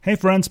Hey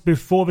friends,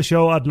 before the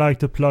show I'd like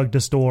to plug the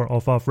store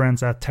of our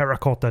friends at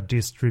Terracotta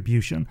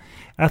Distribution.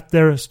 At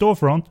their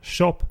storefront,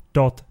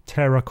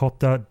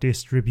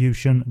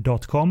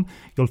 shop.terracottadistribution.com,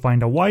 you'll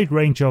find a wide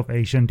range of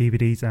Asian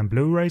DVDs and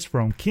Blu-rays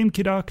from Kim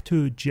Ki-duk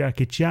to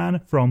Jackie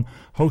Chan, from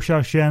Ho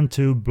Sha Shen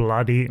to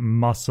Bloody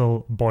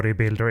Muscle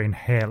Bodybuilder in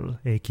Hell,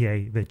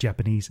 aka the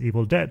Japanese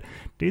Evil Dead.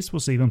 This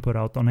was even put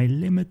out on a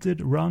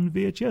limited run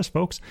VHS,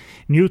 folks.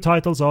 New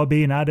titles are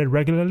being added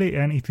regularly,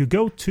 and if you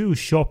go to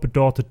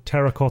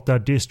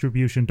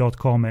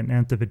shop.terracottadistribution.com and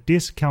enter the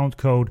discount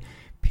code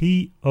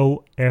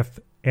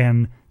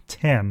POFN10,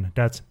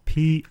 that's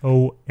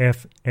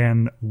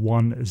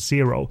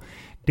POFN10.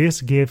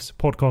 This gives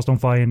Podcast on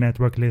Fire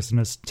Network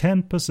listeners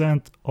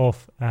 10%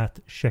 off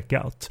at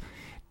checkout.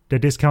 The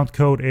discount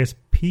code is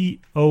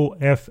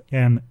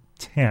POFN10,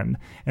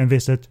 and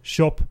visit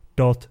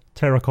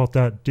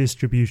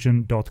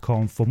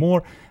shop.terracottadistribution.com for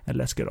more, and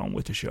let's get on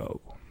with the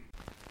show.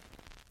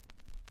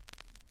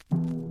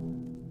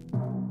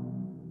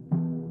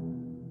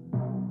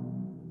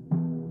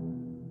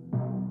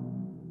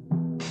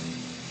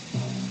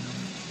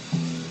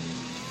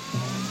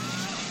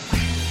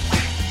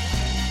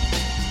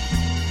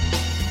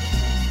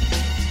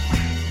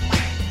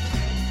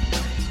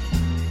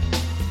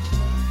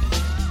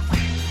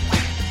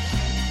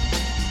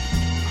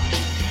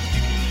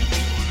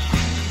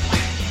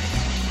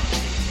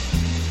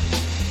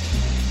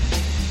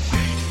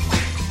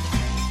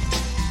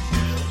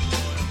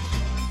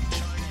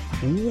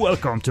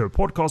 Welcome to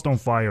Podcast on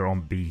Fire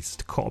on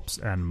Beast, Cops,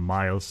 and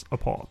Miles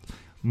Apart.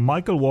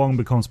 Michael Wong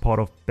becomes part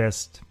of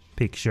Best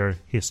Picture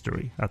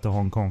history at the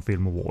Hong Kong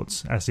Film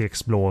Awards as he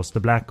explores the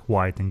black,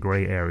 white, and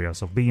grey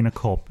areas of being a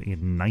cop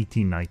in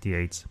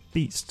 1998's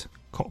Beast,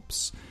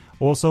 Cops.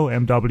 Also,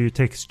 MW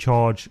takes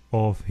charge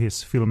of his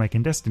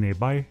filmmaking destiny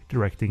by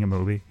directing a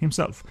movie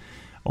himself.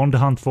 On the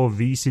hunt for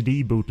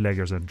VCD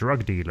bootleggers and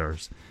drug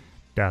dealers.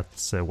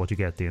 That's what you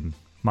get in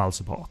Miles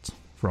Apart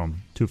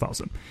from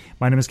 2000.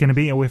 My name is Kenny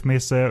B, and with me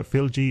is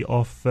Phil G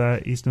of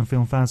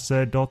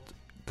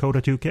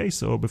EasternFilmFans.co.uk.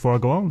 So before I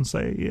go on,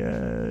 say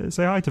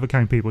hi to the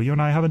kind people. You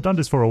and I haven't done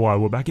this for a while.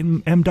 We're back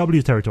in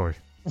MW territory.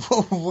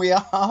 We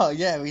are,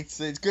 yeah. It's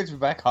good to be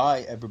back. Hi,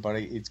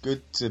 everybody. It's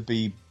good to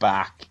be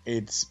back.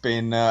 It's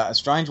been a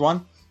strange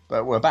one,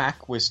 but we're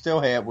back. We're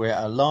still here. We're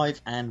alive,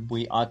 and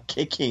we are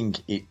kicking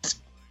it.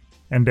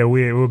 And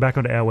we're back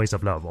on the airways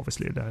of love,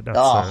 obviously. I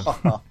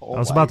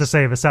was about to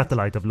say the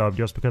satellite of love,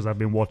 just because I've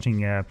been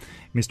watching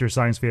Mr.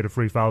 Science Theater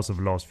 3000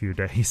 the last few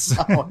days.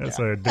 Oh, yeah.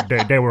 So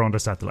they were on the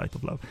satellite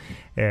of love.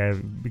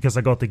 Because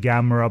I got the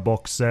Gamera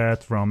box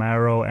set from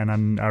Arrow,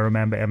 and I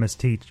remember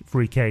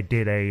MST3K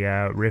did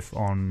a riff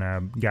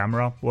on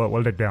Gamera.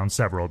 Well, they've done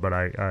several, but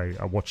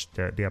I watched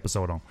the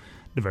episode on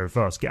the very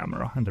first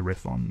Gamera and the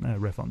riff on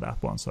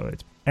that one.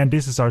 And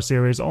this is our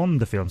series on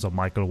the films of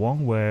Michael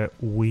Wong, where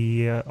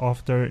we,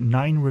 after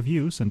 9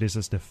 reviews, and this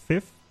is the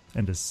 5th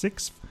and the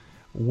 6th,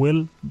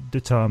 will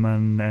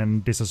determine,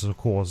 and this is of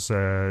course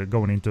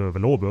going into the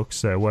law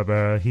books,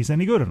 whether he's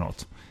any good or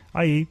not.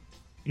 I.e.,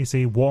 is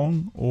he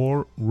Wong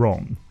or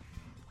wrong?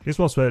 This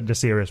was the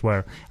series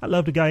where I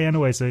love the guy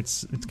anyway, so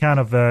it's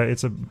kind of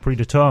it's a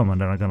predetermined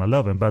that I'm gonna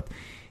love him, but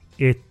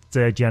it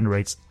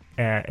generates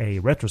a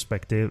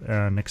retrospective,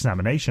 an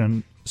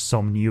examination,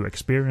 some new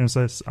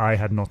experiences. I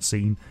had not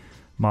seen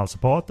Miles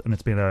Apart, and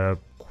it's been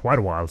quite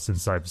a while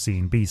since I've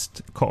seen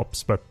Beast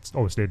Cops, but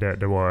obviously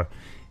there were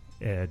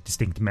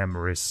distinct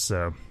memories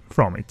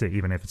from it,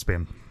 even if it's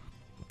been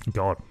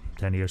 10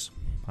 years,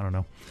 I don't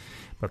know.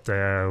 But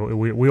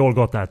we all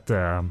got that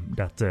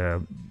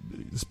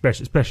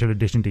special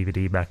edition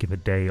DVD back in the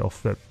day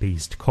of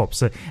Beast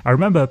Cops. I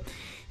remember,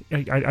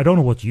 I don't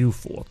know what you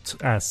thought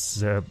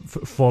as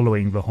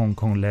following the Hong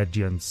Kong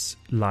Legends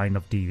line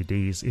of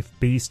DVDs, if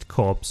Beast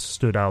Cops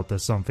stood out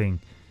as something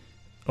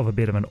of a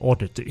bit of an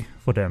oddity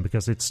for them,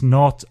 because it's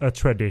not a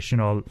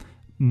traditional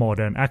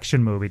modern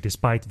action movie,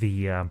 despite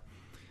the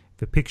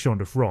picture on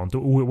the front,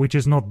 which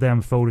is not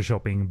them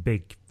photoshopping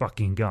big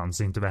fucking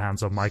guns into the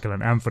hands of Michael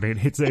and Anthony.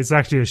 It's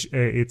actually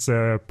it's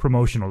a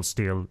promotional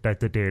still that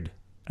they did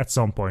at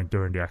some point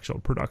during the actual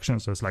production.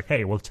 So it's like,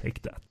 hey, we'll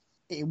take that.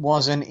 It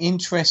was an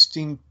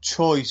interesting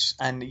choice,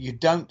 and you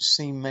don't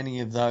see many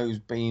of those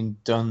being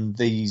done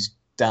these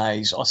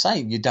days. I say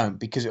you don't,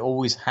 because it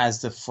always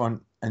has the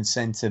front and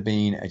centre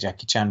being a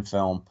Jackie Chan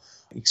film,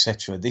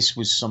 etc. This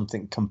was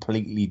something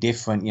completely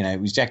different. You know,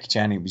 it was Jackie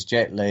Chan, it was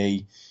Jet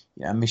Li,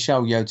 you know,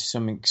 Michelle Yeoh to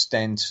some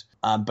extent,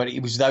 but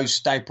it was those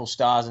staple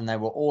stars, and they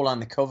were all on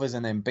the covers.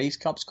 And then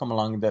Beast Cops come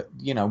along that,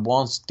 you know,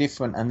 was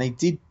different, and they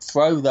did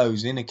throw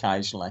those in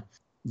occasionally,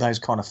 those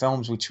kind of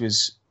films, which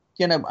was,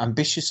 you know,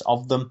 ambitious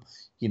of them.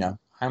 You know,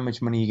 how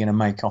much money are you going to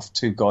make off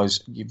 2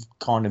 guys you've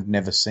kind of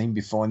never seen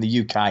before in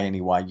the UK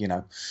anyway? You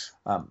know,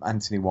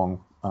 Anthony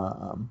Wong,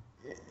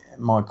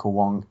 Michael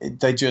Wong.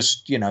 They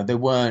just, you know, they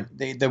weren't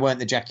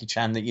the Jackie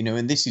Chan that you know.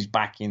 And this is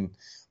back in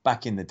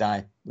the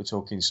day we're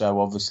talking. So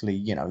obviously,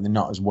 you know, they're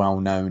not as well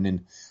known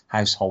and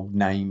household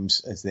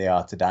names as they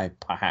are today,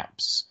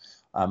 perhaps,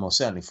 or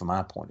certainly from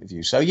our point of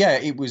view. So yeah,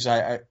 it was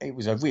a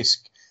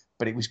risk,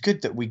 but it was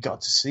good that we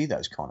got to see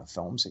those kind of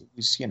films. It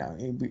was, you know,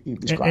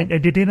 it was great.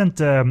 And they didn't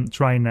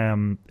try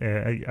and,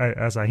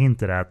 as I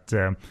hinted at,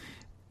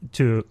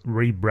 to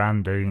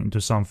rebrand it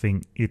into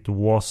something it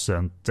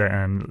wasn't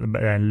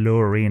and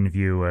lure in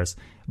viewers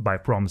by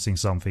promising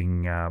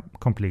something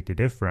completely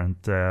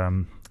different.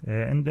 And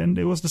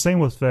it was the same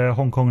with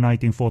Hong Kong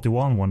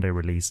 1941 when they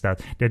released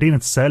that. They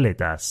didn't sell it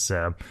as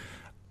a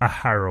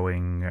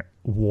harrowing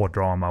war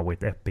drama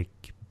with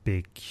epic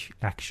big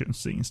action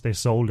scenes. They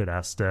sold it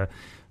as the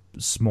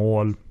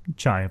small,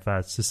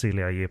 giant-fat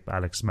Cecilia Yip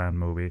Alex Mann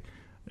movie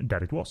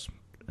that it was.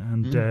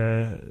 And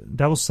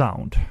that was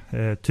sound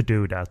to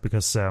do that,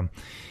 because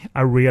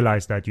I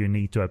realized that you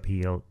need to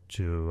appeal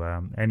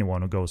to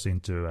anyone who goes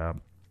into,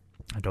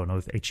 I don't know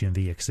if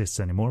HMV exists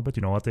anymore, but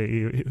you know what,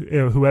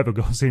 whoever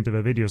goes into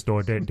the video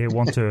store, they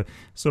want to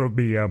sort of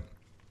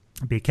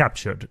be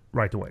captured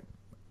right away.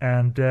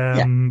 And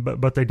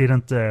but they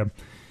didn't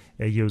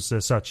use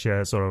such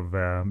sort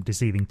of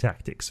deceiving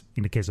tactics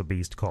in the case of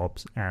Beast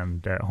Cops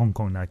and Hong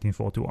Kong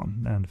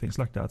 1941 and things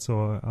like that.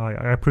 So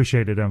I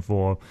appreciated them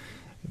for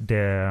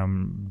they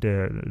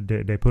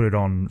put it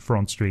on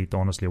Front Street,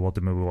 honestly, what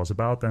the movie was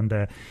about,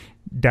 and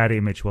that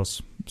image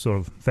was sort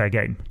of fair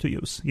game to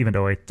use, even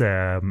though it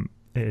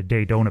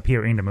they don't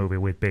appear in the movie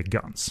with big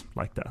guns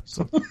like that.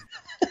 So.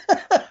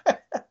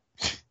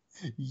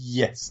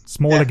 Yes.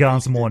 Smaller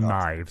guns, more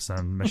knives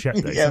and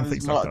machetes and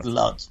things like that.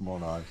 Lots more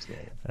knives,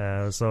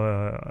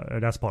 So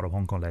that's part of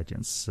Hong Kong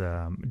Legends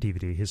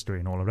DVD history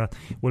and all of that.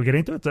 We'll get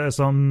into it.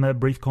 Some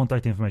brief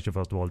contact information.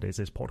 First of all, this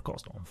is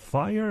Podcast on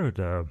Fire,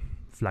 the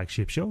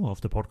flagship show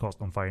of the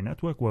Podcast on Fire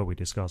network, where we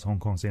discuss Hong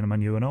Kong cinema,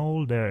 new and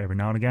old. Every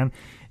now and again,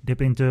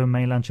 dip into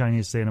mainland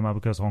Chinese cinema,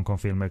 because Hong Kong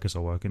filmmakers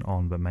are working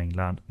on the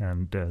mainland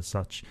and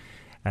such.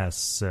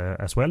 As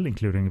well,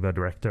 including the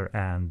director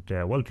and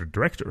the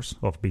directors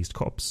of Beast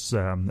Cops,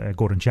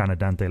 Gordon Chan and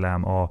Dante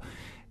Lam are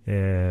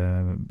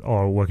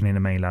working in the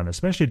mainland,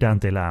 especially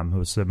Dante Lam,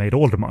 who's made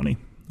all the money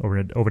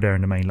over there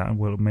in the mainland.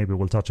 Maybe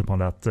we'll touch upon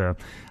that a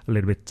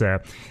little bit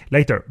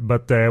later.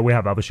 But we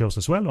have other shows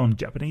as well on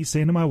Japanese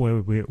cinema,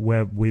 where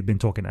we've been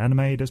talking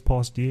anime this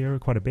past year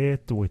quite a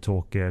bit. We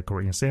talk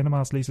Korean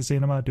cinema, Lisa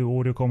Cinema, do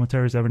audio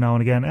commentaries every now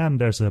and again, and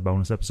there's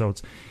bonus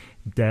episodes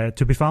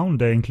to be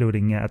found,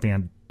 including at the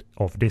end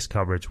of this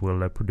coverage,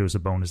 we'll produce a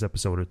bonus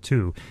episode or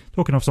two,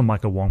 talking of some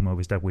Michael Wong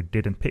movies that we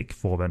didn't pick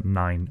for the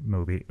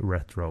 9-movie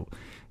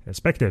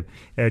retrospective.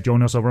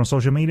 Join us over on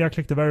social media.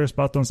 Click the various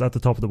buttons at the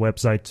top of the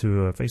website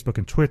to Facebook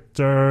and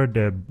Twitter.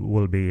 There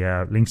will be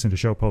links in the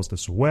show post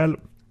as well.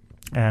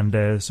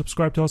 And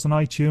subscribe to us on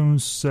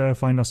iTunes,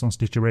 find us on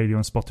Stitcher Radio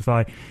and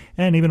Spotify,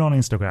 and even on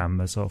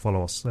Instagram, so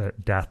follow us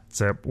that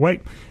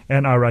way.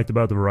 And I write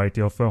about a variety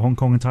of Hong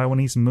Kong and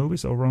Taiwanese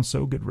movies over on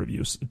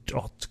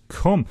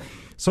SoGoodReviews.com.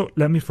 So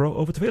let me throw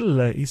over to Phil.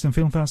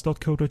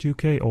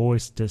 EasternFilmFans.co.uk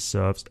always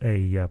deserves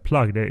a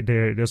plug.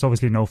 There's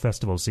obviously no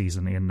festival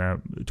season in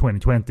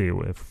 2020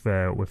 with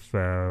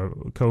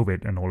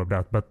COVID and all of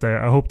that, but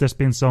I hope there's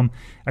been some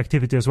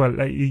activity as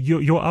well.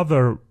 Your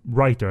other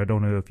writer, I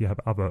don't know if you have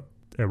other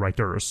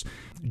writers.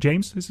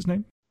 James is his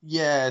name?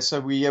 Yeah, so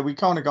we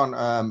kind of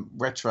gone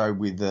retro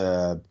with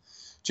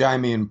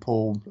Jamie and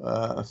Paul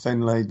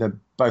Finlay. They're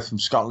both from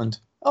Scotland,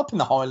 up in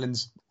the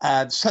Highlands.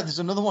 So there's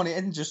another one. It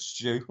isn't just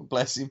Stu,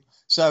 bless him.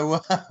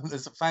 So I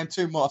found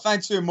two more. I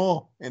found two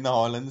more in the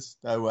Highlands.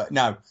 So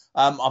no,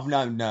 I've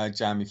known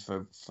Jamie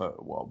for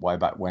way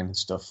back when and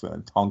stuff.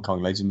 Hong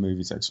Kong Legend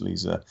movies actually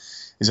is a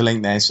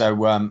link there.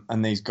 So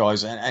and these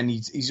guys, and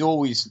he's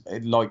always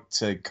liked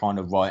to kind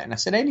of write. And I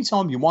said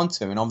anytime you want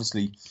to, and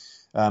obviously.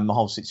 The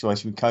whole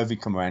situation with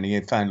COVID come around, he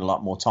had found a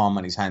lot more time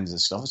on his hands and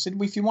stuff. I said,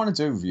 well, if you want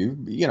to do a review,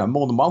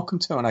 more than welcome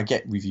to. And I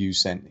get reviews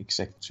sent,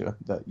 etc.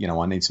 that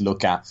I need to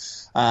look at.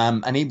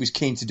 And he was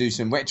keen to do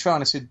some retro,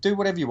 and I said, do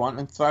whatever you want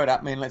and throw it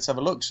at me and let's have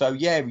a look. So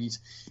yeah, he's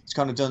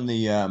kind of done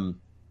the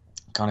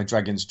kind of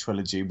Dragons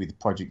trilogy with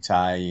Project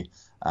A,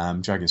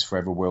 Dragons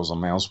Forever, Wheels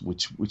on Wheels,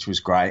 which was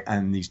great.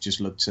 And he's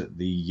just looked at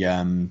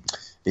the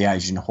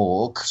Asian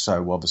Hawk,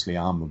 so obviously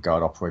Armored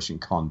Guard, Operation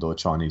Condor,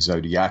 Chinese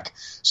Zodiac.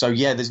 So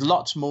yeah, there's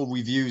lots more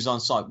reviews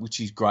on site, which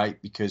is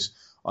great because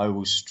I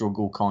always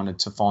struggle kind of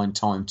to find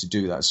time to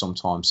do that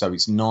sometimes. So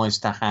it's nice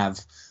to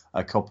have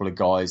a couple of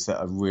guys that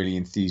are really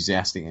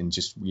enthusiastic and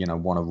just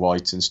want to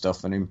write and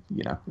stuff and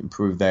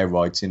improve their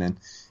writing, and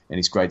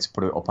it's great to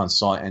put it up on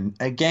site. And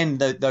again,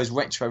 those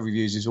retro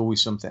reviews is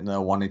always something that I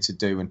wanted to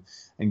do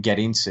and get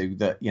into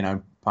that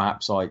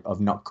perhaps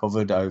I've not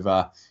covered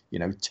over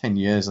 10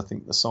 years. I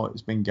think the site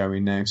has been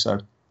going now, so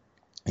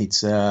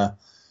it's a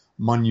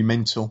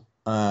monumental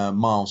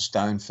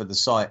milestone for the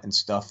site and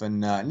stuff,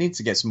 and I need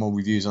to get some more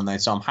reviews on there,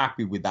 so I'm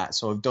happy with that.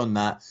 So I've done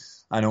that,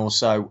 and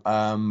also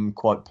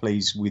quite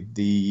pleased with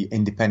the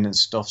independent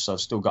stuff. So I've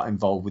still got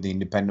involved with the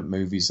independent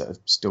movies that have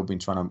still been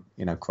trying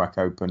to crack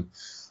open.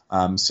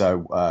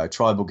 So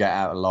Tribal Get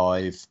Out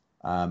Alive,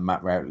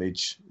 Matt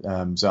Routledge,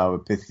 Zara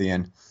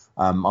Pythian.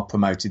 I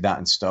promoted that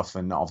and stuff,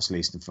 and obviously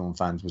Eastern Film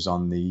Fans was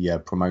on the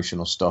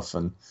promotional stuff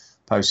and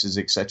posters,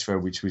 etc.,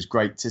 which was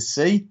great to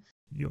see.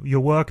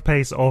 your work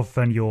pays off,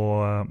 and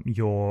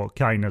your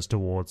kindness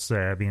towards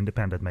the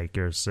independent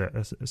makers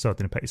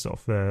certainly pays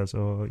off.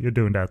 So you're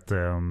doing that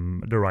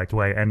the right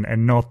way,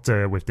 and not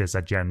with this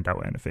agenda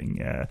or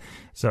anything.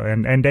 So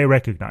and they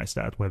recognize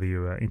that, whether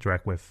you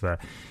interact with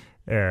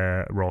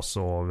Ross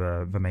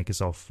or the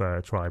makers of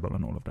Tribal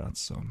and all of that.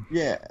 So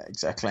yeah,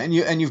 exactly.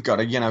 And you've got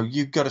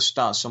to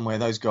start somewhere.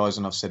 Those guys,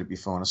 and I've said it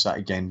before and I'll say it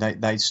again,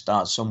 they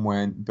start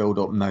somewhere and build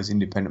up in those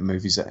independent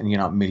movies that,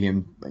 $1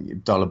 million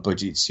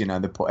budgets.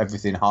 They put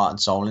everything, heart and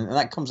soul in, and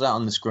that comes out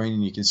on the screen,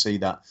 and you can see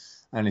that.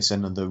 And it's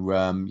another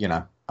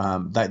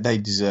they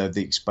deserve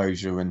the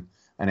exposure and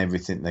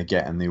everything they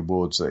get, and the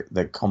awards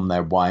that come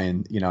their way.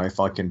 And if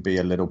I can be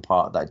a little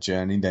part of that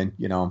journey, then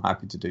I'm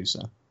happy to do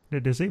so.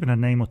 There's even a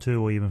name or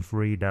two, or even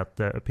 3 that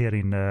appeared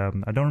in.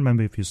 I don't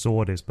remember if you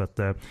saw this, but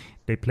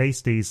they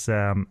placed these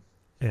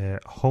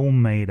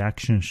homemade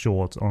action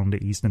shorts on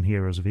the Eastern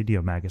Heroes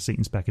video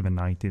magazines back in the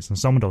 90s, and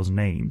some of those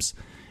names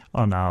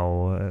are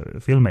now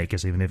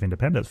filmmakers, even if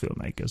independent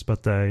filmmakers.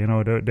 But they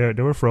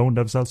were throwing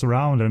themselves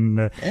around and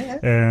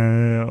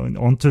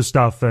onto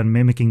stuff and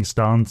mimicking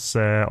stunts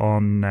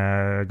on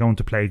going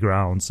to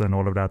playgrounds and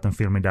all of that, and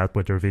filming that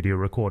with their video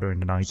recorder in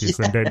the 90s.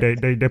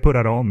 And they put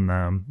that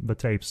on the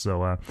tapes.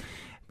 So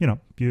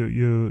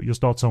you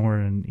start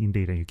somewhere, and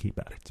indeed, and you keep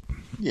at it.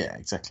 Yeah,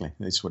 exactly.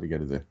 That's what you got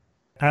to do.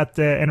 At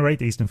any rate,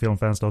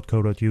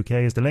 easternfilmfans.co.uk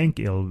is the link.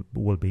 It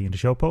will be in the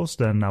show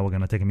post. And now we're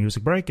going to take a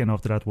music break. And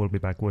after that, we'll be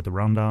back with the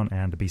rundown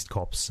and the Beast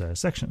Cops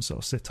section. So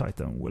sit tight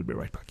and we'll be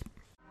right back.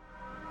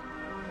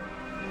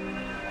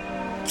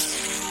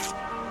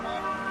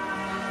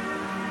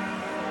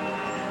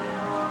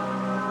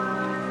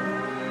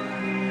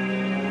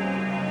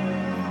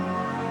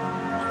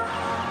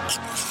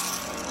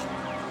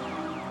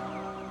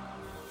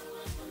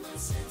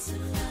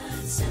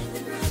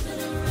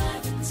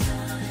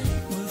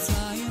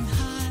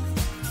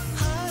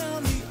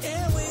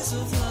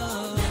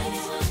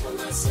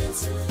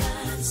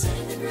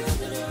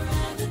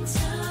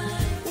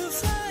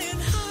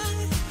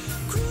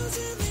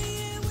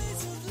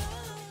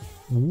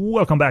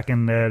 Welcome back,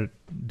 and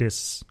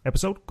this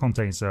episode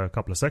contains a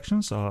couple of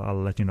sections.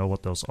 I'll let you know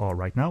what those are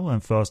right now.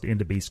 And first, in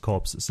the Beast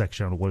Corps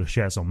section, we'll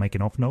share some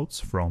making-of notes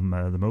from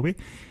the movie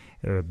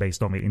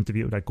based on the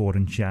interview that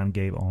Gordon Chan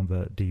gave on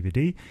the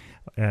DVD.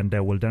 And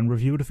we'll then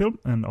review the film,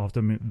 and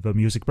after the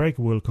music break,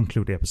 we'll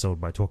conclude the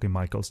episode by talking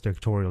Michael's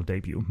directorial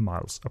debut,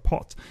 Miles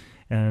Apart.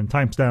 And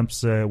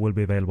timestamps will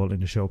be available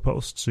in the show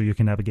post, so you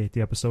can navigate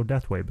the episode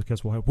that way,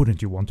 because why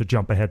wouldn't you want to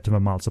jump ahead to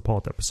the Miles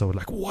Apart episode?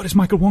 Like, what is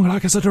Michael Wong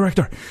like as a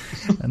director?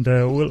 And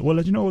we'll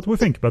let you know what we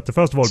think. But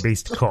first of all,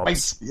 Beast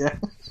Cops. Yeah.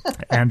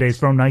 And it's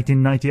from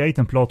 1998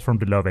 and plot from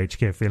the Love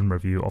HK film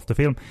review of the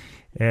film.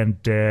 And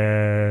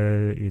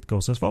it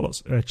goes as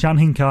follows. Chan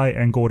Hin-kai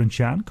and Gordon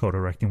Chan,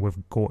 co-directing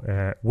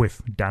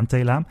with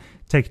Dante Lam,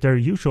 take their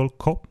usual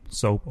cop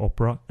soap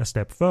opera a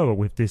step further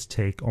with this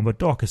take on the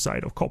darker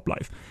side of cop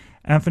life.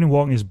 Anthony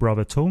Wong is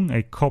Brother Tung,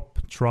 a cop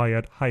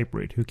triad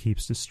hybrid who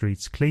keeps the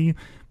streets clean,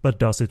 but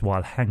does it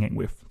while hanging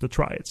with the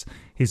triads.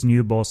 His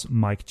new boss,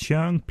 Mike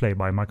Cheung, played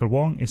by Michael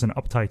Wong, is an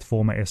uptight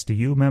former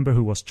SDU member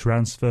who was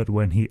transferred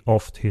when he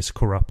offed his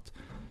corrupt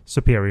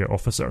superior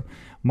officer.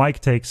 Mike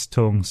takes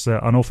Tung's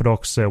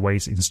unorthodox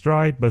ways in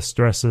stride, but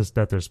stresses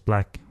that there's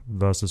black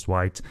versus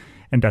white,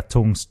 and that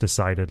Tung's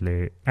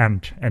decidedly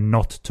and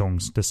not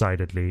Tung's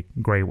decidedly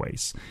grey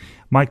ways.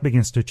 Mike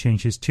begins to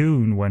change his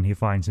tune when he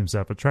finds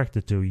himself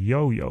attracted to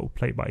Yo-Yo,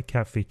 played by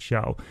Kathy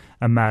Chow,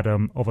 a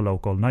madam of a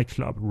local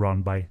nightclub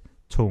run by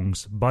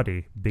Tung's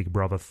buddy, Big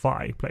Brother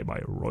Phi, played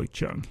by Roy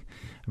Chung.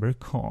 A very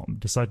calm,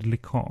 decidedly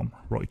calm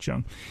Roy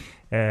Chung.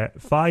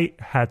 Phi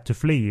had to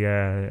flee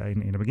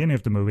in the beginning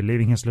of the movie,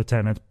 leaving his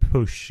lieutenant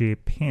Pushy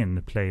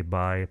Pin, played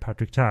by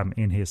Patrick Tam,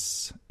 in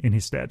his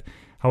stead.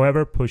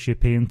 However, Pushy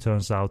Pin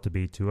turns out to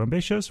be too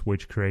ambitious,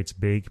 which creates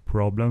big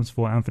problems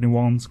for Anthony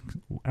Wong's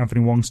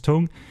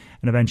Tung,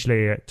 and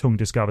eventually Tung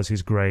discovers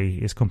his grey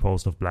is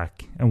composed of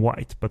black and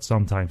white, but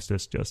sometimes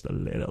there's just a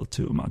little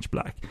too much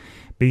black.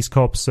 Beast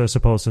Cops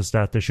supposes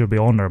that there should be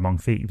honor among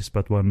thieves,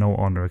 but when no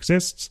honor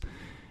exists,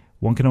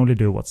 one can only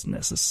do what's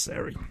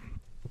necessary.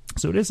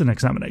 So it is an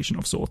examination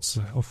of sorts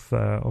of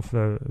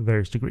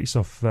various degrees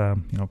of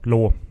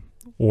law,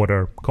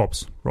 order,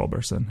 cops,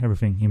 robbers, and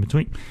everything in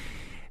between.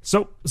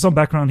 So, some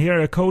background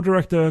here.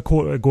 Co-director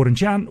Gordon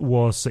Chan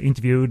was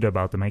interviewed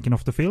about the making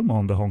of the film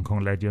on the Hong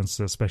Kong Legends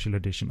special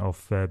edition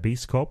of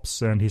Beast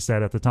Cops, and he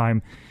said at the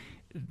time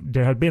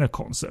there had been a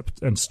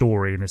concept and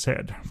story in his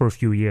head for a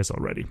few years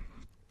already.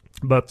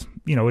 But,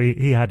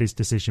 he had his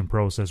decision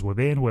process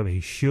within, whether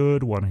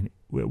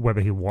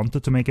he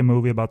wanted to make a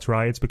movie about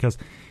triads, because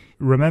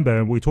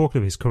remember, we talked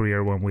of his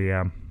career when we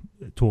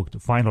talked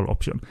Final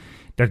Option,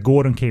 that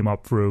Gordon came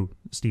up through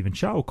Stephen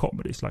Chow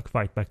comedies like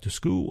Fight Back to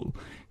School.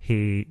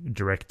 He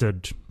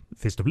directed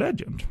Fist of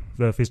Legend,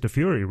 the Fist of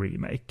Fury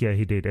remake.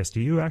 He did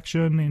SDU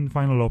action in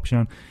Final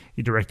Option.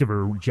 He directed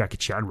a Jackie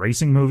Chan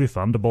racing movie,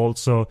 Thunderbolt.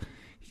 So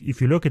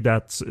if you look at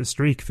that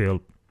streak,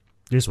 Phil,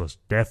 this was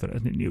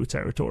definitely new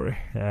territory.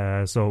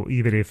 So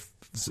even if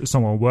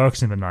someone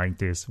works in the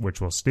 90s,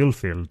 which was still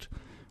filled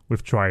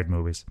with triad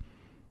movies,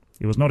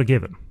 it was not a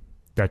given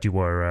that you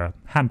were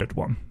handed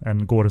one,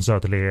 and Gordon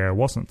certainly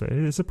wasn't.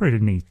 It's a pretty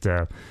neat,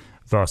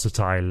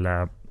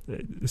 versatile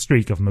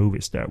streak of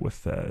movies there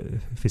with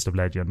Fist of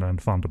Legend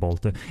and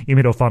Thunderbolt.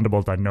 Even though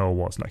Thunderbolt I know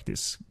was like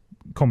this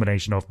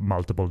combination of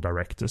multiple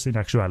directors in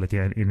actuality,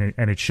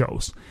 and it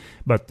shows.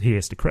 But he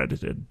is the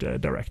credited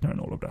director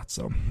and all of that.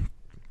 So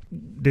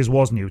this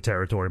was new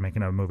territory,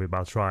 making a movie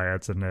about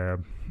triads,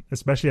 and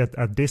especially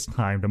at this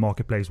time, the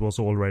marketplace was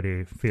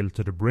already filled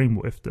to the brim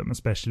with them,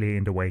 especially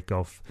in the wake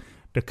of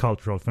the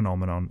cultural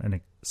phenomenon and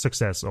the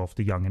success of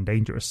the Young and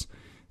Dangerous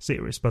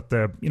series. But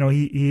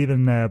he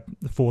even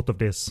thought of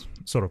this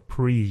sort of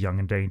pre-Young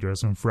and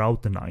Dangerous and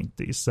throughout the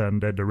 90s,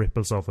 and the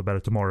ripples of A Better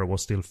Tomorrow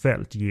was still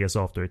felt years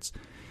after its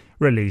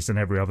release, and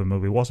every other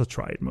movie was a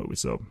triad movie.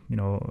 So,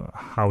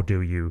 how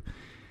do you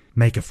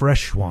make a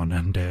fresh one,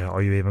 and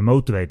are you even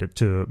motivated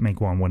to make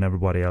one when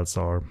everybody else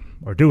are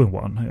doing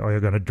one? Are you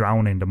going to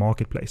drown in the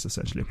marketplace,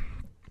 essentially?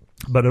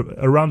 But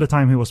around the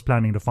time he was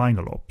planning the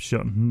final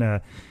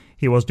option,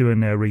 he was doing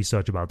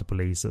research about the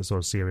police, sort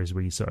of serious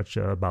research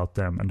about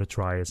them and the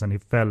triads, and he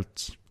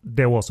felt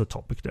there was a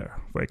topic there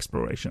for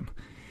exploration.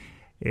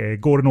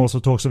 Gordon also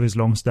talks of his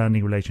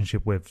long-standing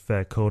relationship with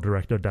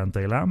co-director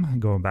Dante Lam,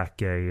 going back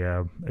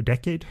a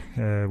decade,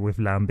 with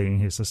Lam being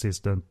his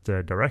assistant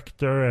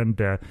director,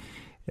 and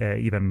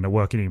even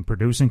working in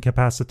producing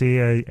capacity,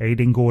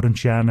 aiding Gordon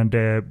Chan, and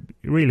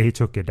really he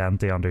took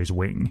Dante under his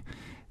wing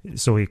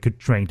so he could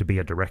train to be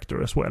a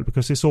director as well,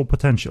 because he saw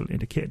potential in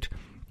the kid.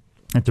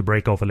 And to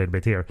break off a little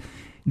bit here,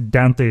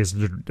 Dante is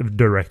the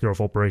director of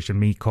Operation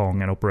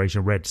Mekong and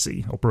Operation Red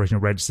Sea. Operation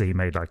Red Sea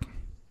made like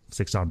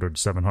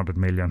 700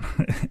 million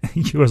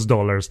US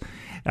dollars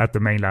at the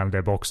mainland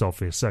box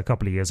office a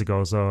couple of years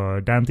ago.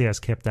 So Dante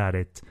has kept at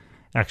it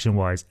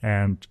action-wise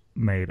and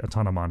made a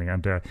ton of money.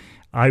 And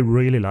I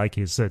really like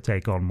his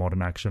take on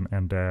modern action.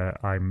 And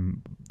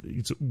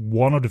it's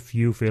one of the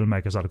few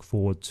filmmakers I look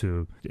forward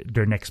to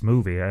their next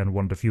movie, and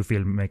one of the few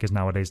filmmakers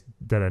nowadays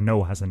that I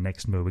know has a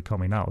next movie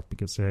coming out,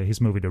 because his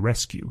movie The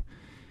Rescue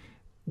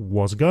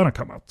was gonna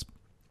come out.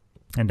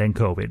 And then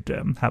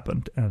COVID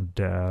happened,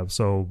 and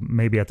so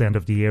maybe at the end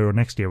of the year or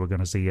next year we're going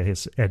to see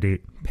his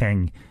Eddie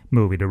Peng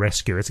movie, The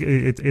Rescue.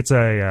 It's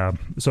a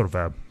sort of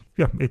a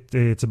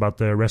it's about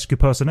the rescue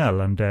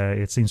personnel, and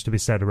it seems to be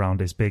set around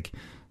this big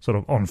sort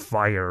of on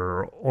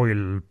fire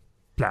oil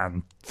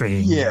plant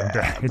thing.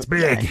 Yeah, and, it's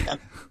big. Yeah.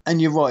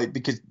 And you're right,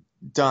 because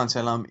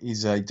Dante Lam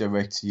is a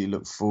director you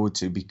look forward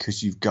to,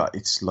 because you've got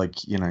it's like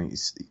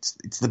it's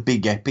the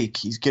big epic.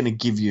 He's going to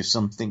give you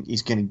something.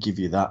 He's going to give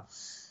you that.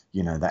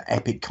 That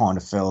epic kind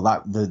of feel.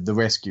 That the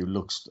Rescue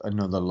looks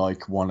another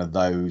like one of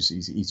those.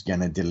 He's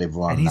going to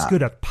deliver on that. And he's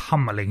good at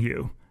pummeling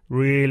you.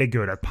 Really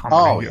good at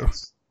pummeling you.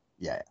 Yes.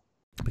 Yeah.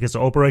 Because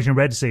Operation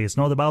Red Sea, it's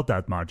not about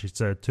that much.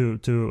 It's over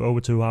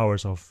 2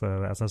 hours of,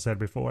 as I said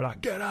before,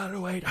 like, get out of the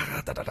way.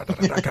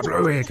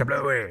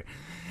 Kablooey.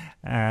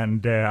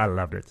 And I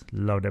loved it.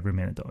 Loved every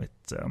minute of it.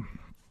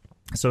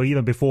 So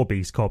even before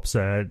Beast Cops,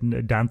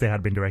 Dante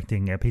had been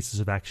directing pieces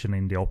of action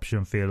in the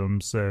option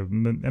films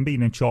and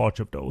being in charge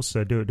of those,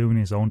 doing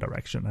his own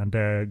direction.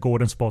 And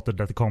Gordon spotted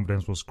that the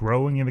confidence was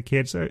growing in the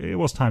kids. It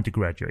was time to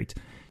graduate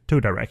to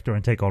director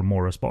and take on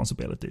more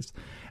responsibilities.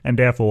 And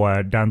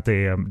therefore,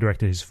 Dante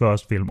directed his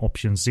first film,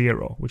 Option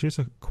Zero, which is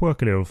a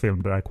quirky little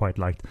film that I quite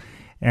liked.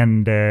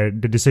 And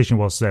the decision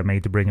was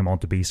made to bring him on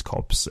to Beast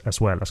Cops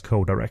as well as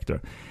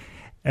co-director.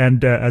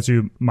 And as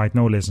you might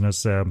know,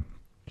 listeners,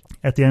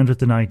 at the end of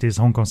the 90s,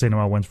 Hong Kong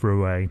cinema went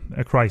through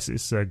a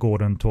crisis.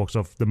 Gordon talks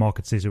of the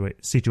market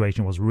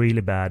situation was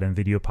really bad, and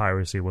video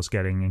piracy was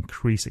getting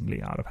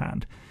increasingly out of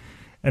hand.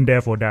 And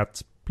therefore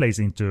that plays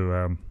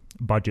into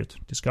budget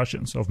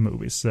discussions of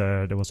movies.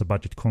 There was a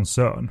budget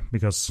concern,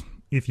 because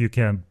if you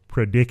can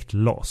predict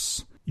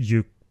loss,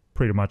 you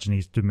pretty much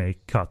need to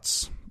make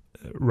cuts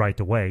right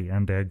away.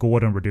 And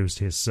Gordon reduced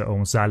his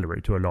own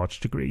salary to a large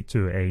degree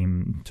to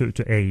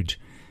aid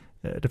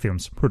the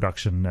film's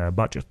production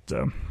budget.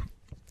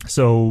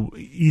 So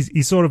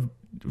he sort of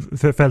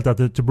felt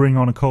that to bring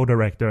on a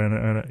co-director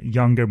and a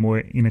younger, more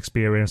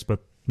inexperienced,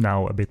 but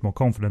now a bit more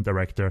confident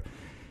director,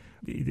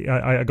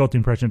 I got the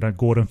impression that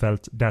Gordon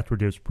felt that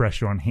reduced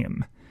pressure on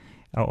him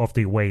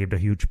after he waived a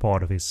huge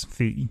part of his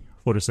fee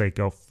for the sake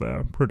of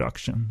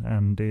production.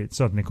 And it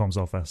certainly comes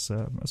off as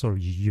a sort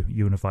of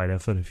unified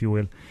effort, if you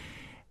will.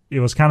 It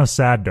was kind of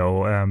sad,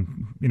 though.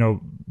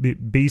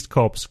 Beast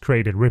Cops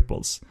created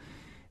ripples,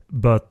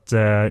 but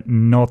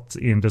not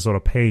in the sort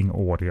of paying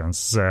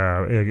audience,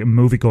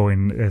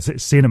 movie-going,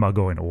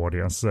 cinema-going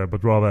audience,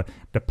 but rather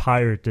the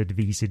pirated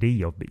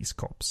VCD of Beast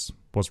Cops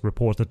was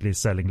reportedly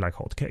selling like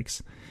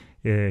hotcakes.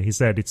 He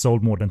said it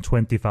sold more than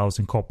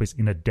 20,000 copies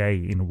in a day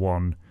in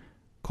one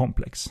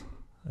complex.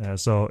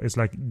 So it's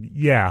like,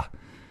 yeah,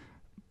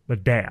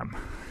 but damn.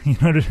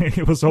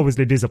 It was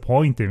obviously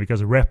disappointing,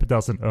 because rep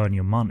doesn't earn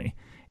you money.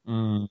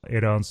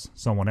 It earns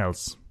someone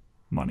else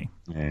money.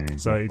 Yeah,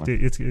 so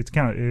it's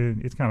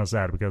kind of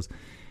sad, because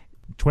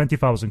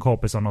 20,000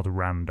 copies are not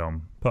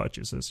random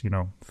purchases.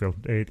 Phil.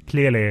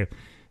 Clearly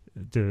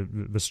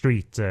the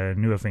street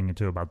knew a thing or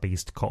two about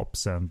Beast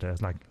Cops, and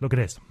it's like, look at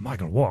this,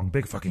 Michael Wong,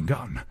 big fucking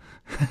gun,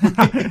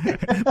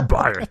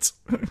 buy it.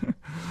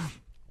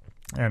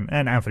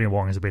 and Anthony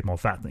Wong is a bit more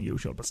fat than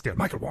usual, but still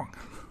Michael Wong,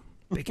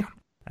 big gun.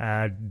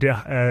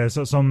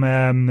 So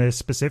some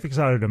specifics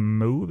out of the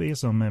movie,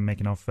 some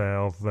making of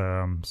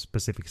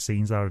specific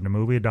scenes out of the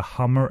movie. The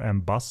Hummer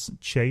and bus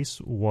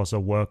chase was a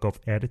work of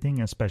editing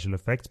and special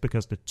effects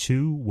because the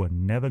two were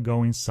never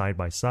going side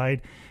by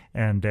side,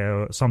 and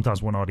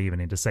sometimes were not even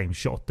in the same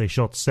shot. They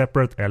shot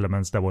separate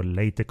elements that were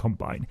later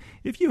combined.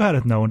 If you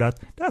hadn't known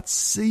that, that's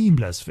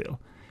seamless, Phil.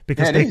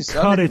 Because they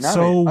cut it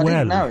so well. I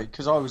didn't know it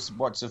because I was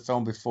watching the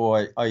film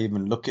before I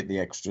even look at the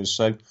extras,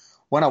 so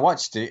when I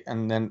watched it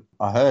and then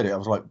I heard it, I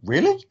was like,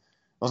 really? I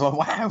was like,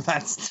 wow,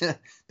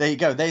 there you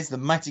go. There's the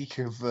magic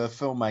of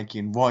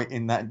filmmaking right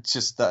in that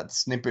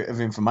snippet of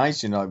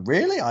information. Like,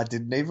 really? I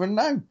didn't even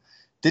know.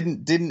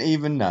 Didn't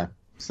even know.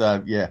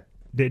 So, yeah.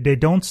 They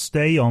don't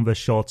stay on the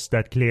shots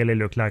that clearly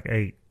look like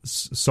a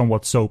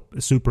somewhat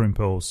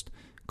superimposed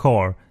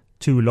car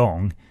too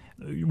long,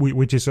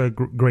 which is a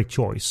great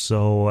choice.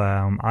 So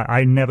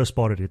I never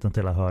spotted it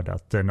until I heard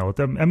that note.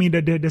 I mean,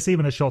 there's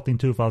even a shot in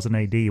 2000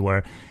 AD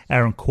where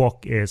Aaron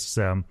Kwok is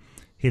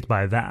hit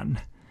by a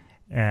van,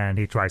 and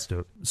he tries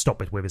to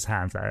stop it with his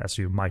hands, as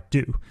you might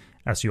do,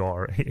 as you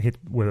are hit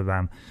with a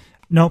van.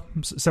 No,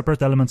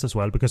 separate elements as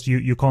well, because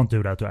you can't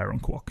do that to Aaron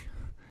Kwok.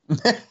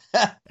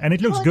 And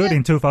it looks good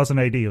in 2000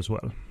 AD as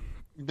well.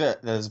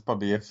 There's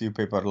probably a few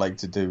people I'd like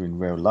to do in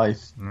real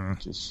life.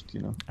 Just,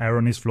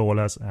 Aaron is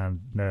flawless, and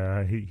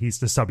he's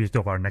the subject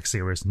of our next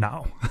series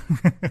now.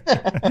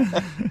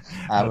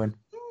 Aaron.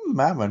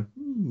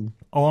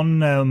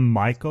 On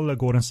Michael,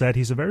 Gordon said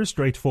he's a very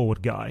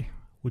straightforward guy,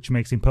 which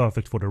makes him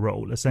perfect for the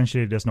role.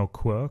 Essentially, there's no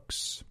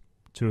quirks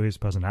to his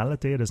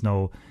personality.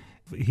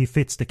 He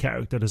fits the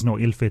character. There's no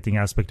ill-fitting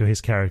aspect to his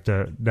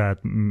character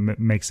that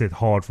makes it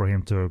hard for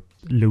him to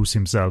lose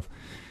himself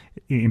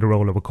in the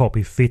role of a cop.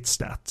 He fits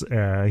that.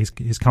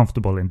 He's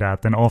comfortable in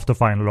that. And after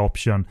Final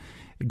Option,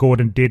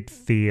 Gordon did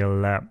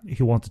feel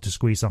he wanted to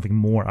squeeze something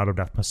more out of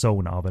that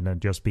persona other than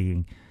just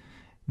being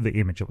the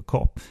image of a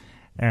cop.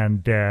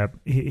 And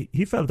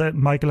he felt that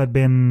Michael had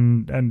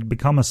been and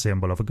become a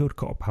symbol of a good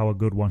cop, how a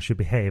good one should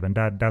behave, and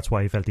that's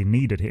why he felt he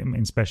needed him,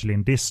 especially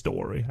in this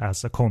story,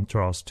 as a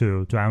contrast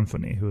to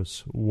Anthony,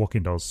 who's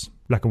walking those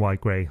black and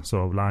white grey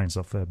sort of lines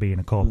of being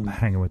a cop,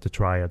 hanging with the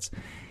triads.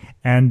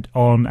 And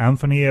on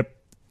Anthony,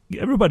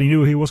 everybody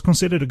knew he was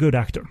considered a good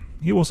actor.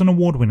 He was an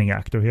award-winning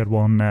actor. He had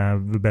won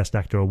the Best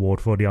Actor award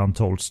for The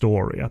Untold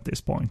Story at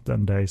this point,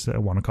 and he's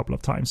won a couple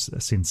of times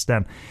since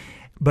then.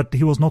 But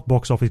he was not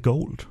box office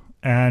gold.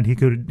 And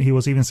he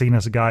was even seen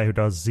as a guy who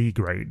does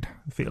Z-grade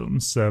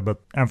films.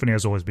 But Anthony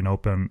has always been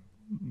open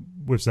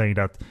with saying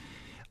that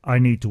I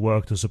need to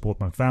work to support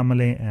my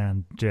family,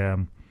 and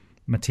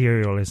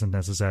material isn't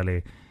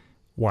necessarily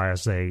why I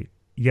say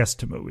yes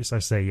to movies. I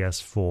say yes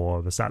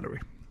for the salary.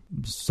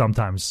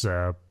 Sometimes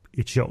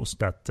it shows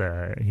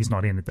that he's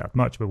not in it that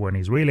much, but when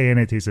he's really in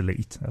it, he's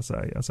elite, as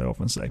I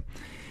often say.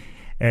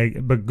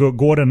 But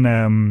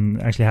Gordon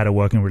actually had a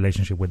working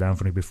relationship with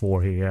Anthony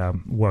before he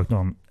worked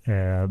on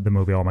the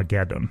movie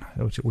Armageddon,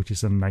 which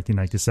is a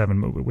 1997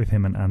 movie with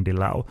him and Andy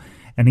Lau.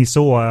 And he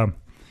saw,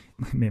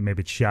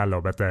 maybe it's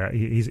shallow, but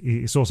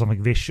he saw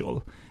something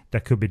visual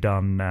that could be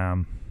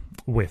done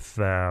with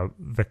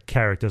the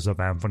characters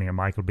of Anthony and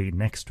Michael being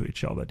next to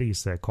each other,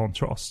 these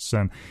contrasts.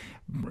 And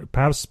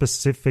perhaps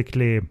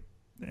specifically,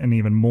 and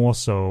even more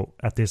so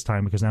at this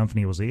time, because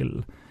Anthony was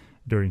ill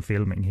during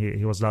filming.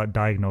 He was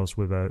diagnosed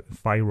with a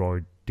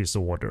thyroid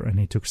disorder, and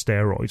he took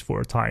steroids for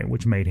a time,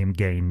 which made him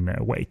gain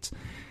weight.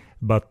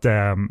 But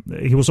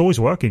he was always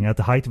working. At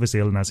the height of his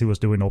illness, he was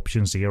doing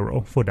Option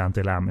Zero for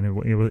Dante Lam,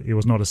 and it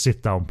was not a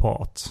sit-down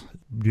part.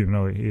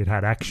 It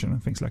had action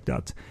and things like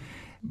that.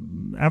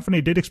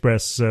 Anthony did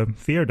express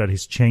fear that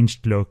his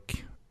changed look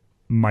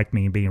might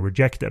mean being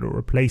rejected or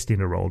replaced in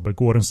the role, but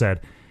Gordon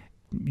said,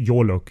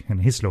 your look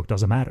and his look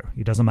doesn't matter.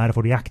 It doesn't matter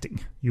for the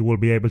acting. You will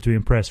be able to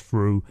impress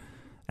through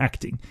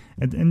acting.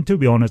 And to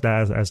be honest,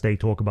 as they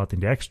talk about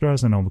in the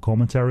extras and on the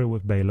commentary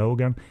with Bay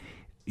Logan,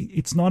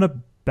 it's not a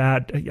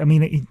bad,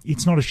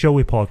 it's not a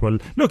showy part where,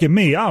 look at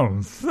me,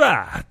 I'm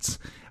fat.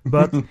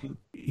 But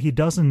he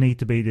doesn't need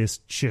to be this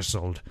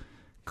chiseled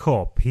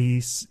cop.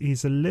 He's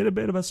a little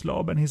bit of a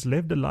slob, and he's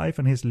lived a life,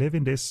 and he's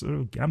living this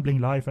gambling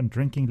life and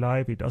drinking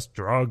life. He does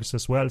drugs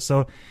as well.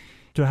 So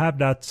to have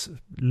that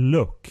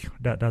look,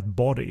 that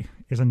body,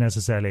 isn't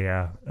necessarily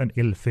an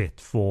ill fit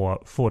for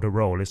the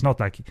role. It's not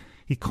like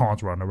he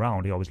can't run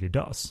around. He obviously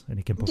does, and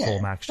he can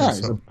perform action. No,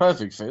 it's a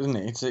perfect fit, isn't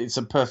it? It's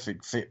a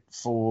perfect fit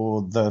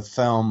for the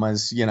film,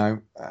 as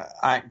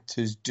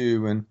actors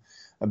do and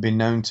have been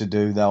known to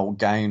do. They'll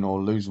gain or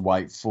lose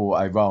weight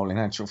for a role. In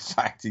actual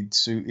fact, it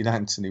suited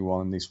Anthony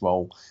Wong in this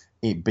role,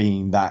 it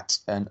being that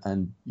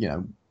and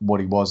what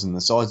he was and the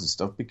size and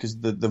stuff, because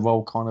the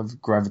role kind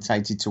of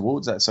gravitated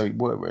towards that, so it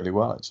worked really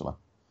well, actually.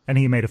 And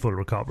he made a full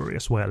recovery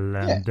as well,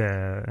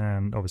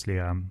 and obviously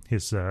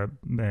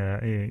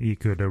he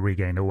could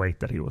regain the weight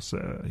that he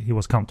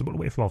was comfortable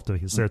with after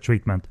his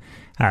treatment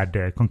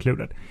had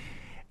concluded.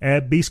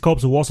 Beast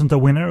Cops wasn't a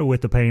winner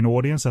with the paying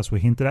audience, as we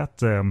hinted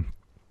at.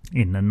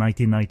 In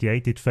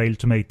 1998, it failed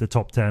to make the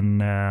top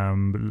 10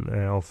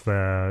 of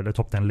the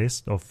top 10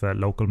 list of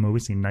local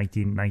movies in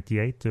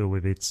 1998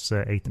 with its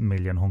 8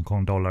 million Hong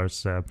Kong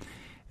dollars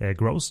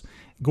gross.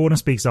 Gordon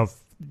speaks of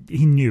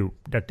he knew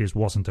that this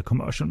wasn't a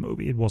commercial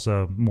movie; it was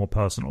a more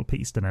personal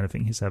piece than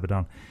anything he's ever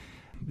done.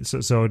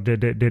 So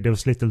there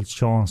was little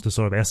chance to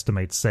sort of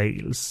estimate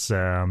sales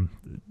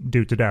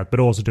due to that, but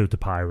also due to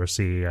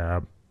piracy.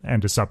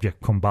 And the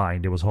subject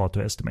combined, it was hard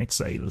to estimate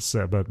sales,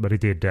 but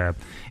it did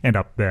end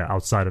up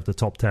outside of the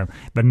top 10.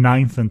 But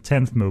 9th and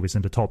 10th movies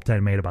in the top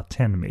 10 made about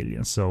 10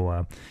 million,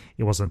 so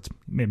it wasn't,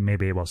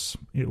 maybe it was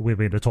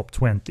within the top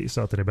 20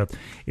 certainly, but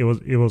it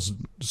was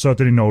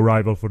certainly no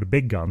rival for the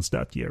big guns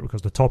that year,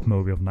 because the top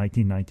movie of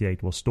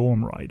 1998 was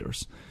Storm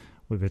Riders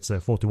with its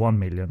 41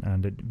 million,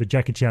 and the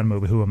Jackie Chan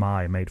movie Who Am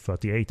I made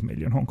 38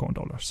 million Hong Kong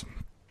dollars.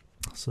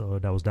 So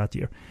that was that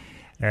year.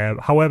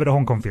 However, the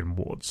Hong Kong Film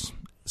Awards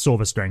saw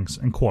the strengths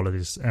and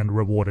qualities and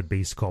rewarded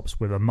Beast Cops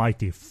with a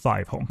mighty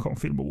 5 Hong Kong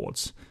Film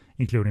Awards,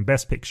 including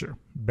Best Picture,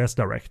 Best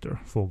Director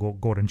for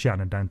Gordon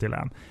Chan and Dante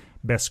Lam,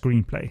 Best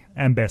Screenplay,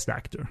 and Best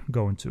Actor,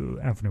 going to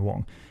Anthony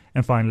Wong.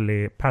 And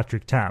finally,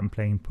 Patrick Tam,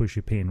 playing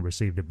Pushy Pin,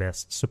 received the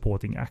Best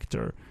Supporting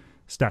Actor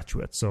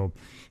statuette. So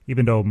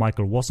even though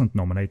Michael wasn't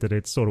nominated,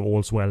 it's sort of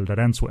all's well that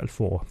ends well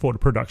for the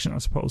production, I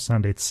suppose,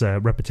 and its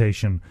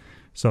reputation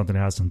certainly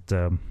hasn't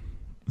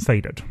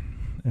faded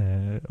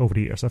over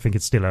the years. I think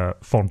it's still a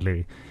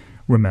fondly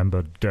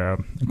remembered,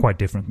 quite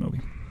different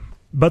movie.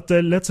 But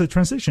let's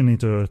transition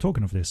into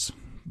talking of this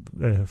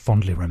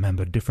fondly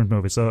remembered different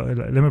movie. So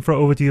let me throw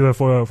over to you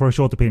for a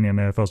short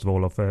opinion, first of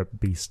all, of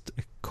Beast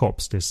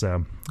Cops, this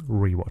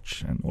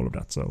rewatch and all of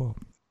that. So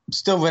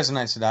still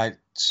resonates today.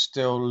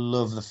 Still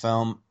love the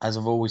film. As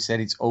I've always said,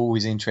 it's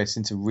always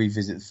interesting to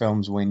revisit the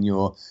films when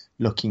you're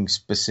looking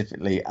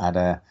specifically at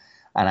an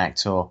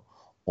actor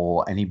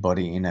or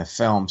anybody in a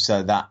film.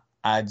 So that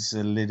adds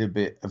a little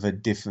bit of a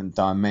different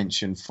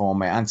dimension for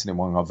me. Anthony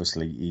Wong,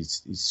 obviously,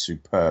 is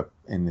superb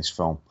in this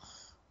film.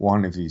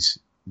 One of his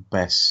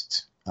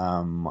best.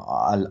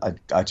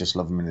 I just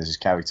love him as his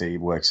character. He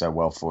works so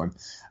well for him.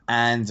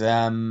 And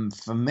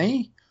for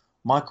me,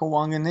 Michael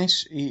Wong in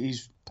this,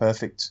 he's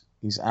perfect.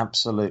 He's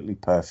absolutely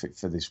perfect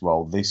for this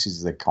role. This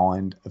is the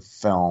kind of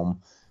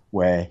film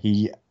where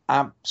he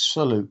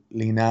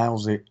absolutely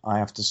nails it, I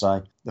have to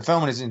say. The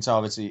film in its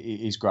entirety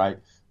is great.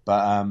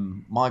 But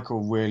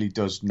Michael really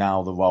does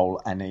nail the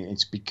role, and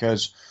it's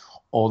because,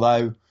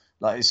 although,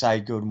 like I say,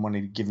 Gordon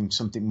wanted to give him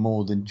something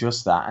more than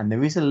just that, and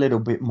there is a little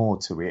bit more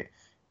to it,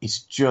 it's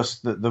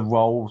just that the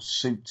role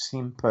suits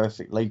him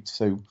perfectly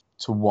to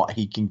what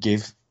he can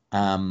give,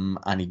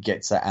 and he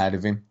gets that out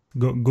of him.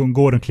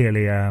 Gordon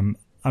clearly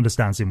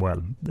understands him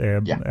well,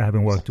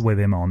 having worked with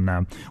him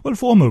on,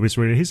 4 movies,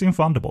 really. He's in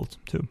Thunderbolt,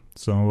 too,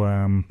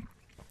 so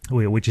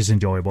which is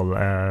enjoyable.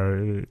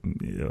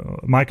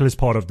 Michael is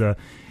part of the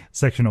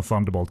section of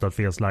Thunderbolt that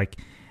feels like,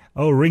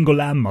 Ringo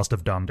Lam must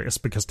have done this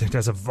because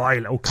there's a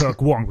violent,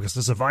 Kirk Wong, because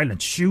there's a violent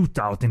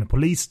shootout in a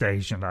police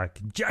station, like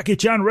Jackie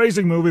Chan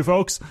racing movie,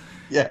 folks.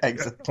 Yeah,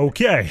 exactly.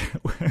 Okay.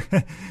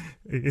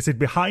 Is it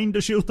behind the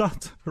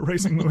shootout, a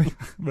racing movie?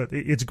 But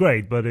it's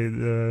great, but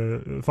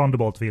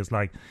Thunderbolt feels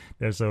like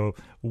there's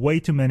way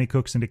too many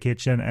cooks in the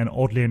kitchen, and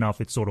oddly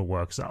enough, it sort of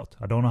works out.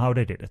 I don't know how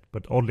they did it,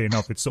 but oddly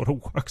enough, it sort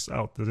of works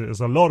out.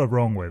 There's a lot of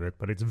wrong with it,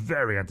 but it's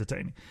very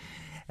entertaining.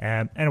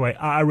 Anyway,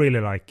 I really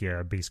like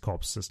Beast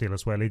Cops still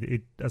as well.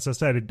 It, as I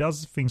said, it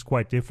does things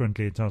quite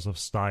differently in terms of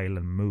style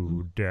and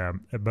mood.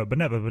 But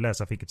nevertheless,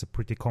 I think it's a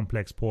pretty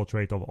complex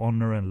portrait of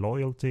honor and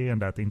loyalty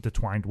and that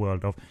intertwined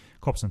world of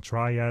cops and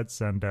triads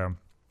and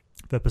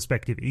the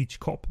perspective each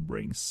cop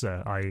brings,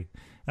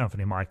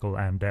 Anthony Michael,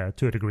 and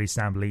to a degree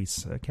Sam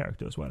Lee's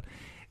character as well.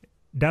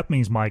 That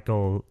means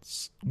Michael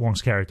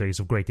Wong's character is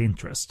of great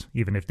interest,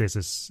 even if this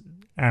is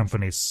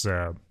Anthony's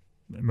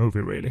movie,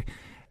 really.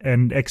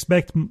 And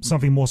expect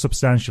something more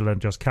substantial than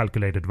just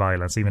calculated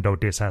violence, even though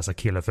this has a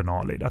killer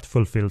finale that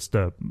fulfills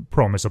the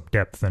promise of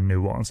depth and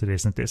nuance. It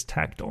isn't this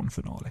tacked-on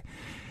finale.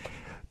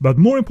 But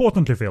more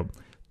importantly, Phil,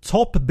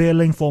 top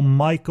billing for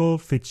Michael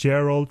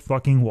Fitzgerald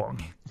fucking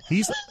Wong.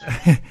 He's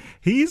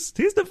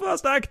the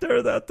first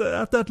actor that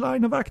at that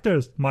line of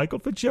actors. Michael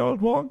Fitzgerald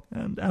Wong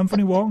and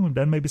Anthony Wong, and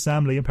then maybe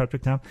Sam Lee and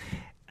Patrick Tam.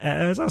 So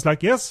I was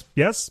like, yes.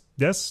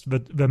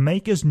 The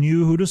makers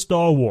knew who the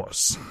star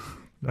was.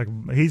 Like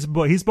his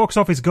box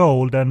office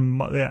gold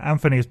and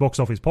Anthony's box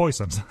office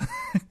poisons.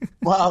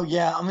 Well,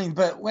 yeah, I mean,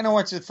 but when I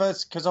watched it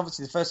first, because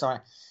obviously the first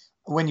time,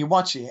 when you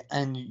watch it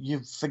and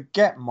you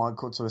forget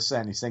Michael to a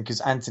certain extent,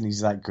 because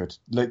Anthony's that good.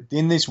 Look,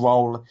 in this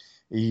role,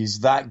 he's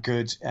that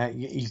good.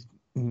 He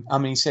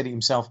said it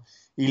himself.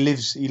 He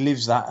lives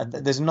that.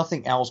 There's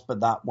nothing else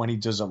but that when he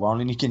does a role,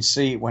 and you can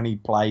see it when he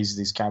plays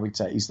this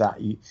character.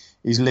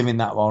 He's living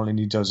that role, and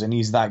he does, and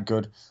he's that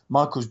good.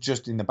 Michael's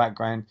just in the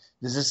background.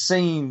 There's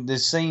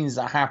scenes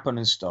that happen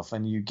and stuff,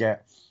 and you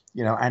get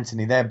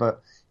Anthony there.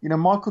 But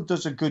Michael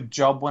does a good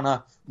job when I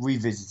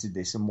revisited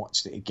this and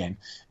watched it again,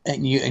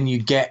 and you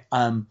get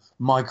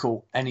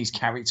Michael and his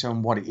character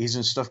and what it is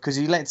and stuff, because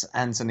he lets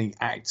Anthony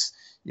act.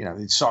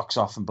 It socks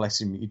off, and bless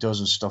him, he does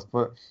and stuff.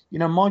 But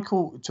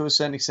Michael, to a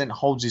certain extent,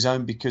 holds his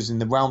own, because in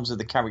the realms of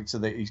the character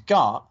that he's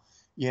got,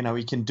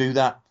 he can do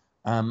that.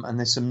 And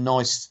there's some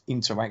nice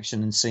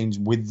interaction and scenes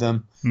with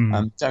them.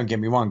 Don't get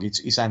me wrong,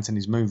 it's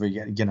Anthony's movie.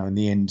 In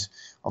the end,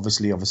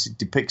 obviously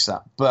depicts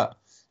that. But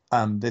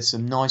there's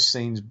some nice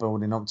scenes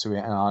building up to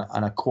it,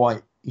 and I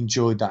quite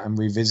enjoyed that, and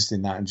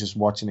revisiting that and just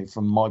watching it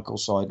from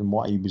Michael's side and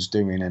what he was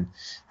doing and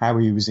how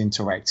he was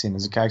interacting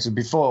as a character.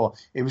 Before,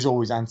 it was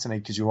always Anthony,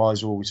 because your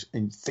eyes were always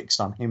fixed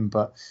on him.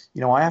 But,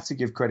 I have to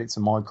give credit to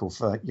Michael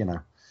for,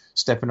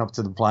 stepping up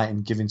to the plate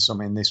and giving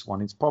something in this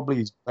one. It's probably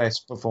his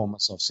best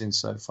performance I've seen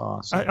so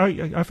far. So.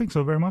 I think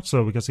so, very much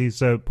so, because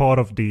he's part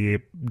of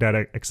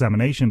that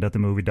examination that the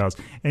movie does,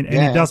 and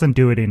he doesn't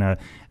do it in an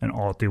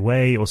arty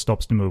way or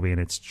stops the movie in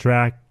its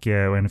track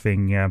or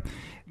anything.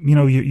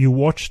 You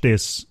watch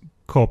this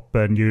cop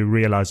and you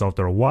realize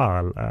after a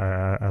while,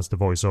 as the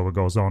voiceover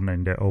goes on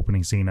in the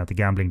opening scene at the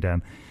gambling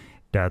den,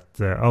 that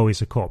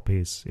he's a cop. He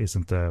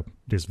isn't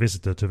this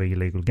visitor to the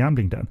illegal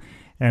gambling den.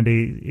 And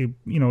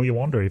you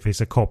wonder if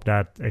he's a cop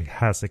that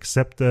has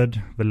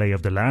accepted the lay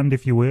of the land,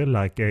 if you will,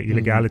 like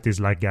illegalities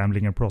like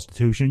gambling and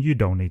prostitution. You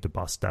don't need to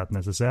bust that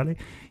necessarily.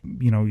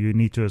 You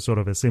need to sort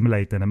of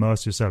assimilate and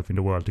immerse yourself in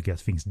the world to get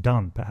things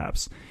done,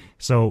 perhaps.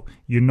 So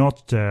you're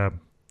not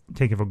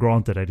taking for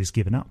granted that he's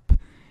given up.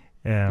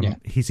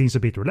 He seems a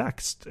bit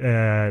relaxed.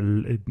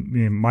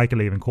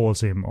 Michael even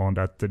calls him on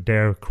that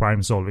their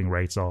crime-solving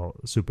rates are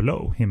super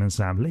low, him and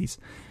Sam Lees.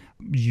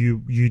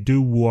 You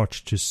do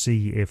watch to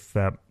see if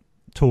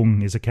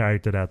Tung is a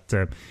character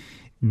that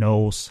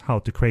knows how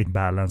to create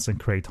balance and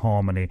create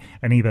harmony,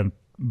 and even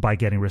by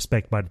getting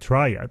respect by the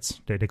triads,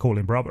 they call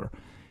him brother.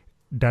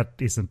 That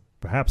isn't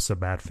perhaps a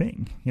bad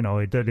thing.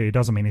 It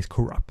doesn't mean he's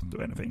corrupt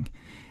or anything.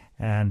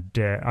 And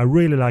I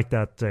really like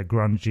that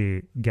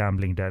grungy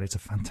gambling den. It's a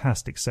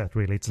fantastic set,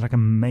 really. It's like a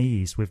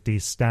maze with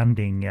these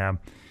standing,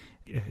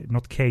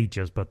 not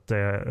cages, but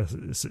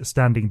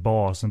standing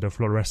bars and the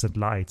fluorescent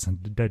lights. And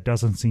there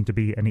doesn't seem to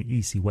be any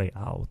easy way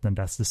out. And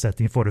that's the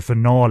setting for the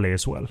finale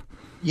as well.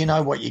 You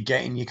know what you're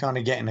getting. You're kind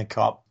of getting a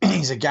cop.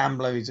 He's a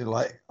gambler. He's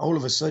like, all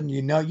of a sudden,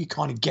 you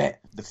kind of get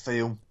the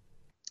feel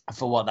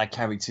for what that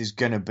character is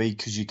going to be,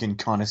 because you can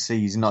kind of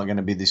see he's not going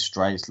to be this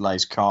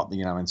straight-laced cop,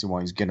 into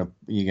what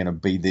you're going to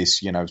be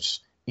this,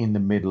 in the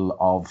middle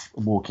of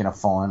walking a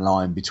fine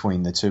line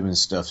between the two and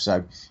stuff.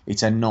 So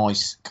it's a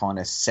nice kind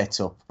of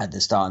setup at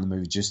the start of the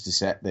movie, just to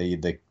set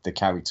the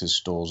character's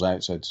stalls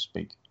out, so to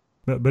speak.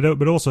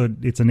 But also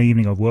it's an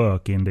evening of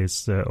work in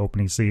this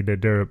opening scene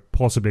that they're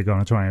possibly going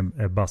to try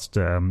and bust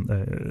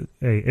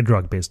a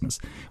drug business,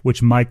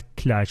 which might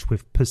clash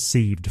with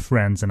perceived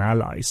friends and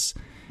allies.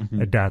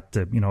 That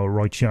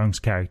Roy Chung's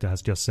character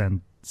has just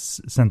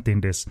sent in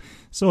this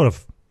sort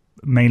of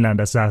mainland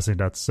assassin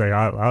that say,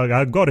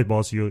 I got it,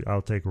 boss,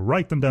 I'll take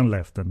right and then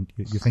left, and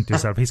you think to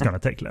yourself, he's going to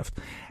take left.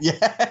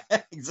 Yeah,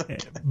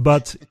 exactly.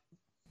 But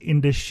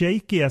in the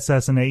shaky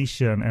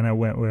assassination, and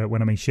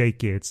when I mean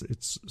shaky,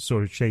 it's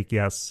sort of shaky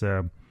as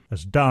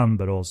done,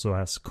 but also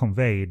as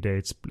conveyed.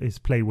 It's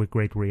played with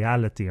great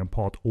reality and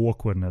part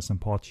awkwardness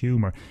and part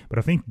humor. But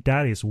I think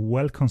that is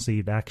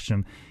well-conceived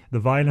action. The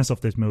violence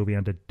of this movie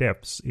and the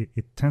depths,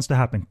 it tends to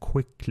happen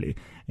quickly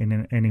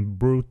in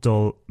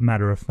brutal,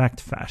 matter-of-fact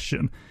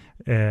fashion.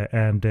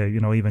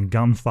 Even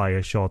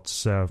gunfire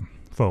shots,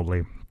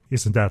 Foley,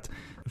 isn't that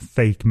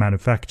fake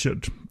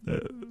manufactured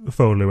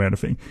Foley or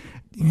anything?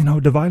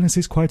 The violence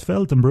is quite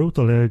felt and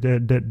brutal.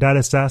 That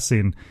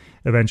assassin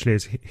eventually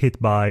is hit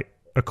by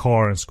a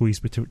car and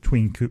squeezed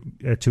between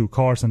two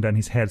cars, and then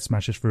his head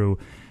smashes through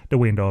the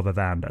window of a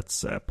van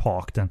that's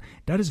parked, and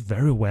that is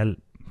very well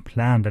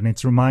planned. And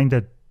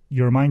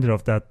you're reminded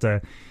of that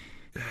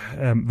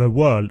the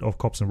world of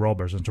cops and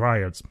robbers and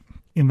triads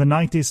in the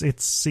 90s. It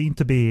seemed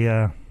to be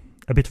a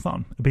bit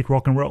fun, a bit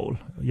rock and roll,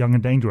 Young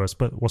and Dangerous,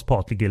 but was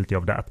partly guilty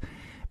of that.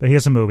 But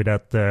here's a movie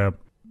that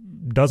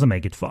doesn't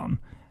make it fun,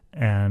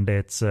 and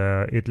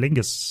it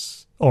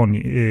lingers on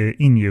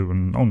in you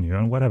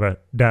and whatever,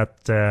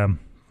 that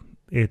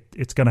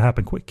it's going to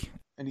happen quick.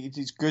 And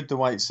it's good the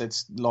way it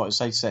sets, like I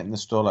say, setting the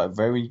story out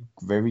very,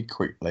 very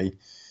quickly,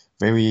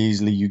 very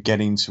easily. You get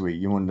into it,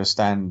 you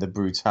understand the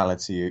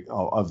brutality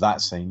of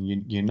that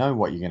scene. You know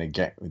what you're going to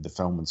get with the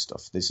film and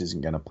stuff. This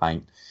isn't going to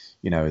paint,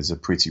 as a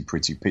pretty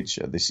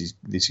picture. This is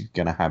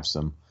going to have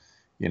some,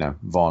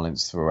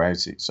 violence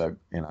throughout it. So,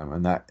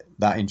 and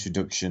that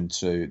introduction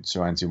to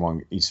Anthony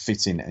Wong is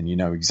fitting, and you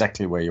know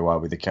exactly where you are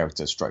with the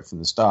character straight from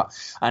the start.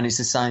 And it's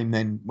the same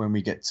then when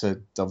we get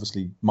to,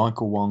 obviously,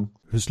 Michael Wong.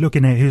 Who's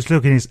looking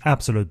his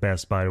absolute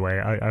best, by the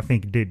way. I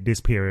think this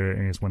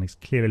period is when he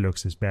clearly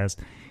looks his best.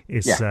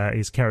 He's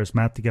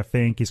charismatic, I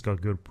think. He's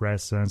got good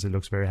presence. He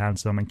looks very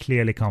handsome and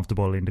clearly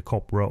comfortable in the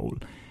cop role,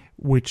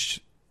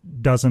 which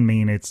doesn't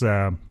mean it's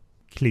a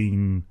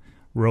clean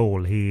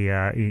role.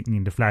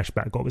 In the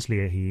flashback,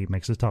 obviously, he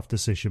makes a tough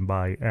decision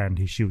and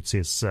he shoots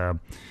his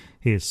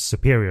his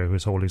superior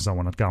who's holding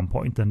someone at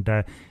gunpoint. And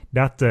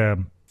that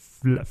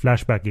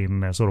flashback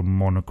in sort of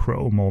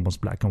monochrome,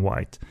 almost black and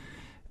white,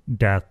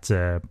 that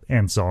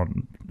ends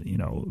on,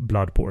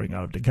 blood pouring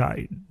out of the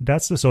guy.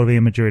 That's the sort of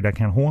imagery that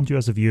can haunt you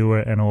as a viewer,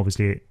 and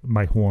obviously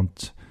might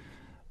haunt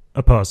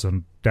a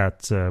person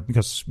that,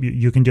 because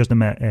you can just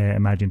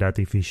imagine that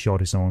if he shot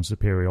his own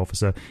superior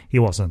officer, he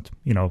wasn't,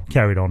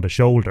 carried on the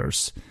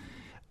shoulders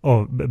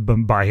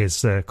by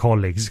his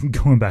colleagues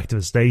going back to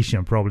the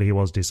station. Probably he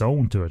was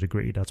disowned to a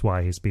degree. That's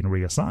why he's been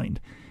reassigned.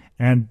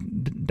 And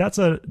that's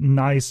a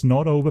nice,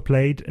 not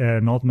overplayed,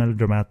 not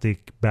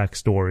melodramatic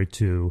backstory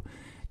to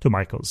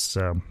Michael's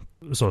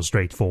sort of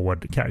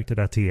straightforward character,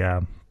 that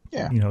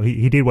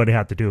he did what he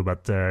had to do,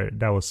 but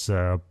that was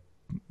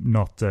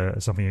not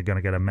something you're going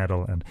to get a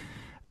medal and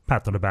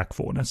pat on the back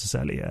for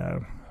necessarily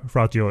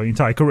throughout your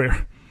entire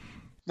career.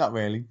 Not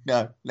really,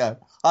 no.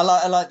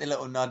 I like the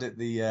little nod at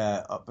the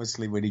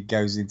obviously when he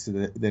goes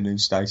into the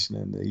news station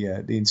and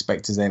the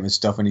inspector's there and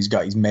stuff, and he's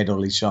got his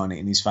medal, he's shining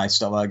it in his face.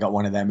 Stuff. I got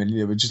one of them, and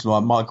it was just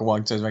like Michael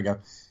Wong turns around and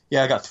go,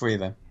 "Yeah, I got 3 of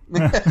them."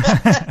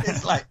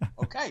 It's like,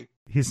 okay.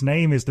 His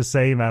name is the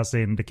same as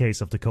in the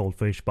case of the Cold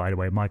Fish, by the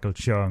way, Michael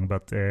Cheung,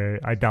 but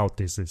I doubt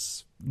this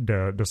is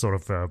the sort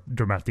of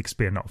dramatic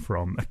spin-off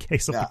from A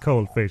Case of the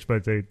Cold Fish.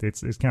 But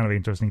it's kind of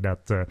interesting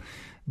that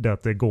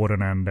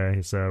Gordon and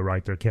his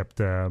writer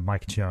kept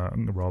Mike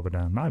Cheung rather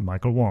than I'm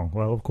Michael Wong.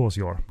 Well, of course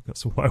you are,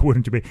 because why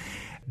wouldn't you be?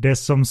 There's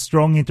some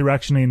strong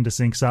interaction in the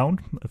sync sound.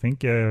 I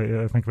think,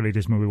 thankfully,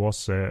 this movie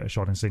was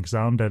shot in sync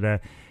sound.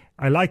 That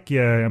I like,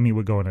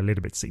 we're going a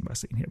little bit scene by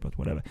scene here, but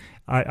whatever.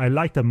 I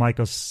like that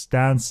Michael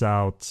stands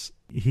out.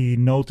 He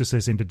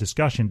notices in the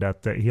discussion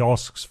that he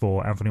asks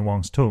for Anthony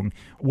Wong's tongue.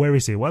 Where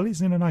is he? Well, he's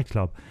in a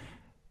nightclub.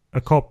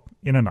 A cop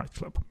in a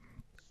nightclub.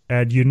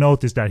 And you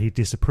notice that he's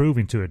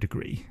disapproving to a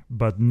degree,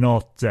 but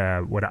not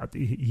without.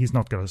 He's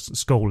not going to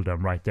scold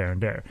them right there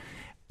and there.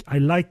 I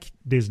like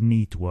this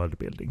neat world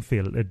building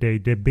feel. They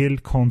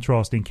build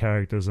contrasting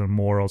characters and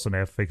morals and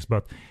ethics,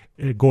 but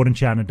Gordon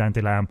Chan and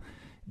Dante Lam,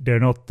 they're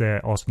not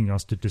asking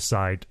us to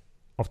decide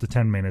after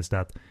 10 minutes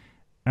that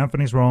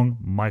Anthony's wrong,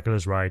 Michael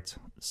is right,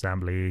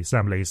 Sam Lee.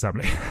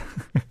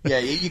 Yeah,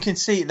 you can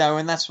see it though,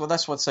 and that's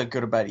what's so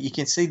good about it. You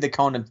can see the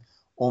kind of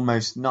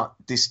almost not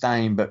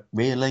disdain, but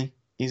really,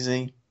 is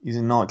he? He's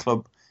in a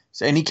nightclub.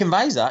 So, and he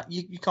conveys that.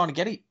 You kind of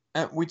get it,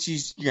 which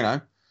is,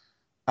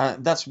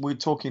 we're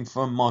talking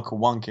from Michael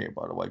Wong here,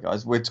 by the way,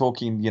 guys. We're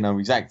talking,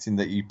 he's acting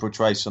that he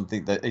portrays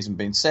something that isn't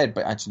being said,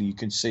 but actually you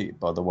can see it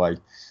by the way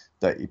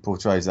that he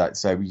portrays that.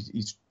 So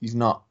he's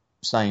not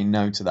saying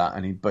no to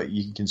that, but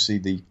you can see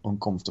the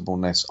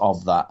uncomfortableness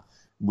of that.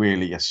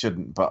 Really, I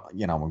shouldn't, but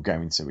I'm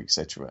going to,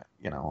 etc.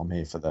 I'm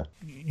here for the.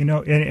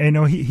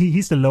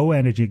 He's the low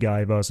energy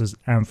guy versus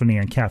Anthony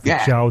and Kathy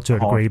Chow to a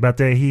degree, but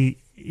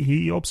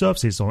he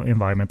observes his own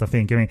environment. I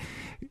think.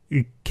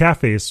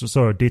 Kathy is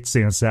sort of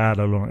ditzy and sad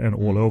and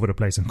all over the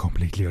place and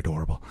completely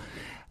adorable.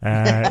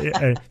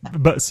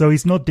 But so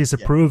he's not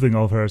disapproving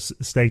of her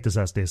status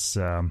as this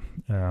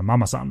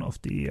mama-san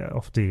of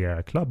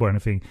the club or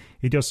anything.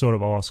 He just sort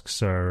of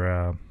asks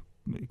her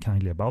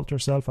kindly about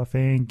herself, I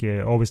think.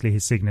 Obviously,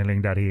 he's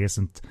signaling that he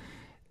isn't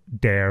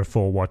there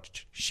for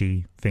what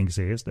she thinks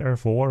he is there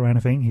for or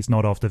anything. He's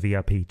not after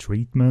VIP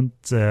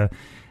treatment.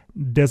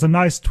 There's a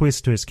nice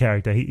twist to his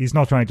character. He's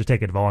not trying to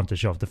take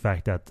advantage of the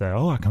fact that,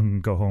 I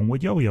can go home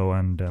with Yo-Yo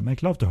and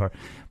make love to her.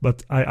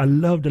 But I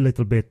loved a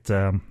little bit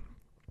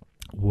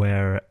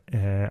where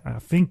I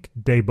think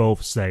they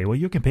both say, well,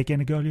 you can pick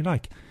any girl you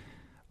like.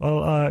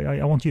 Well,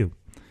 I want you.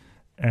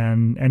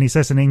 And he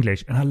says in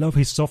English, and I love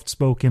his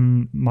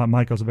soft-spoken,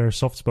 Michael's very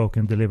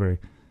soft-spoken delivery.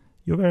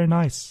 You're very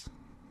nice.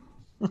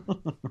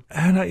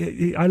 And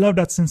I love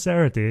that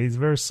sincerity. He's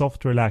very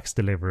soft, relaxed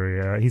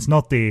delivery. He's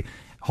not the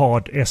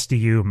hard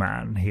SDU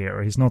man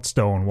here. He's not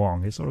Stone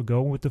Wong. He's sort of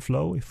going with the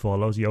flow. He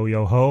follows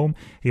Yo-Yo home.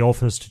 He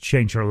offers to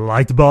change her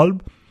light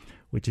bulb,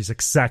 which is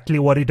exactly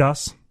what he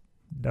does.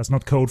 That's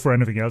not code for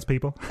anything else,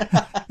 people.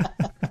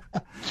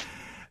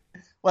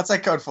 What's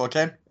that code for,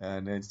 Ken?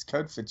 And it's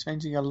code for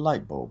changing a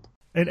light bulb.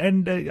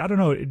 And I don't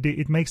know,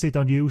 it makes it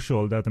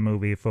unusual that the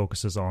movie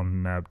focuses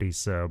on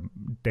these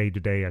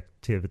day-to-day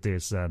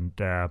activities, and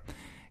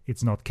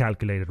it's not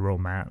calculated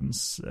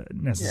romance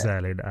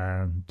necessarily.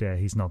 Yeah. And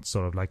he's not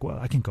sort of like, well,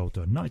 I can go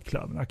to a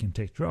nightclub and I can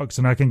take drugs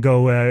and I can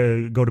go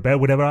to bed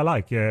whatever I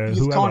like.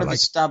 You've kind of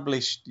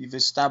established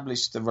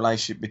the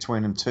relationship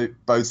between them two,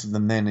 both of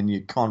them then, and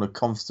you're kind of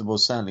comfortable.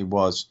 Certainly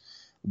was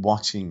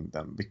watching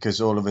them, because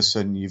all of a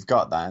sudden you've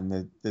got that,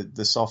 and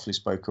the softly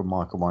spoken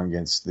Michael Wong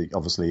against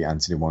obviously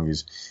Anthony Wong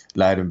is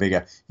louder and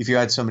bigger. If you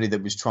had somebody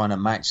that was trying to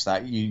match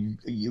that, you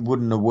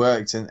wouldn't have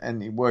worked,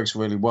 and it works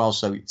really well.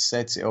 So it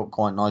sets it up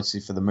quite nicely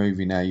for the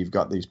movie. Now you've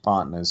got these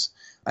partners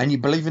and you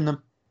believe in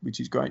them, which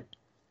is great.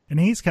 And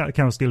he's kind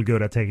of still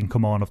good at taking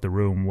command of the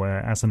room, where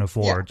as an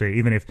authority,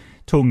 even if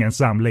Tung and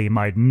Sam Lee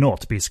might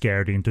not be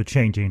scared into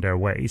changing their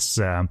ways.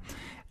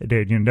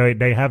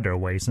 They have their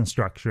ways and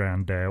structure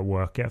and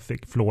work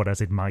ethic, flawed as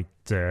it might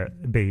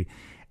be.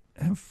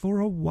 And for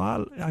a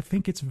while, I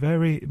think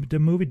the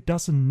movie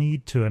doesn't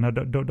need to, and I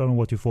don't know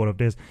what you thought of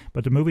this,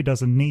 but the movie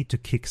doesn't need to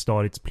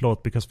kickstart its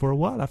plot, because for a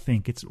while I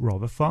think it's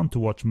rather fun to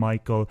watch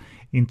Michael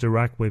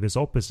interact with his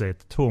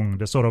opposite, Tung,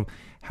 the sort of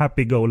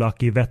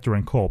happy-go-lucky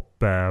veteran cop.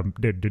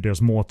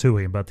 There's more to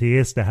him, but he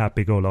is the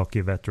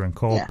happy-go-lucky veteran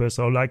cop. Yeah.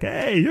 So like,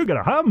 hey, you got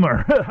a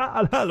hammer.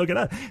 Look at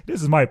that.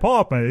 This is my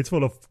apartment. It's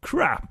full of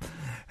crap.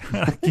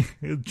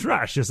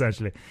 Trash,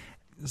 essentially.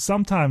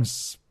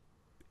 Sometimes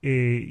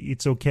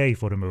it's okay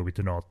for the movie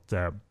to not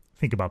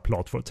think about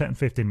plot for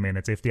 10-15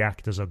 minutes if the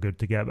actors are good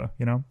together,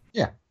 you know?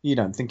 Yeah, you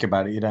don't think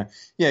about it, you don't.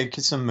 Yeah,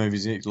 because some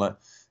movies, it's like,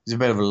 there's a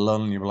bit of a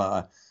lull and you're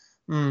like,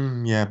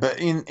 yeah. But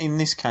in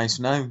this case,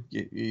 no,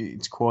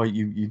 it's quite,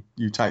 you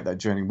take that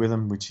journey with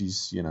them, which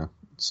is, you know,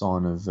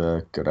 sign of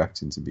good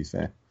acting, to be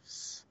fair.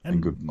 And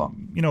good plot.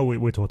 You know,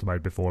 we talked about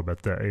it before,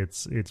 but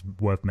it's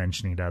worth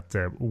mentioning that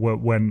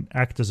when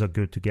actors are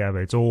good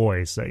together, it's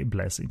always a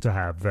blessing to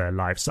have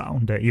live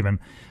sound. Even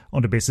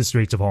on the busy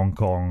streets of Hong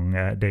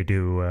Kong, they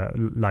do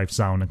live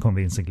sound, and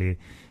convincingly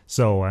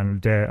so.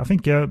 And I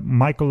think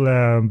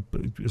Michael,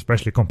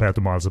 especially compared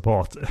to Miles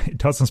Apart,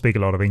 doesn't speak a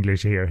lot of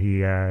English here.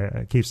 He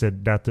keeps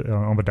that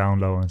on the down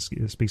low and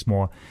speaks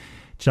more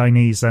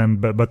Chinese,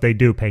 but they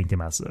do paint him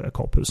as a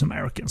cop who's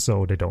American,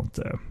 so they don't.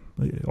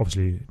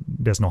 Obviously,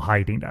 there's no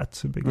hiding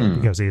that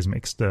because he is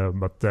mixed.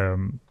 But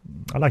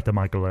I like that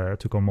Michael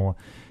took on more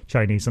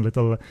Chinese and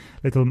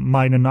little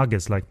minor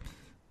nuggets like,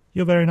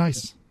 "You're very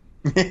nice."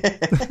 Yeah,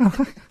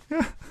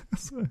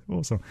 that's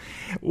awesome.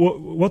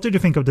 What did you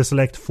think of the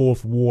select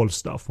fourth wall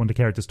stuff when the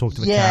characters talk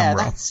to the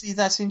camera? Yeah,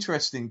 that's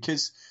interesting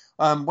because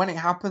when it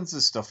happens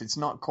and stuff, it's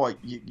not quite.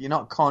 You're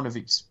not kind of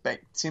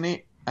expecting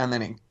it, and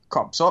then it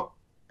crops up,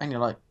 and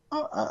you're like,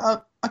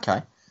 oh,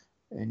 okay.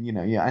 And, you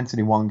know,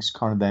 Anthony Wong's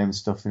kind of there and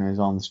stuff, and he's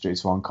on the streets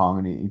of Hong Kong,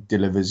 and he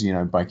delivers, you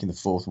know, breaking the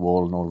fourth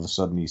wall, and all of a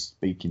sudden he's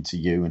speaking to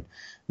you, and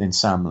then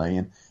Sam Lee,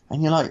 and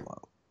you're like,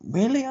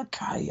 really?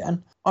 Okay.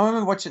 And I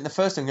remember watching it the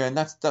first time going,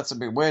 that's a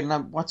bit weird, and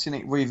I'm watching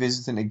it,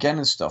 revisiting it again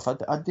and stuff. I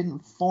didn't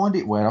find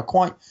it weird. I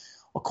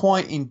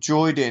quite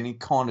enjoyed it, and it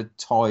kind of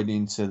tied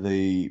into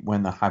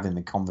when they're having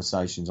the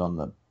conversations on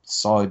the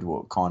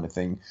sidewalk kind of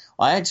thing.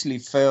 I actually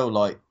feel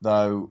like,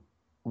 though,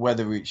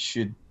 whether it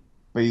should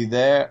be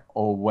there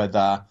or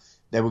whether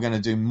they were going to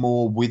do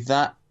more with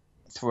that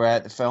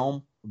throughout the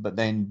film, but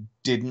then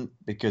didn't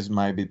because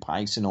maybe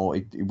pacing or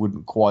it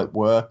wouldn't quite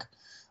work.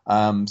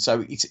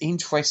 So it's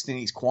interesting.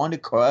 It's kind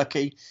of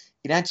quirky.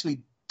 It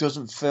actually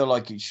doesn't feel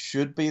like it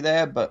should be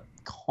there, but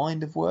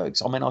kind of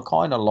works. I mean, I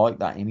kind of like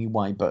that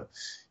anyway. But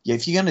yeah,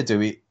 if you're going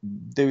to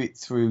do it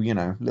through, you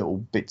know, little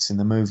bits in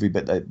the movie.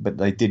 But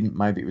they didn't.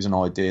 Maybe it was an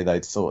idea they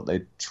thought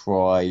they'd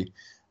try,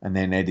 and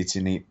then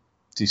editing it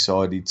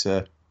decided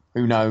to.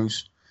 Who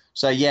knows?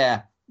 So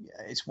yeah.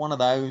 It's one of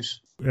those.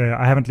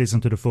 I haven't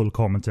listened to the full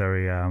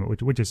commentary,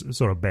 which is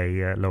sort of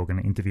Bay Logan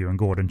interviewing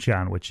Gordon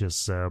Chan, which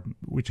is a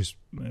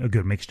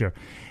good mixture.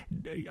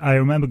 I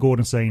remember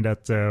Gordon saying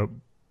that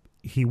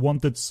he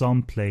wanted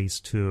some place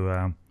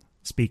to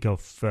speak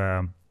of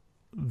the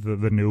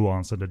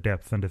nuance and the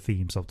depth and the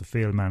themes of the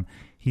film, and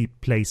he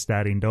placed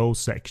that in those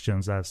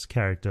sections as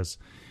characters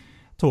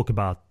talk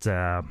about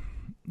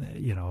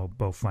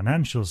both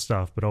financial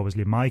stuff, but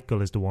obviously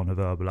Michael is the one who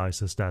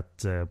verbalizes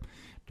that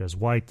there's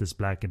white, there's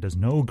black, and there's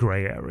no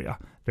gray area.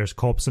 There's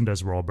cops and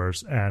there's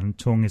robbers, and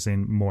Tung is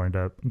more in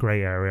the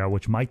gray area,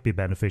 which might be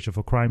beneficial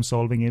for crime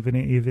solving, even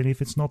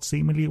if it's not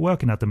seemingly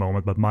working at the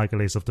moment. But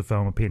Michael is of the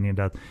firm opinion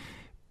that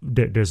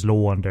there's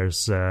law and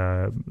there's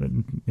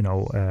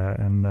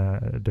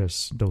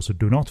there's those who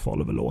do not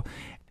follow the law.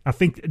 I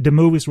think the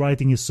movie's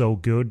writing is so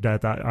good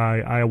that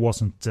I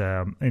wasn't,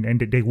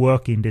 and they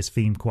work in this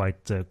theme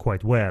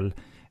quite well,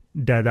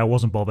 that I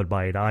wasn't bothered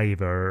by it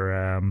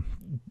either.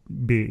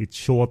 It's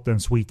short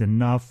and sweet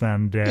enough,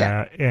 and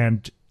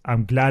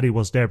I'm glad it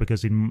was there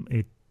because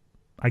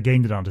I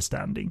gained an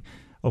understanding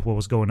of what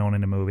was going on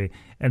in the movie.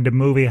 And the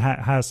movie it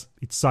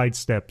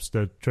sidesteps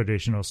the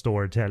traditional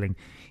storytelling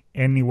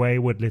anyway,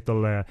 with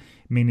little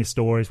mini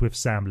stories with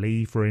Sam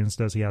Lee, for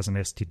instance. He has an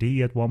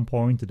STD at one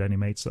point, and then he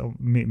meets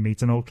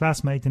an old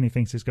classmate, and he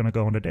thinks he's going to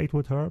go on a date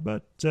with her,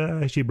 but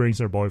she brings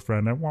her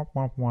boyfriend, and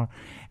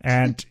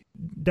and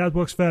that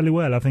works fairly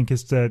well. I think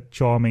it's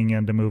charming,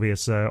 and the movie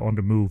is on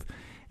the move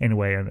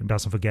anyway, and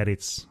doesn't forget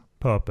its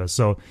purpose.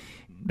 So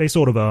they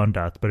sort of earned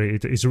that, but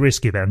it's a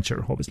risky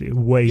venture, obviously.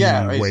 Way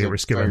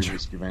risky venture.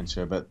 Risky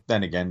venture, but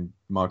then again,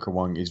 Michael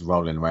Wong is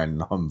rolling around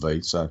in a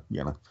Humvee, so,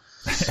 you know.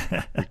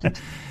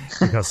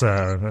 Because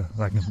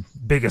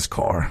biggest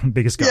car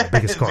biggest car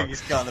biggest car in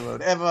the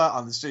world ever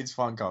on the streets of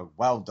Hong Kong.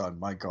 Well done,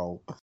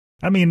 Michael.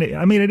 I mean,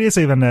 it is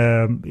even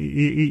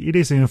it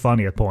is even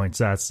funny at points.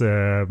 That's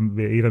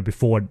even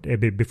before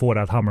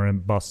that Hummer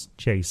and bus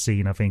chase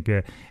scene. I think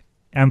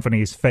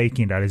Anthony is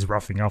faking that he's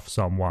roughing off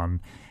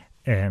someone,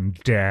 and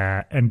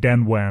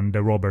then when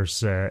the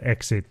robbers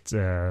exit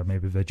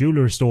maybe the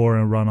jewelry store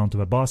and run onto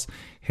the bus,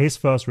 his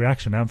first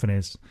reaction, Anthony,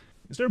 is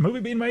there a movie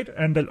being made?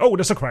 And then,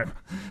 there's a crime.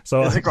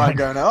 So there's a crime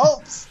going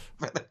on.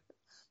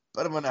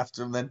 Better run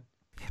after him then.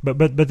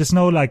 But there's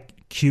no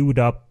like queued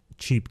up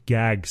cheap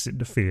gags in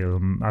the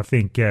film. I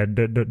think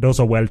those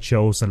are well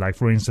chosen. Like,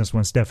 for instance,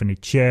 when Stephanie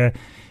Che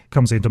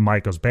comes into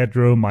Michael's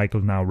bedroom,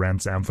 Michael now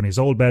rents Anthony's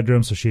old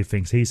bedroom, so she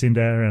thinks he's in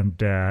there,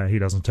 and he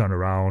doesn't turn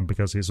around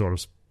because he's sort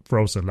of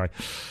frozen, like,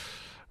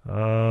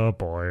 oh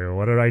boy,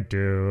 what did I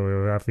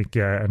do? I think,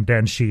 and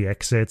then she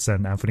exits,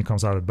 and Anthony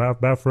comes out of the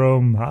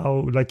bathroom.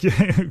 How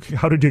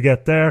did you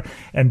get there?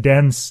 And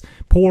then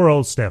poor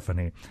old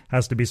Stephanie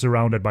has to be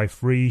surrounded by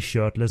 3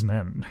 shirtless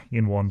men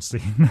in one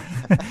scene.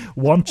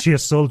 One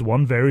chiseled,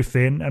 one very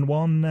thin, and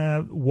one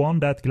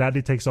that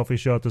gladly takes off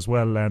his shirt as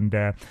well and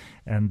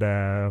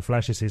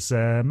flashes his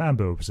man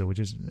boobs, which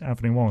is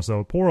Anthony Wong.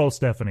 So poor old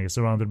Stephanie is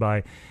surrounded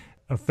by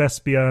a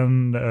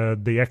thespian,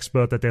 the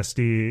expert at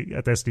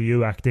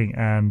SDU acting,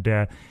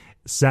 and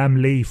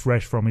Sam Lee,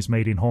 fresh from his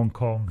Made in Hong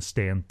Kong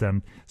stint,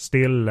 and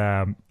still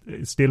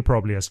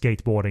probably a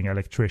skateboarding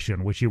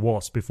electrician, which he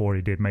was before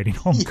he did Made in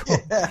Hong Kong.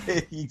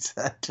 Yeah,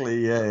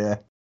 exactly. Yeah.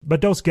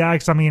 But those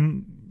gags, I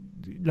mean,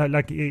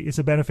 like is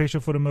it beneficial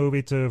for the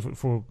movie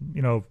to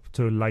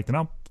lighten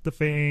up the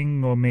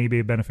thing, or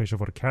maybe beneficial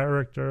for the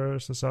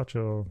characters as such,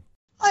 or?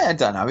 I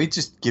don't know. It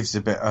just gives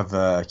a bit of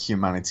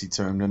humanity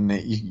to him, doesn't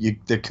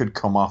it? They could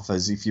come off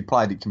as, if you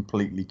played it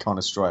completely kind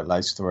of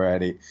straight-laced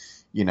throughout it,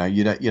 you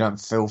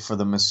don't feel for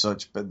them as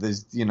such. But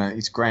there's,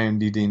 it's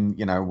grounded in,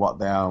 what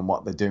they are and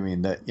what they're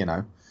doing. That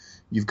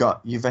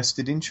you've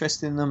vested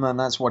interest in them, and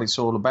that's what it's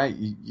all about.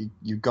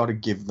 You've got to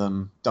give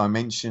them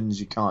dimensions.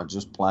 You can't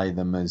just play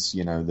them as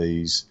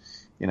these,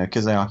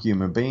 because they are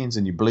human beings,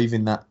 and you believe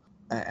in that.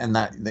 And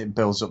that it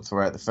builds up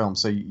throughout the film,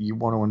 so you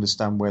want to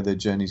understand where their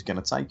journey's going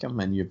to take them,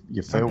 and you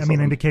feel. I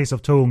mean, in the case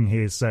of Tung,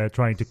 he's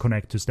trying to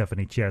connect to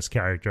Stephanie Che's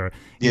character,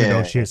 even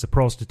though she's a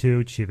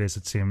prostitute. She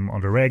visits him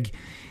on the reg,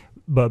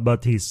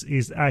 but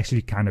he's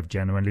actually kind of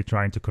genuinely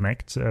trying to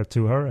connect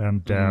to her,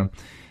 and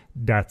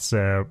that's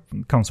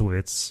comes with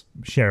its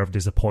share of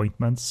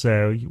disappointments,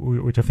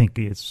 which I think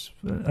is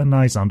a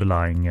nice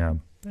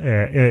underlying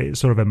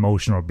sort of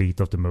emotional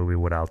beat of the movie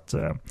without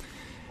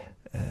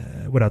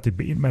it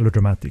being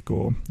melodramatic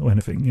or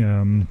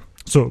anything.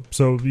 So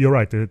you're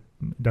right.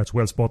 That's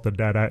well spotted.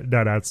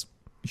 That adds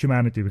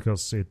humanity,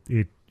 because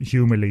it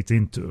humor leads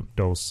into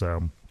those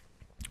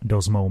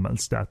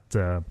moments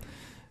that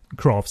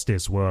crafts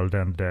this world,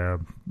 and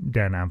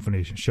then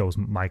Anthony shows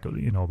Michael,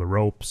 the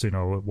ropes.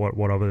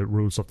 What are the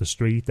rules of the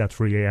street at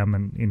 3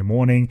 a.m. in the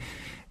morning.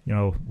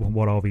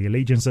 What are the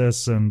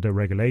allegiances and the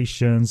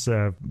regulations?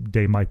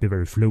 They might be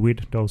very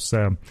fluid, those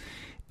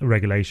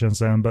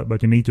regulations,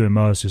 but you need to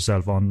immerse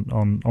yourself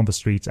on the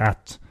streets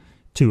at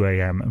 2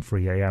 a.m. and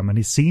 3 a.m. and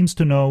he seems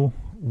to know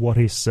what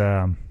he's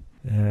doing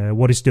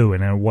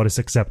and what is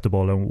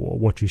acceptable and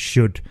what you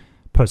should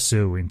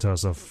pursue in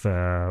terms of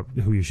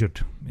who you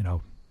should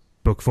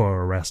book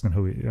for arrest and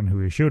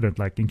who you shouldn't,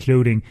 like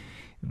including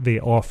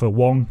the Arthur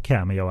Wong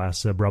cameo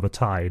as Brother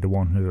Tai, the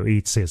one who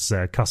eats his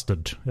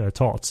custard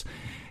tarts.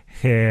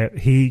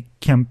 He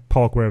can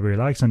park wherever he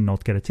likes and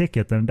not get a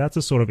ticket, and that's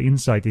a sort of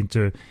insight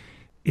into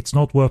it's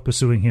not worth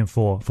pursuing him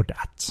for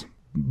that,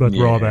 but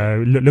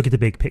rather look at the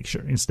big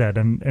picture instead.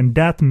 And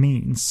that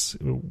means,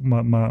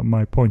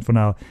 my point for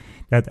now,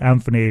 that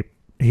Anthony,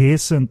 he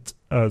isn't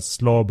a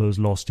slob who's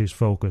lost his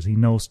focus. He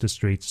knows the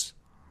streets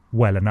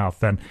well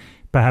enough, and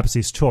perhaps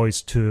his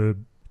choice to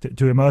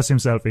immerse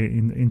himself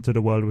into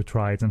the world with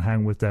tribes and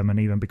hang with them and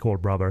even be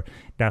called brother,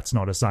 that's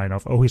not a sign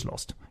of, he's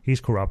lost,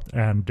 he's corrupt,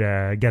 and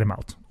get him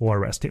out or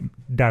arrest him.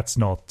 That's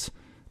not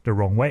the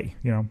wrong way,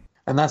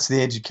 And that's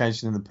the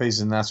education of the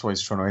piece, and that's what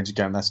he's trying to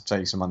educate him. That's to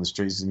take him on the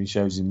streets, and he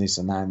shows him this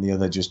and that and the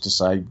other, just to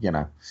say,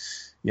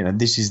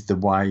 this is the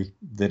way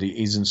that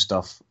it is and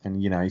stuff.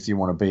 And, if you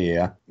want to be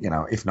here,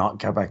 if not,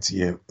 go back to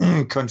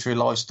your country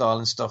lifestyle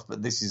and stuff.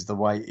 But this is the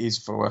way it is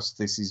for us.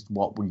 This is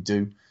what we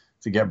do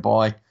to get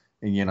by.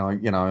 And,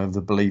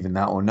 either believe in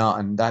that or not.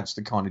 And that's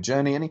the kind of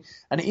journey. And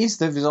it is,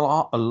 there's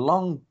a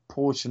long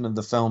portion of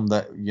the film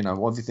that,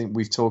 everything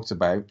we've talked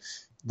about.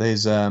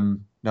 There's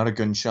not a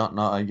gunshot,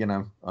 not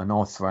a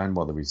knife thrown,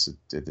 whether it's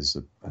there's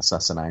an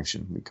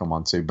assassination we come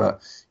on to,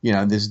 but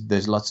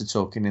there's lots of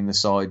talking in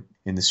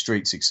the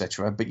streets,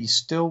 etc. But you're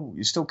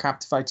still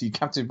captivated. You're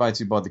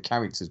captivated by the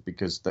characters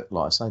because,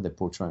 like I say, they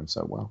portray them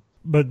so well.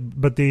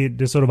 But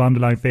the sort of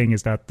underlying thing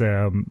is that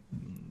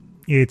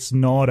it's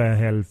not a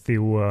healthy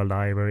world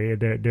either.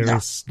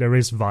 There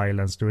is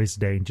violence, there is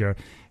danger.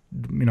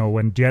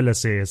 When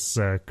jealousy is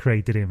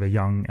created in the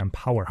young and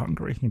power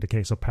hungry, in the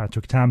case of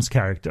Patrick Tam's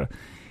character,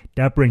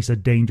 that brings a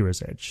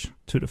dangerous edge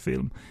to the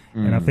film.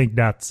 And I think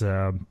that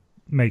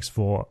makes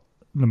for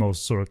the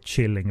most sort of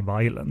chilling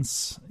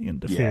violence in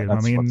the film. I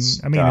mean,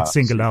 it's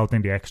singled out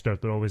in the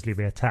extract, but obviously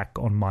the attack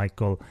on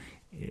Michael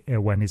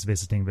when he's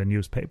visiting the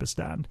newspaper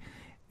stand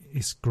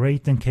is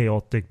great and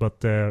chaotic,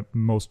 but the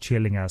most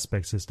chilling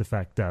aspects is the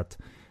fact that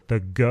the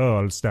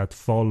girls that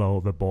follow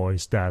the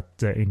boys that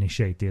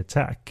initiate the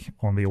attack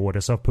on the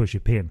orders of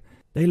Pushy Pin,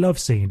 they love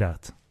seeing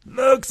that.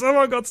 Look,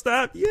 someone got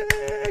stabbed!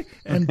 Yay!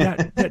 And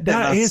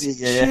that is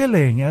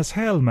chilling as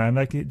hell, man.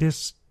 Like,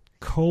 this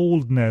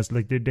coldness,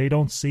 like they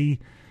don't see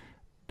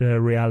the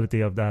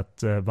reality of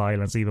that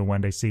violence, even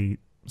when they see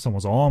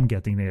someone's arm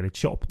getting nearly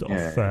chopped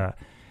off.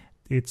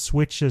 It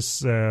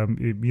switches,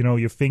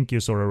 you think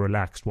you're sort of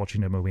relaxed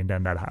watching the movie, and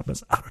then that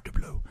happens out of the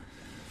blue.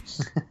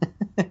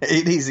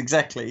 It is,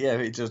 exactly, yeah.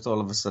 It just all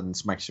of a sudden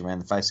smacks you around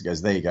the face and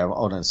goes, there you go,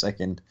 hold on a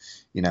second.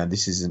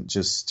 This isn't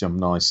just some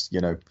nice,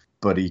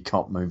 buddy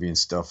cop movie and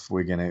stuff.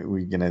 We're gonna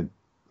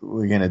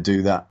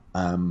do that.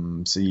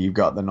 So you've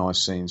got the nice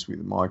scenes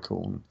with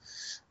Michael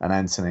and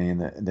Anthony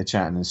and the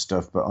chatting and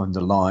stuff, but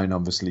underlying,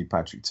 obviously,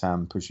 Patrick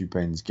Tam, Pushy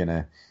Pin's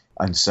gonna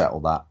unsettle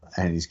that,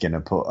 and he's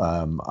gonna put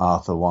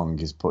Arthur Wong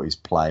has put his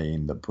play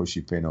in that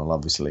Pushy Pin will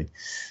obviously,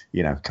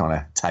 kind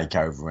of take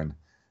over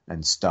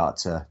and start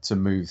to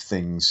move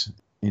things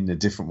in a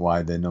different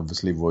way than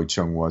obviously Roy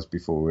Chung was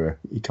before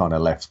he kind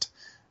of left,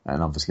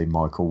 and obviously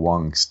Michael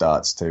Wong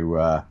starts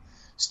to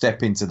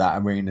step into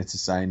that arena to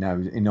say no,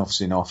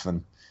 enough's enough,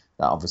 and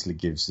that obviously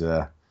gives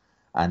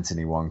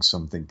Anthony Wong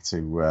something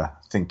to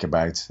think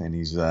about in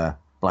his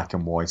black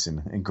and white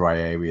and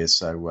grey areas.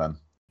 So.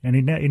 And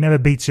he never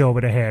beats you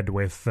over the head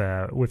with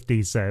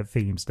these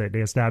themes. They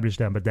establish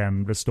them, but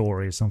then the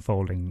story is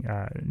unfolding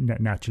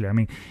naturally. I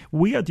mean,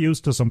 we got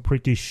used to some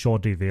pretty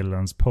shoddy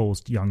villains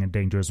post Young and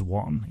Dangerous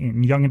 1.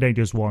 In Young and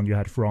Dangerous 1, you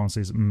had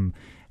Francis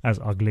as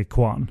Ugly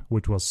Kwan,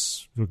 which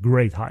was a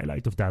great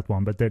highlight of that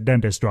one. But then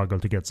they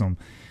struggled to get some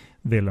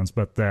villains.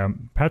 But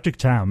Patrick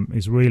Tam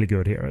is really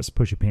good here as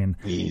Pushy Pin.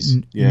 He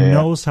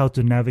knows how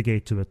to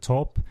navigate to the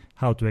top,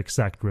 how to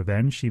exact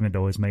revenge, even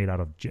though it's made out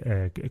of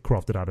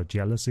crafted out of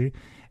jealousy,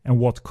 and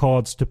what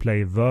cards to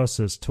play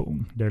versus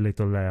Tung, their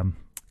little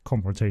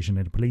confrontation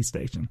in the police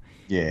station.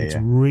 It's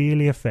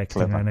really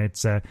effective. Clever. And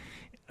it's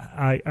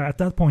I at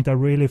that point I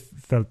really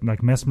felt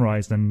like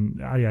mesmerized,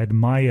 and I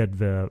admired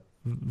the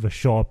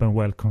sharp and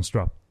well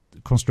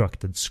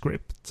constructed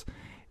script.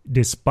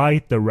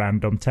 Despite the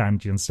random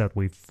tangents that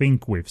we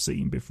think we've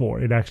seen before,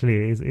 it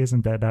actually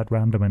isn't that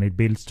random, and it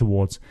builds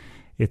towards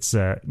its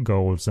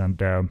goals.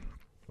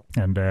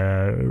 And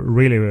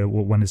really,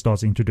 when it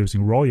starts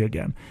introducing Roy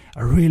again,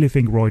 I really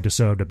think Roy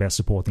deserved the Best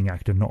Supporting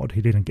Actor nod.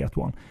 He didn't get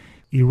one.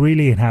 He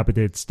really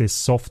inhabited this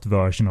soft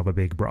version of a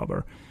big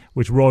brother,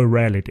 which Roy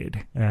rarely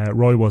did.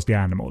 Roy was the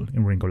animal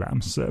in Ringo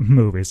Lam's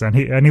movies, and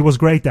he was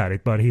great at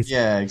it. But he's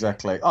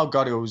exactly. Oh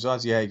God, he always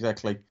was. Yeah,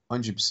 exactly,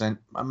 100%.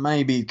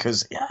 Maybe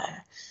because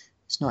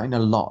he's not in a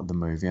lot of the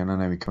movie, and I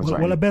know he comes.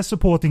 Well, a Best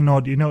Supporting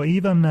nod,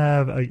 even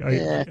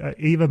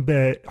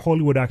even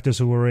Hollywood actors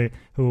who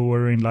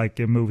were in like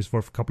movies for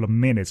a couple of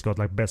minutes got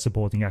like Best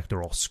Supporting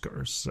Actor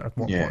Oscars at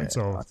one point.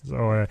 So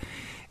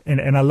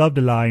and I love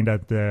the line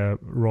that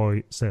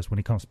Roy says when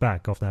he comes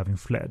back after having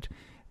fled.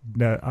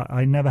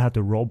 I never had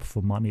to rob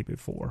for money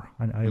before.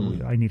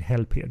 I need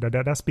help here.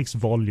 That speaks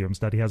volumes,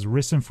 that he has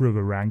risen through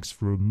the ranks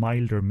through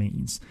milder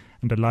means,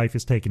 and that life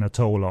is taking a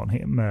toll on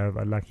him.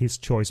 Like his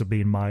choice of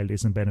being mild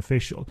isn't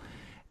beneficial.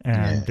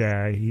 And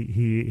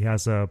he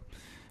has a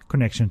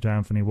connection to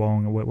Anthony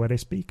Wong where they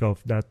speak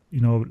of that,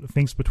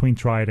 things between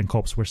triad and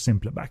cops were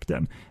simpler back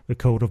then. The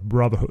code of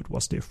brotherhood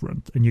was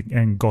different,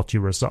 and got you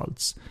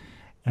results.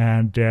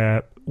 And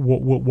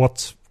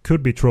what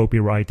could be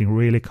tropey writing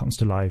really comes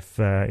to life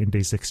in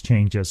these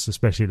exchanges,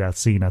 especially that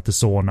scene at the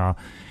sauna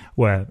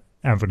where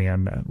Anthony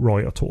and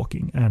Roy are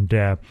talking. And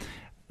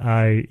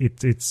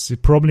it's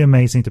probably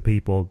amazing to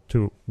people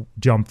to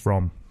jump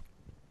from,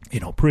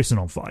 Prison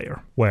on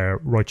Fire, where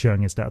Roy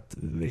Chung is that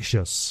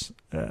vicious,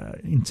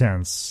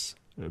 intense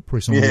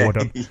prison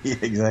warden.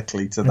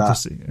 Exactly,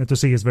 to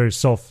see his very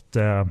soft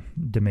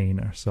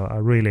demeanor. So I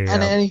really...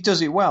 And he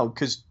does it well,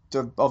 because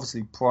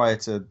obviously prior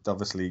to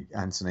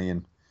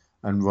Anthony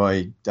and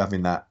Roy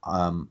having that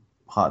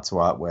heart to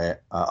heart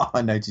where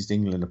I noticed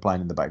England are playing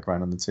in the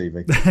background on the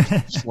TV.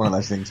 It's one of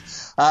those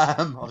things. I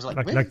was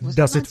like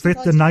does it fit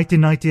the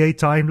 1998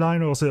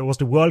 timeline, or was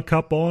the World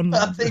Cup on?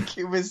 I think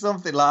it was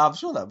something like, I'm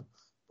sure that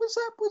was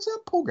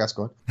that Paul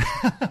Gascoigne.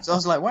 So I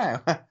was like,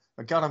 wow,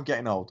 God, I'm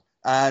getting old.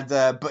 And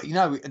but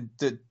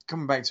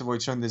coming back to Roy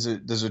Chung, there's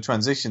a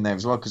transition there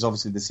as well, because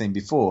obviously the scene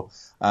before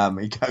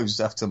he goes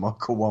after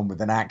Michael Wong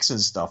with an axe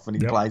and stuff, and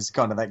he plays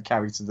kind of that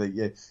character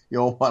that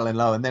you're well and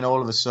low, and then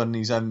all of a sudden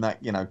he's having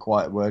that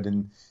quiet word,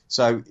 and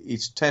so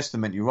it's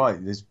testament. You're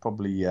right. There's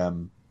probably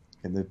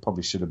there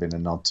probably should have been a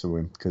nod to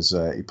him, because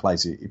he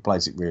plays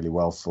it really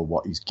well for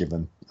what he's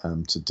given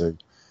to do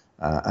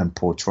and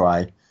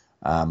portray,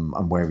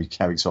 and where his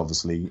character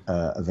obviously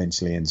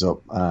eventually ends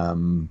up.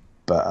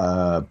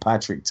 But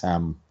Patrick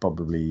Tam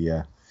probably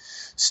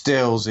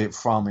steals it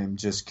from him,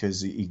 just because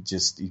he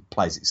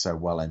plays it so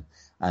well,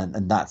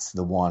 and that's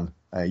the one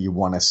you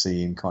want to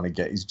see him kind of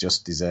get his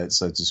just dessert,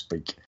 so to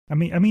speak. I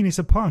mean, he's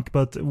a punk,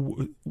 but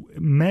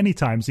many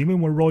times, even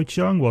when Roy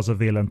Chung was a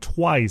villain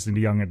twice in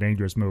the Young and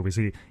Dangerous movies,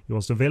 he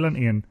was the villain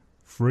in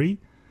 3,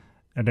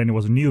 and then he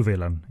was a new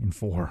villain in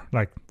 4.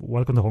 Like,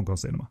 welcome to Hong Kong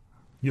cinema.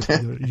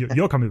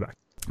 You're coming back.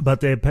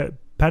 But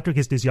Patrick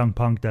is this young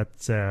punk that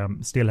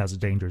still has a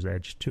dangerous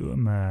edge to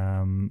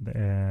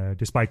him,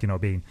 despite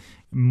being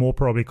more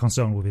probably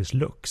concerned with his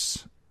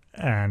looks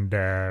and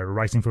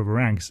rising through the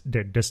ranks.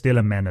 There's still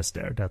a menace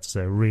there that's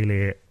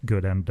really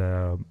good and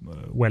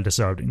well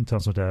deserved in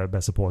terms of the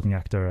Best Supporting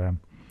Actor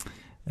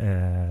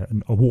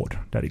an award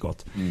that he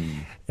got.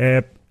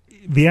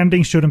 The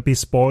ending shouldn't be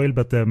spoiled,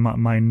 but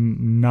my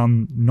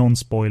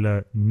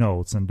non-spoiler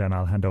notes, and then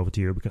I'll hand over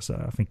to you, because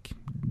I think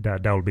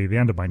that will be the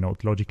end of my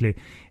note, logically.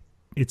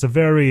 It's a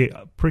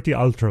pretty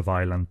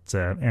ultra-violent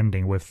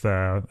ending with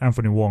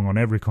Anthony Wong on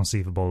every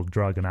conceivable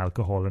drug and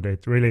alcohol, and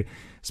it really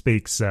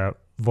speaks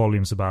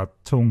volumes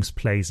about Tung's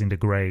place in the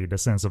grey, the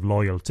sense of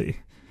loyalty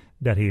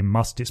that he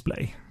must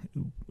display,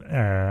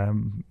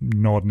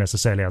 not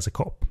necessarily as a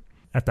cop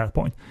at that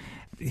point.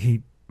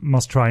 He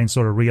must try and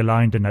sort of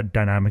realign the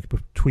dynamic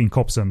between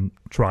cops and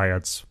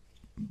triads,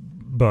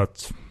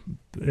 but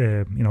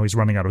he's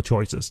running out of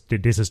choices.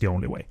 This is the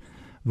only way.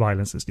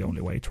 Violence is the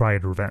only way.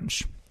 Triad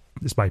revenge,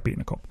 despite being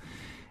a cop.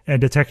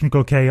 And the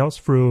technical chaos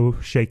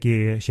through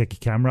shaky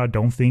camera, I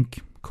don't think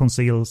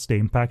conceals the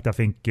impact. I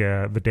think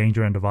the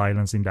danger and the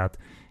violence in that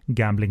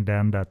gambling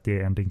den that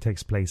the ending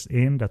takes place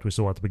in, that we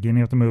saw at the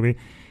beginning of the movie,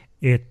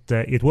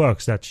 it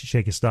works, that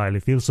shaky style.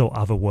 It feels so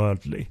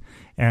otherworldly.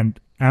 And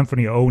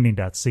Anthony owning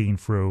that scene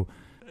through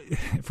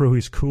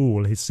his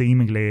cool, his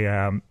seemingly,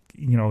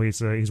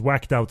 his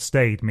whacked out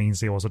state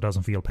means he also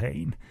doesn't feel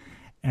pain.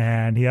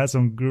 And he has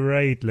some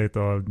great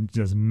little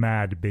just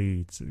mad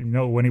beats.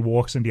 When he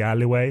walks in the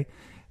alleyway,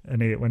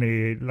 and when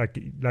he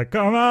like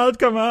come out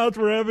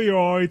wherever you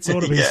are. It's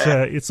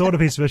sort of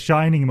his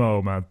shining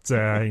moment.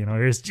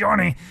 Here's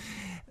Johnny.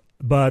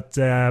 But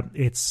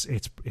it's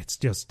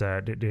just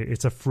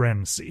it's a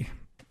frenzy.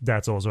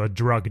 That's also a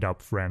drugged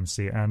up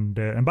frenzy. And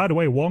by the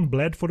way, Wong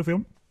bled for the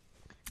film.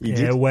 He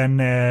did. When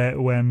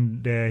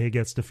he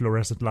gets the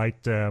fluorescent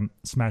light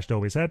smashed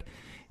over his head.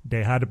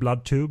 They had a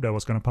blood tube that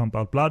was going to pump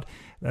out blood,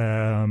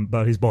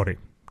 but his body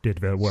did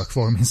the work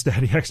for him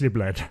instead. He actually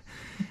bled.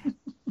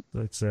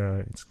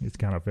 So it's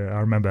kind of. I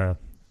remember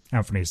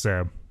Anthony's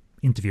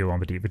interview on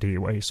the DVD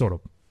where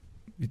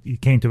he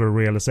came to the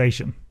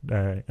realization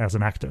as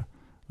an actor,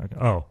 like,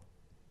 oh,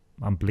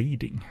 I'm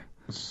bleeding.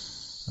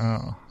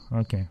 Oh,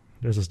 okay.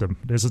 This is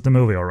the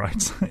movie, all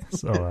right.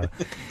 So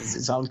this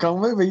is Hong Kong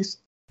movies.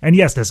 And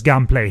yes, there's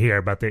gunplay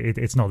here, but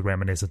it's not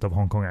reminiscent of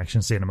Hong Kong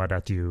action cinema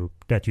that you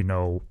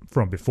know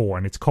from before.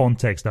 And its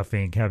context, I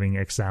think, having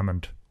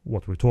examined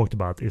what we talked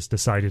about, is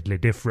decidedly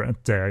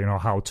different.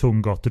 How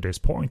Tung got to this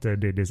point,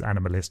 this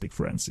animalistic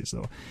frenzy.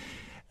 So,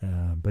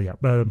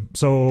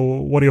 so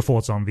what are your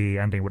thoughts on the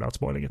ending without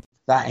spoiling it?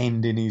 That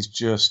ending is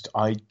just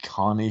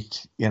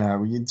iconic.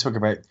 You talk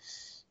about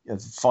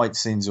fight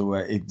scenes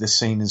or the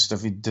scene and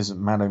stuff. It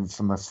doesn't matter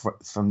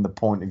from the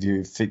point of view.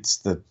 It fits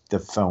the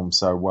film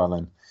so well,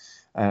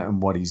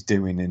 and what he's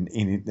doing and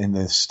in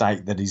the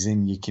state that he's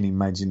in, you can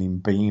imagine him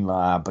being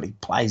like that, but he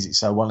plays it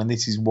so well. And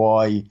this is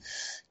why,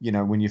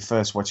 when you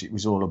first watch it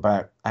was all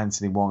about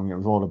Anthony Wong.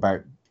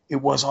 It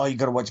was you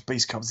got to watch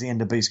Beast Cops, the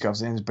end of Beast Cops.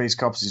 The end of Beast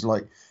Cops is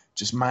like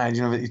just mad,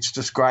 it's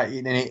just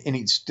great. And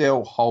it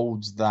still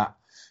holds that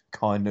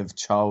kind of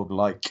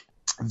childlike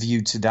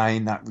view today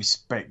in that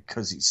respect,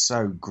 because it's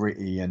so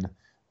gritty and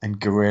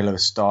guerrilla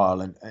style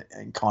and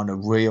kind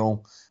of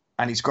real.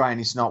 And it's great, and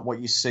it's not what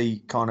you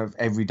see kind of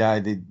every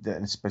day,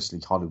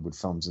 especially Hollywood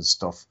films and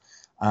stuff.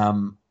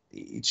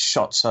 It's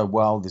shot so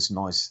well. There's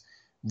nice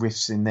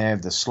riffs in there,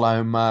 the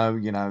slow-mo,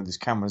 there's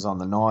cameras on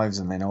the knives,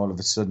 and then all of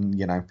a sudden,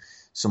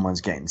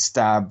 someone's getting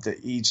stabbed.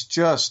 It's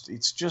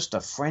just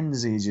a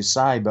frenzy, as you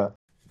say.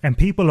 And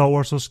people are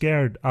also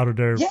scared out of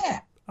their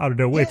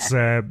wits,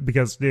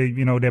 because they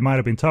might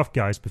have been tough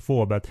guys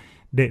before, but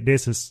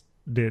this is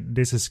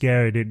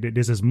scary.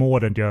 This is more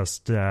than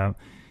just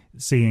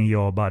seeing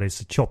your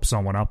buddies chop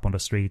someone up on the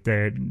street.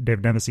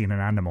 They've never seen an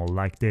animal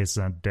like this,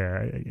 and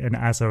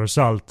as a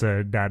result,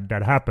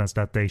 that happens,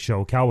 that they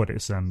show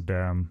cowardice and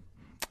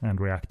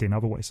react in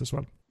other ways as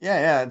well.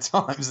 Yeah, at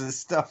times and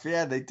stuff.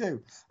 Yeah, they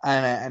do,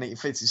 and it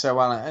fits it so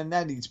well, and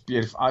then it's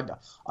beautiful.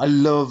 I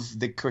love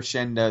the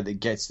crescendo that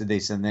gets to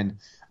this, and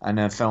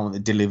a film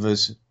that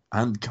delivers.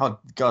 And God,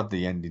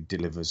 the ending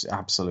delivers.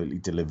 Absolutely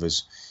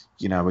delivers.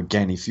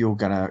 Again, if you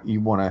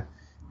want to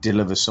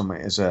deliver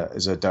something as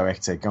a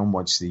director, go and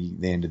watch the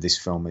end of this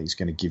film. It's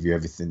going to give you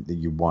everything that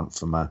you want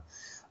from a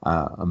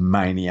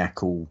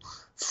maniacal,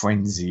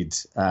 frenzied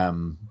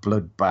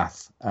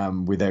bloodbath,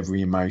 with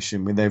every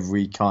emotion, with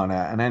every kind of.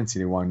 And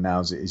Anthony Wong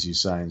nails it, as you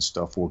say, and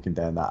stuff. Walking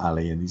down that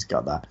alley, and he's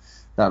got that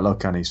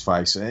look on his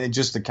face, and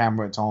just the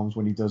camera at times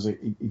when he does it,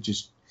 he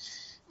just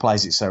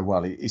plays it so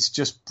well. It's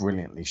just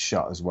brilliantly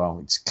shot as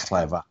well. It's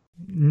clever.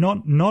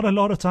 Not a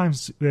lot of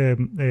times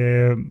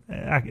action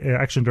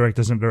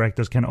directors and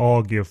directors can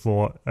argue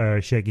for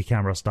shaky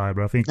camera style,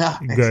 but I think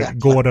exactly.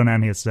 Gordon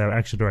and his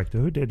action director,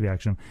 who did the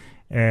action,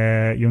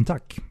 Yun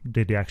Tak,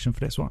 did the action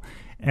for this one,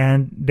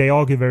 and they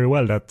argue very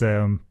well that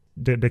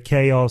the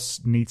chaos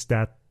needs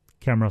that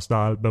camera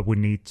style, but we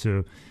need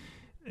to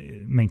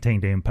maintain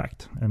the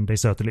impact, and they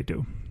certainly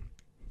do.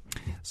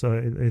 So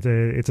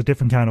it's a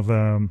different kind of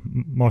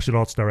martial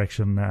arts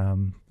direction,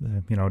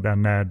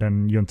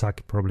 than Yun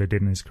Tak probably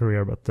did in his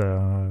career, but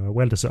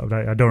well deserved.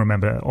 I don't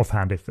remember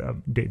offhand if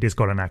this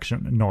got an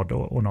action nod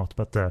or not,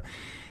 but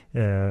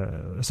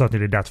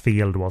certainly that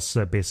field was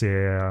busy.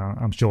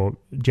 I'm sure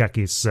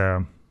Jackie's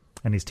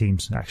and his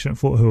team's action.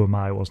 For Who Am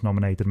I was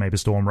nominated, maybe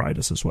Storm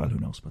Riders as well, who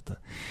knows. But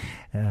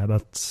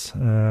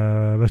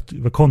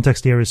the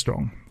context here is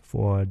strong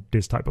for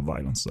this type of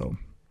violence. So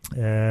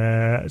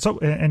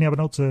any other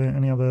notes?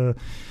 Any other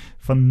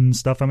fun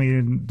stuff? I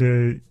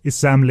mean, is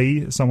Sam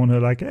Lee someone who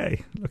like,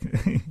 hey, look,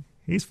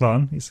 he's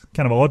fun. He's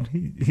kind of odd.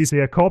 He's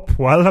a cop.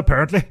 Well,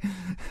 apparently,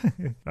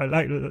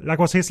 like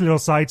was his little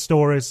side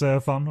stories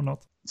fun or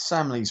not?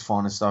 Sam Lee's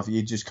fun and stuff.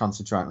 You just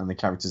concentrate on the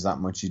characters that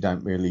much. You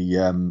don't really,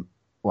 I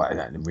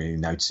don't really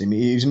notice him.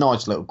 He's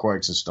nice little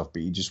quirks and stuff,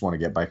 but you just want to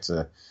get back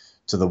to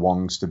the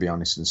Wongs, to be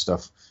honest, and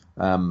stuff,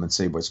 and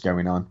see what's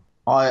going on.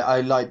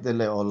 I like the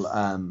little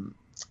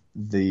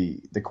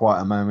the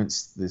quieter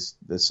moments,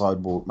 the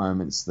sidewalk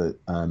moments that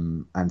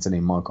Anthony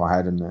and Michael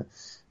had, and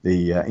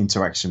the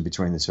interaction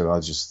between the two.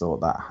 I just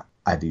thought that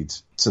added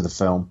to the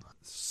film.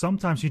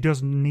 Sometimes you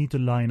just need to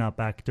line up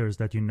actors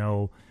that you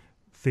know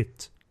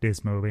fit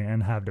this movie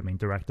and have them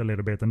interact a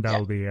little bit, and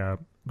that'll be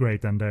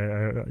great. And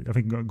I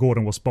think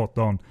Gordon was spot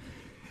on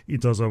in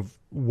terms of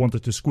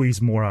wanted to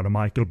squeeze more out of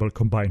Michael but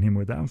combine him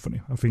with Anthony.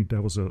 I think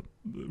that was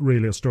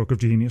really a stroke of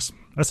genius,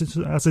 as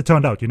it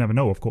turned out. You never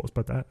know, of course,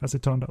 but as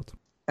it turned out.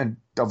 And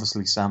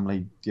obviously Sam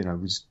Lee,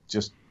 was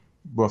just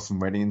rough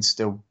and ready and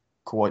still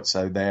quite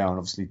so there, and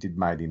obviously did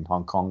Made in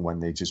Hong Kong when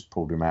they just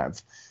pulled him out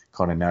of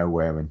kind of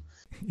nowhere. And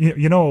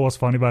you know what was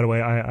funny, by the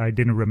way? I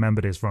didn't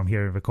remember this from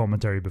hearing the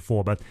commentary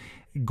before, but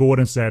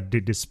Gordon said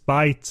that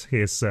despite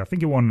his, I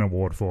think he won an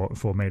award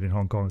for Made in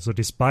Hong Kong, so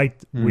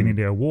despite winning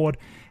the award,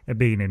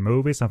 being in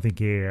movies, I think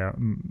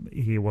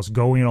he was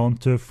going on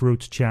to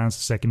Fruit Chan's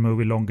second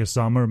movie, Longest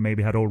Summer,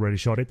 maybe had already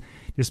shot it.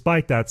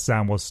 Despite that,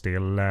 Sam was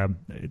still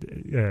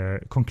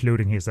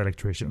concluding his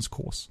electrician's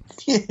course.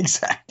 Yeah,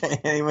 exactly.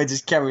 Anyway,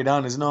 just carried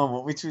on as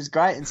normal, which was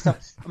great and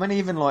stuff. I mean,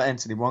 even like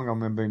Anthony Wong, I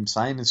remember him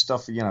saying and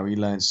stuff, he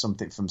learned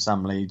something from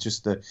Sam Lee,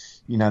 just the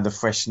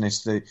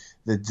freshness,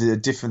 the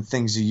different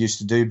things he used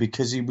to do,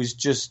 because it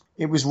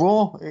was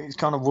raw. It was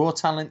kind of raw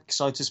talent,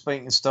 so to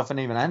speak, and stuff. And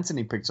even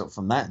Anthony picked up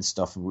from that and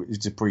stuff,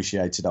 was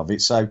appreciated of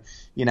it. So,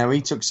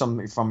 he took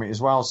something from it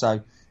as well.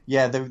 So,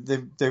 yeah,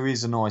 there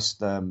is a nice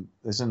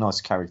there's a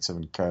nice character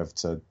and curve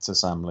to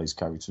Sam Lee's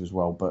character as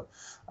well. But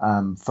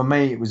for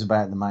me, it was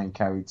about the main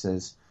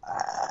characters.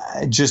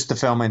 Just the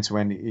film end to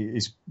end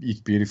is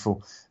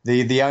beautiful.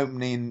 The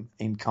opening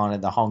in kind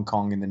of the Hong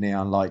Kong in the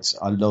neon lights,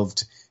 I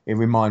loved. It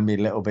reminded me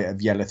a little bit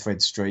of Yellow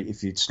Thread Street.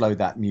 If you'd slow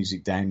that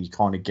music down, you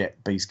kind of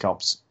get Beast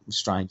Cops.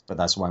 Strange, but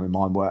that's the way my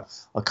mind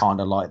works. I kind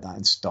of like that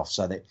and stuff.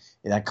 So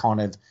that kind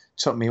of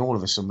took me, all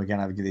of a sudden we're going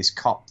to have this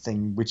cop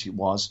thing, which it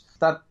was.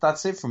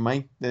 That's it from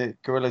me. The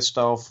guerrilla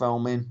style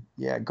filming,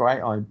 yeah,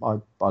 great. I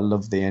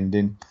love the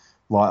ending.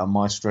 Right on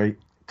my street.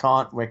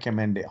 Can't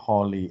recommend it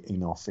highly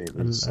enough. It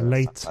was a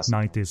late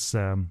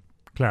 90s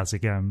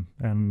classic, and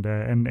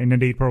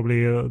indeed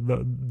probably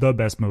the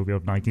best movie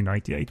of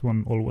 1998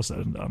 when all was said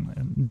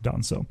and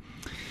done. So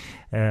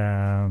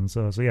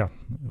yeah,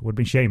 it would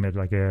be shame it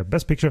like a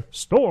best picture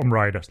Storm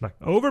Riders, like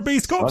over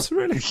Beast Cops,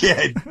 really.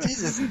 Yeah,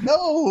 Jesus,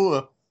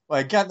 no. Well,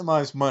 I got the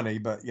most money,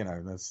 but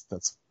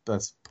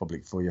that's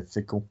public for you,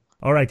 fickle.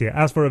 Alright, yeah.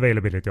 As for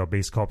availability of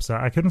Beast Cops,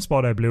 I couldn't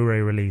spot a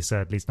Blu-ray release,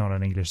 at least not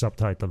an English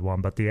subtitled one,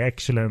 but the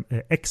excellent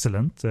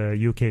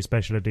UK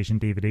special edition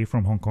DVD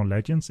from Hong Kong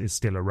Legends is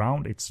still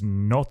around. It's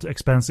not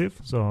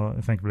expensive, so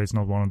thankfully it's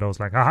not one of those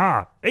like,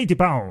 haha,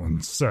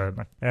 £80!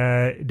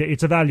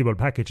 It's a valuable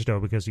package though,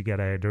 because you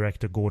get a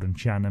director Gordon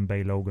Chan and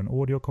Bay Logan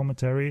audio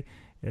commentary,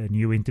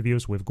 new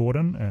interviews with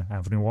Gordon,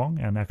 Anthony Wong,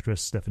 and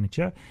actress Stephanie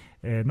Chia.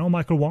 No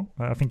Michael Wong.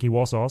 I think he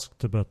was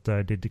asked, but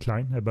did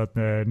decline. But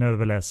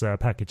nevertheless, a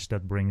package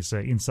that brings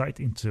insight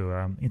into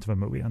the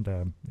movie,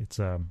 and it's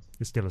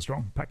still a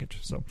strong package.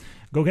 So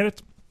go get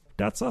it.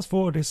 That's us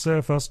for this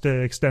first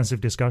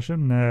extensive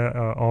discussion.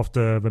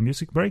 After the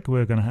music break,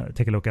 we're going to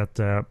take a look at,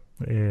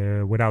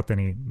 without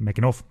any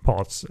making off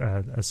parts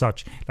as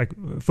such. Like,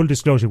 full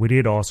disclosure, we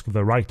did ask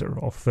the writer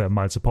of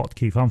Miles Apart,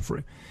 Keith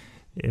Humphrey,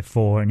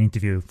 for an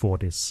interview for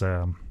this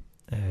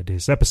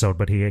episode,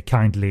 but he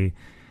kindly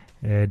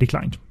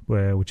declined,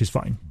 which is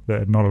fine.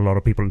 Not a lot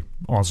of people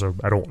answer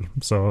at all,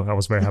 so I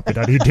was very happy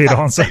that he did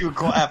answer. You were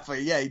quite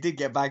happy. Yeah, he did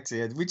get back to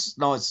you, which is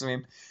nice to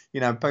him.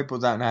 People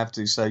don't have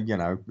to, so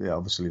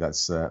obviously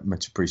that's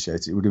much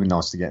appreciated. It would have been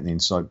nice to get the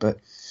insight, but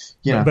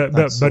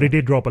but he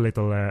did drop a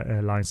little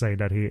line saying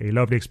that he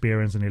loved the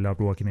experience and he loved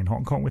working in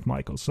Hong Kong with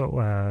Michael. So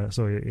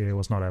it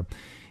was not an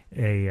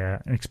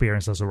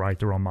experience as a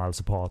writer on Miles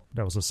Apart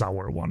that was a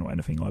sour one or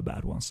anything or a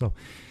bad one. So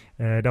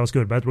that was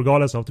good. But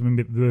regardless of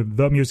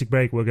the music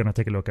break, we're going to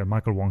take a look at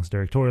Michael Wong's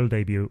directorial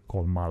debut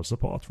called Miles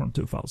Apart from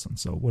 2000.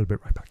 So we'll be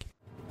right back.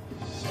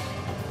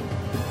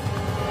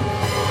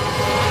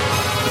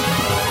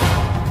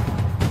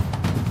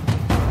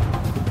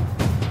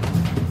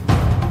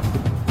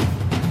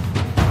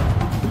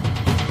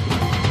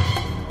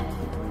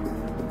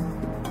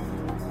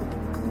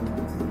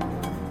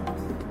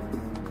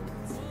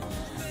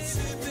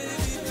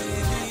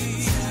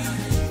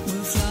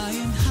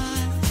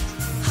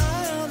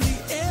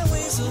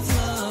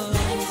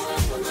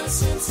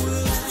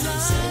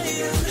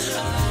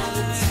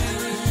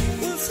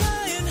 We're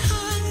flying high.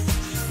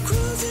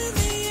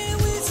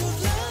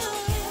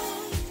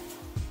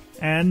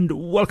 And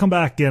welcome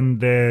back,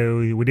 and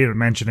we didn't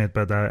mention it,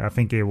 but I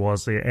think it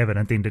was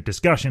evident in the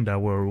discussion that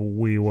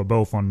we were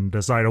both on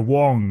the side of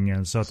Wong,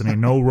 and certainly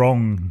no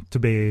wrong to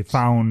be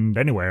found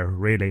anywhere,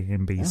 really,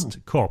 in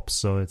Beast Cops.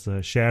 So it's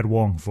a shared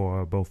Wong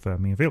for both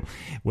me and Phil.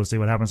 We'll see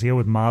what happens here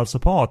with Miles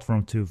Apart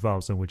from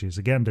 2000, which is,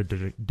 again,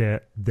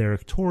 the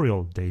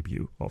directorial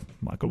debut of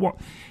Michael Wong.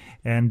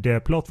 And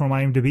plot from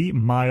IMDb,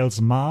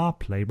 Miles Ma,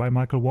 played by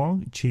Michael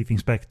Wong, Chief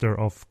Inspector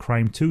of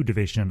Crime 2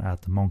 Division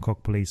at the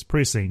Mongkok Police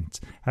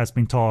Precinct, has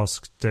been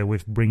tasked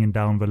with bringing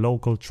down the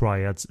local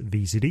triad's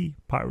VCD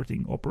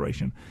pirating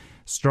operation.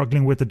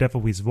 Struggling with the death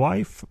of his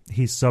wife,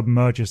 he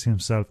submerges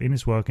himself in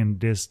his work and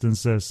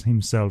distances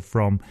himself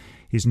from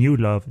his new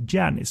love,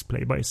 Janice,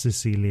 played by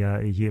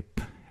Cecilia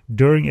Yip.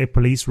 During a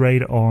police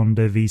raid on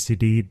the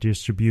VCD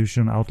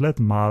distribution outlet,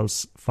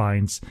 Miles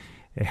finds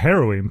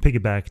heroin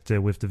piggybacked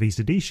with the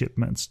VCD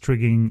shipments,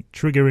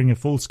 triggering a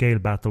full-scale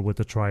battle with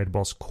the triad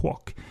boss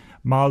Kwok.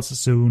 Miles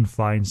soon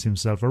finds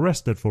himself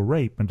arrested for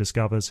rape and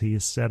discovers he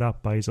is set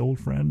up by his old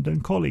friend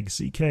and colleague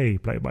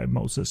CK, played by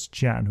Moses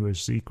Chan, who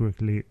is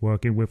secretly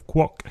working with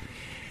Kwok.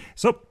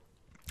 So,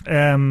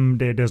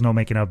 there's no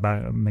making of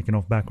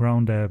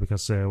background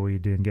because we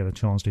didn't get a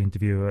chance to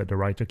interview the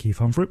writer Keith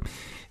Humphrey.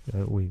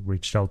 We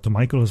reached out to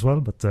Michael as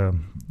well, but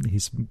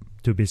he's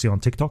too busy on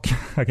TikTok,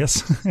 I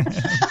guess.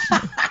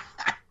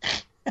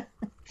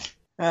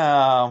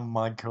 Oh,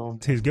 Michael.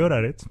 He's good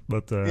at it,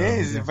 but he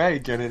is very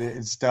good at it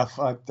and stuff.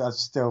 I'm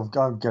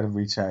going to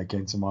reach out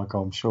again to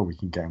Michael. I'm sure we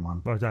can get him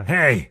on. But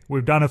hey,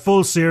 we've done a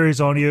full series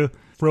on you.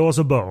 Throw us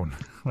a bone.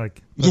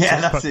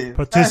 That's it.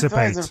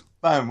 Participate. Throw us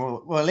a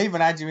bone. We'll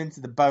even add you into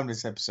the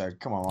bonus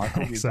episode. Come on,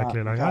 Michael.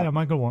 Exactly. Hi, I'm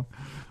Michael Wong.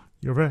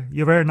 You're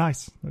very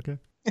nice. Okay.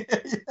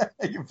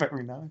 Yeah, you're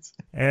very nice.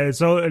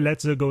 So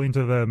let's go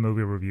into the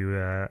movie review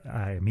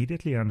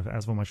immediately. And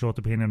as for my short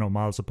opinion on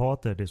Miles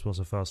Apart, this was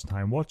a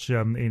first-time watch.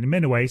 In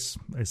many ways,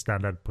 a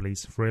standard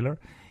police thriller.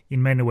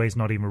 In many ways,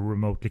 not even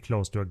remotely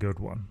close to a good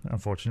one,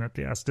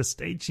 unfortunately. As the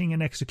staging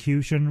and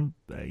execution,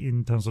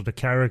 in terms of the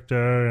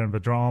character and the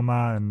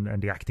drama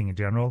and the acting in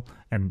general,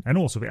 and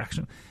also the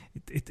action,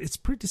 it's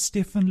pretty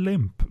stiff and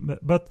limp.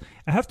 But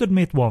I have to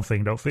admit one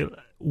thing, though, Phil.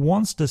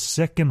 Once the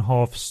second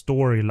half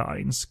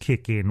storylines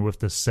kick in with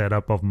the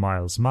setup of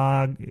Miles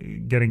Ma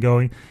getting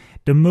going,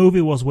 the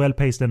movie was well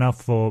paced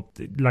enough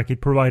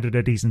it provided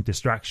a decent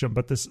distraction,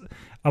 but there's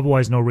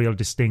otherwise no real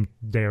distinct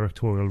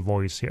directorial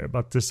voice here.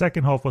 But the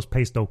second half was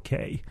paced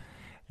okay,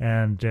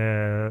 and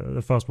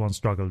the first one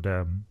struggled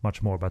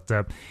much more. But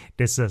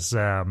this is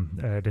a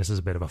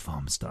bit of a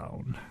thumbs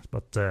down.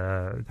 But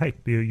hey,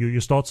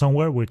 you start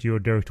somewhere with your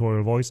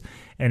directorial voice,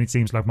 and it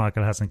seems like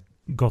Michael hasn't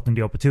gotten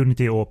the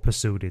opportunity or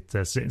pursued it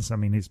since. I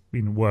mean, he's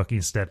been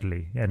working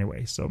steadily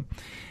anyway. So,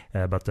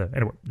 but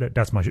anyway,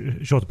 that's my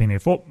short opinion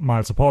for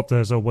Miles Apart.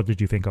 So, what did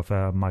you think of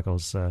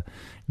Michael's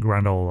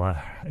grand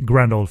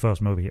old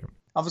first movie here?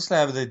 Obviously,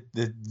 over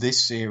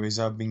this series,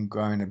 I've been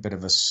growing a bit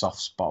of a soft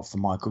spot for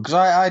Michael because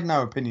I had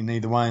no opinion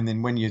either way. And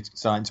then when you're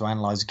starting to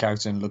analyse the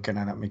character and looking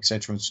at him,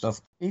 etc. and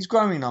stuff, he's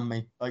growing on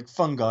me like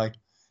fungi.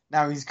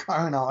 Now he's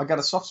growing on. I got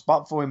a soft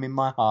spot for him in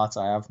my heart.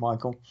 I have,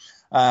 Michael.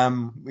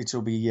 Which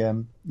will be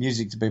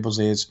music to people's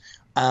ears.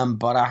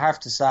 But I have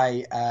to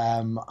say,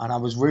 and I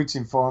was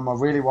rooting for him. I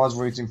really was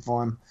rooting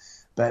for him.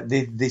 But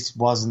this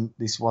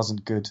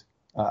wasn't good.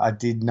 I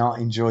did not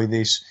enjoy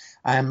this,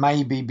 and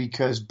maybe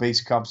because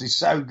Beast Cops is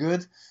so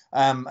good,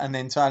 and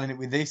then tying it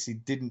with this,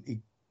 it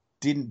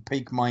didn't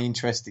pique my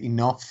interest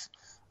enough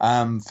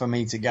for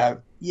me to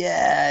go.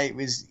 Yeah, it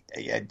was.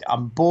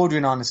 I'm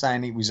bordering on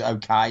saying it was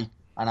okay,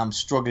 and I'm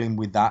struggling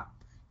with that.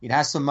 It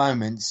has some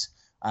moments.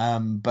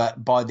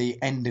 But by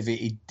the end of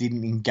it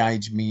didn't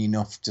engage me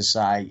enough to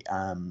say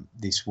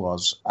this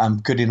was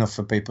good enough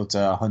for people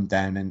to hunt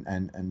down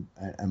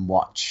and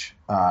watch.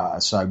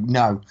 So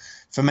no,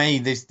 for me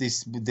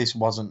this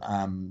wasn't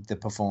the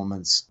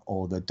performance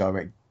or the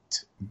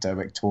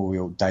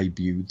directorial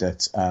debut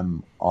that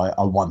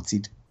I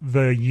wanted.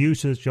 The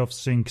usage of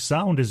sync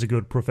sound is a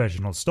good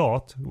professional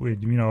start.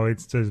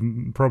 It's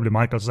probably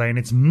Michael saying,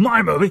 it's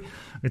my movie,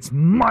 it's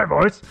my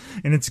voice,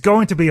 and it's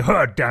going to be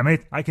heard, damn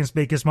it. I can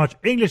speak as much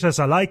English as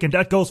I like, and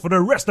that goes for the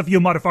rest of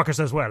you motherfuckers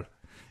as well.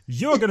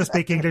 You're going to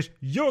speak English,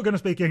 you're going to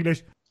speak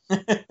English.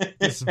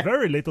 There's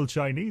very little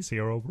Chinese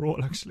here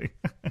overall, actually.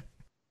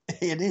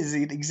 It is,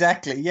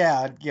 exactly,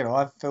 yeah.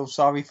 I feel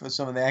sorry for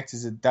some of the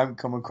actors that don't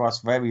come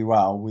across very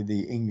well with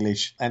the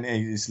English, and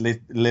it's a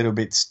little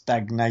bit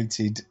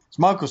stagnated. It's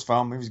Michael's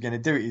film. He was going to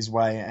do it his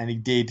way, and he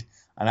did,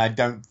 and I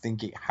don't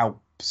think it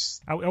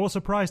helps. I was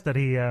surprised that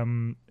he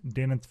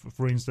didn't,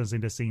 for instance,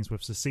 in the scenes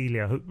with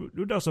Cecilia,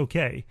 who does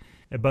okay,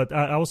 but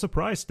I was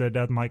surprised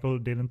that Michael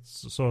didn't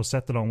sort of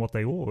settle on what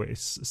they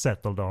always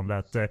settled on,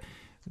 that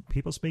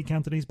people speak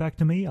Cantonese back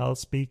to me. I'll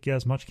speak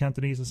as much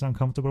Cantonese as I'm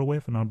comfortable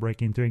with, and I'll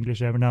break into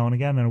English every now and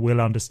again, and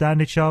we'll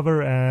understand each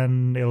other,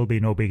 and it'll be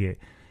no biggie.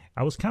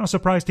 I was kind of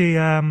surprised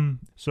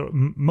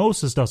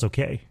Moses does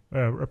okay.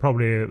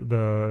 Probably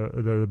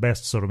the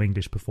best sort of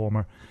English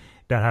performer.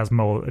 that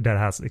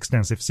has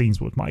extensive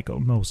scenes with Michael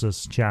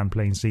Moses Chan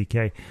playing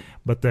CK,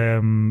 but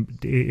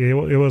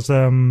it was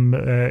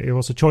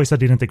a choice I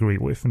didn't agree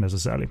with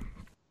necessarily.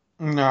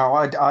 No,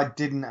 I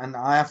didn't, and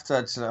I have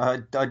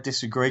to. I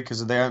disagree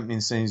because of the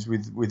opening scenes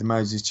with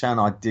Moses Chan.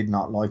 I did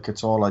not like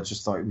at all. I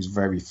just thought it was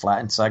very flat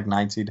and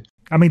stagnated.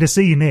 I mean, the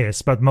scene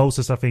is, but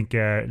Moses, I think,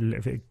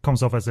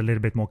 comes off as a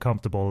little bit more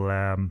comfortable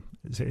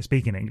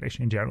speaking English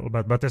in general.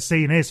 But the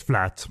scene is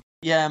flat.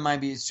 Yeah,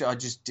 maybe it's. I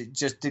just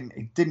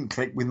didn't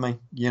click with me.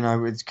 You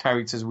know, it's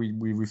characters we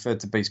referred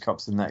to Beast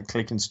Cops and that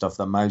click and stuff.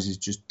 That Moses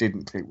just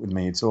didn't click with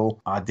me at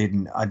all. I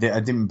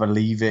didn't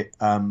believe it.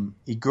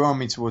 He grew on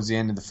me towards the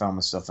end of the film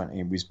and stuff, and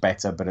it was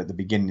better. But at the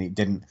beginning, it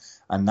didn't,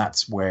 and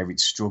that's where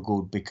it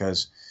struggled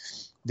because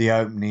the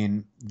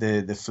opening,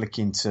 the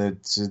flicking to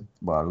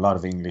a lot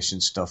of English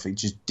and stuff, it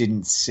just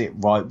didn't sit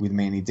right with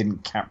me, and it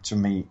didn't capture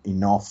me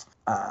enough.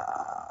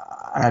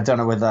 And I don't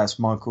know whether that's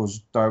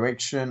Michael's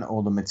direction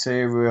or the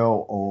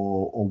material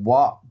or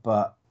what,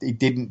 but it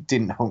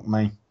didn't hook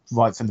me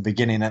right from the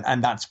beginning,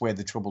 and that's where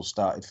the trouble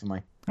started for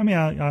me. I mean,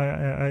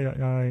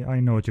 I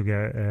know what you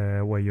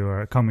get, where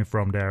you're coming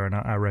from there, and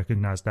I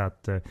recognize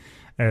that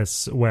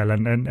as well.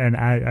 And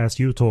as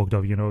you talked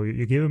of, you know,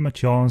 you give him a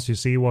chance, you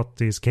see what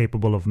he's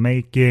capable of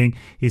making.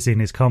 He's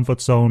in his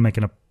comfort zone,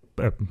 making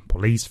a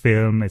police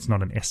film. It's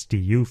not an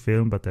SDU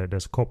film, but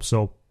there's cop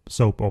soap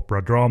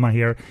opera drama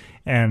here,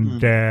 and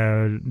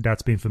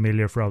that's been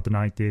familiar throughout the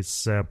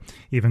 90s.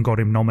 Even got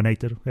him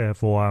nominated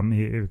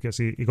because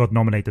he got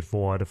nominated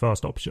for the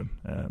First Option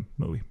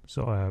movie.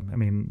 So I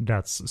mean,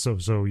 that's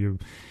so you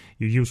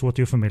use what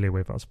you're familiar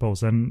with, I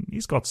suppose. And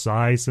he's got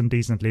size and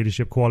decent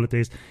leadership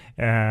qualities.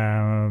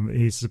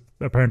 He's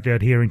apparently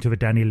adhering to the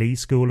Danny Lee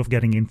school of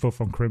getting info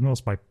from criminals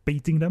by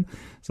beating them.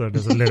 So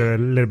there's a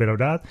little bit of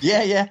that.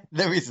 Yeah,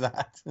 there is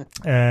that.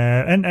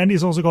 And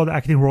he's also got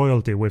acting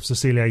royalty with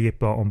Cecilia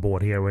Yippa on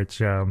board here,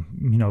 which you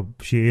know,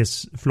 she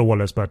is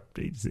flawless, but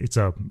it's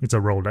a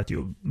role that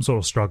you sort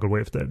of struggle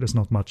with. There's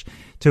not much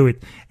to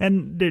it,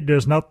 and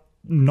there's not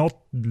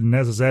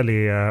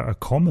necessarily a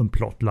common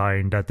plot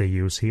line that they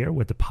use here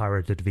with the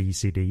pirated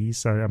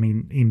VCDs. I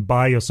mean, in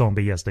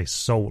Biozombie, yes, they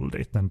sold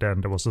it, and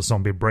then there was a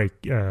zombie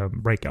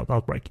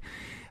outbreak.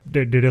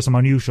 There's some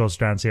unusual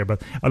strands here,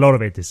 but a lot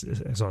of it is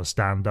sort of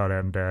standard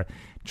and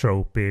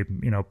tropey.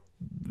 You know,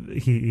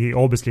 he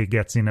obviously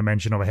gets in a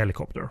mention of a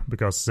helicopter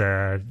because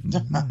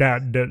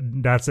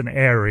that's an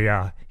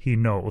area he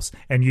knows,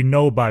 and you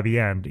know by the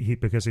end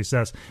because he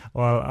says,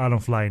 "Well, I don't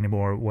fly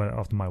anymore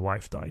after my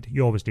wife died."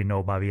 You obviously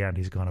know by the end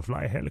he's gonna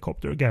fly a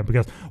helicopter again,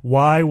 because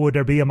why would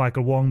there be a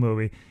Michael Wong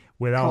movie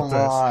without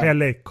a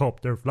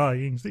helicopter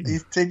flying scene?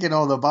 He's ticking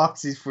all the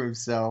boxes for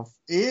himself.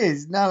 He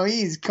is.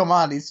 Come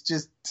on, it's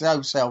just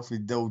so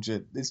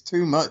self-indulgent. It's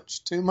too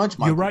much,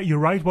 Michael. You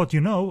write what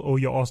you know, or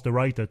you ask the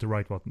writer to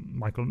write what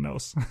Michael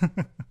knows.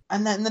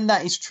 and then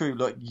that is true.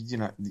 Like, you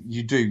know,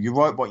 you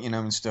write what you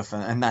know and stuff,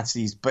 and that's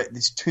easy. But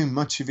there's too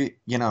much of it.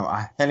 You know,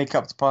 a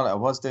helicopter pilot, I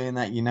was doing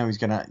that. You know, he's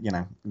gonna, you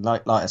know,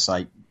 like I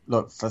say,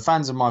 look, for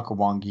fans of Michael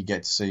Wong, you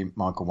get to see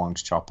Michael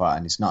Wong's chopper,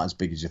 and it's not as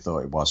big as you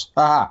thought it was.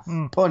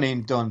 Pun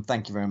in, done.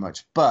 Thank you very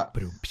much. But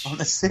on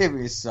the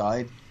serious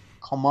side,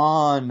 come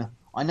on.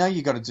 I know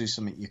you got to do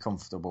something you're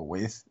comfortable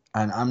with,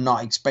 and I'm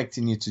not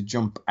expecting you to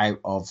jump out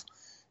of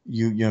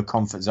your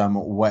comfort zone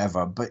or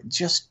whatever, but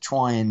just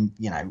try and,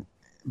 you know,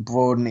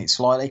 broaden it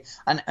slightly.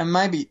 And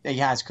maybe he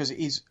has, because it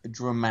is a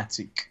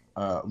dramatic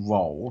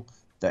role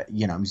that,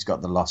 you know, he's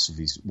got the loss of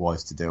his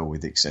wife to deal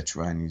with,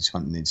 etc., and he's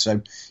hunting.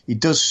 So he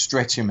does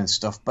stretch him and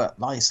stuff, but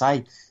like I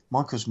say,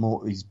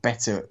 he's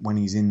better when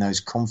he's in those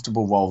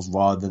comfortable roles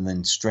rather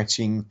than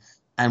stretching.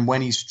 And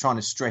when he's trying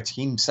to stretch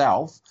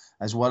himself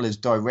as well as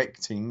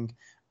directing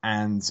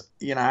and,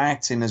 you know,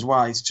 acting as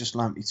well, it's just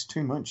like, it's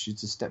too much.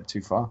 It's a step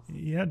too far.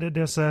 Yeah,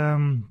 there's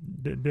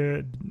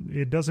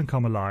it doesn't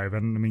come alive.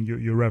 And I mean,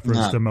 you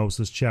referenced the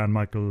Moses Chan,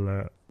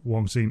 Michael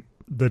Wong scene,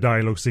 the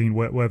dialogue scene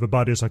where the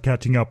bodies are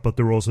catching up, but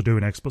they're also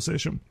doing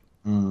exposition.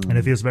 And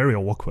it feels very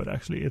awkward,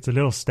 actually. It's a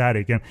little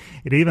static, and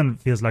it even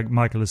feels like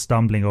Michael is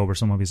stumbling over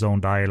some of his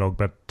own dialogue,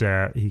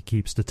 but he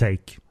keeps the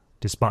take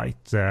despite.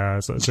 Yeah,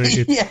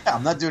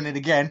 I'm not doing it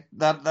again.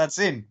 That's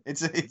in.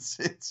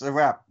 It's a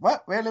wrap.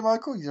 What, really,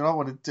 Michael? You don't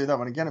want to do that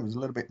one again? It was a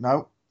little bit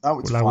no. That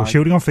was fine. We're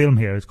shooting on film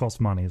here. It costs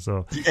money,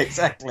 so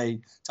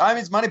exactly. Time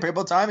is money,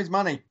 people. Time is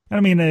money. I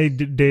mean,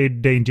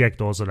 they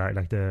inject also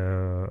like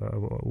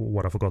the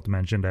what I forgot to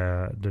mention,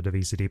 the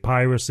VCD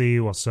piracy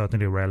was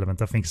certainly relevant,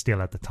 I think,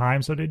 still at the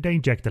time. So they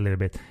inject a little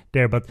bit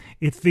there, but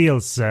it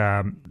feels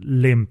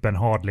limp and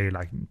hardly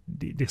like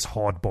this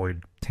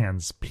hard-boiled,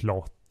 tense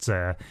plot.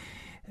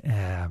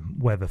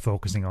 Whether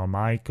focusing on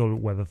Michael,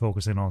 whether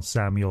focusing on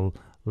Samuel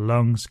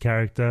Lung's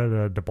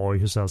character, the boy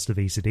who sells the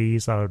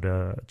VCDs out of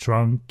the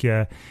trunk,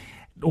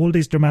 all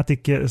these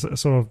dramatic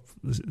sort of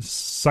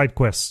side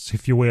quests,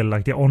 if you will,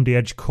 like the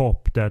on-the-edge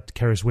cop that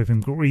carries with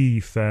him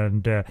grief,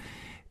 and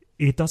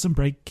it doesn't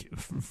break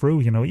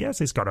through, you know. Yes,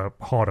 he's got a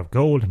heart of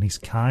gold and he's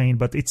kind,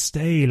 but it's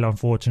stale,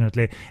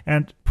 unfortunately.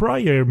 And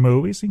prior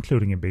movies,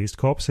 including in Beast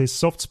Cops, his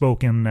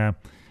soft-spoken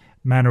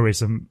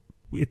mannerism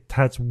it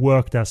has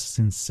worked as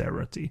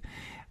sincerity.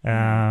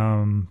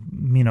 In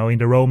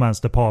the romance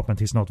department,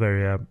 he's not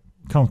very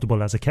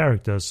countable as a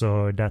character,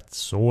 so that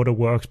sort of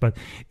works, but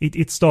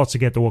it starts to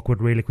get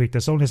awkward really quick.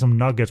 There's only some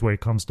nuggets where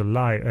it comes to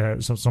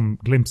life, some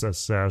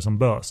glimpses, some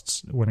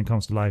bursts when it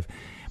comes to life,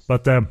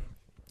 but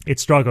it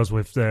struggles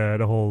with the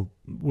whole,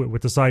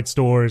 with the side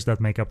stories that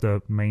make up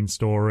the main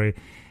story,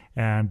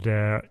 and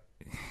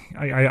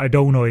I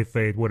don't know if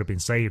it would have been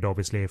saved,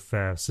 obviously, if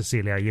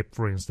Cecilia Yip,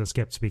 for instance,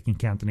 kept speaking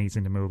Cantonese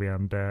in the movie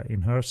and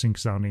in her sync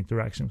sound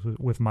interactions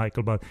with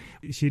Michael, but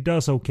she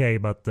does okay,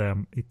 but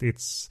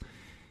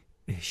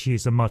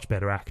she's a much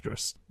better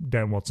actress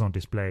than what's on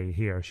display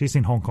here. She's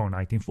in Hong Kong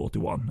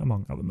 1941,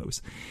 among other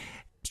movies.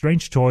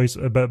 Strange choice,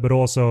 but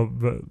also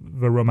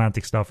the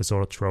romantic stuff is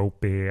sort of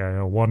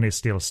tropey. One is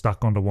still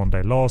stuck on the one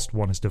they lost,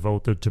 one is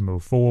devoted to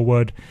move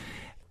forward.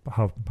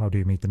 How do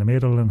you meet in the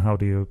middle, and how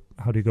do you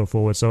go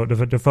forward? So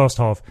the first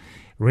half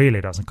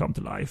really doesn't come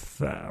to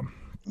life.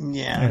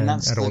 And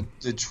that's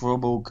the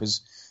trouble,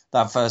 because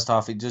that first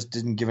half, it just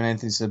didn't give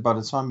anything. So by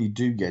the time you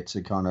do get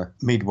to kind of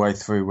midway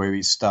through where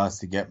it starts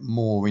to get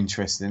more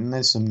interesting, and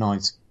there's some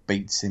nice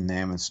beats in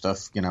there and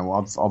stuff.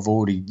 You've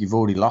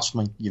already lost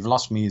me. You've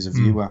lost me as a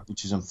viewer,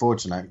 which is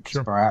unfortunate,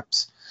 because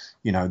perhaps,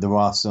 there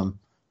are some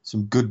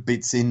good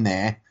bits in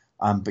there,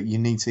 but you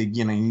need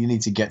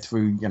to get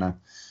through,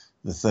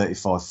 the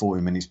 35,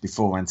 40 minutes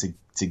before and to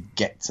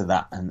get to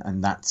that,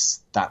 and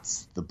that's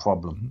the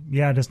problem.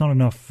 Yeah, there's not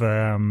enough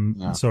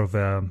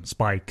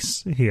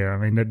spikes here. I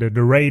mean,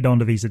 the raid on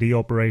the VCD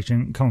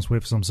operation comes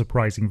with some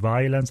surprising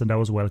violence, and that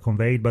was well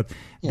conveyed, but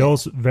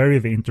those very,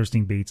 very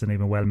interesting beats and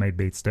even well-made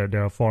beats, there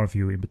are far and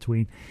few in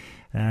between,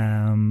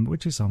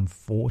 which is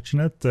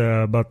unfortunate,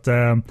 but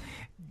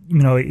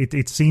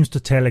it seems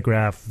to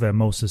telegraph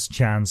Moses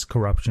Chan's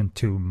corruption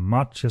too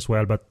much as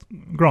well, but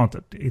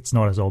granted, it's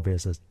not as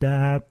obvious as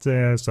that,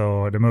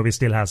 so the movie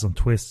still has some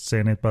twists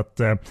in it, but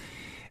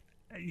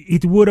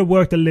it would have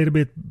worked a little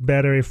bit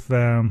better if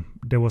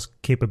there was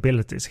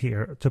capabilities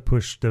here to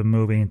push the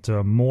movie into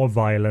a more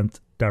violent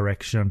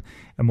direction,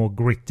 a more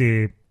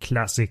gritty,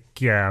 classic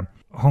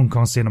Hong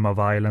Kong cinema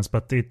violence,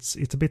 but it's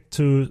a bit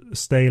too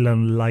stale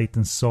and light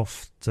and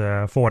soft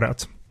for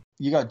that.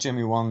 You got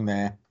Jimmy Wong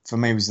there. For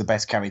me, was the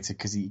best character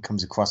because he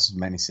comes across as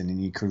menacing,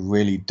 and you could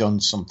really done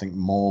something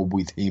more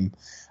with him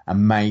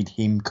and made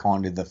him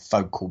kind of the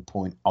focal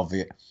point of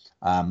it,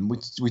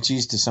 which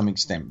is to some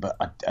extent. But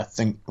I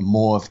think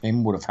more of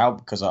him would have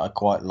helped, because I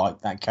quite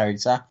like that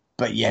character.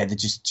 But yeah, there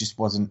just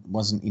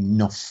wasn't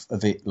enough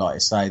of it. Like I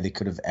say, they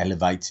could have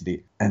elevated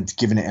it and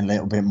given it a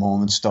little bit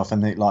more and stuff.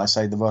 And like I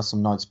say, there were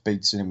some nice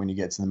beats in it when you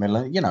get to the middle,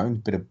 and a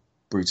bit of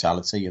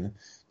brutality. And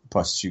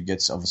prostitute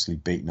gets obviously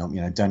beaten up,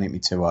 don't hit me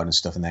too hard and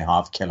stuff, and they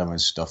half kill her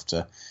and stuff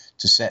to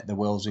set the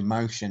wheels in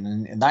motion,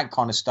 and that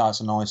kind of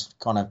starts a nice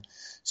kind of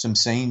some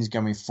scenes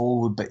going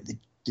forward, but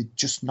there's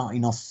just not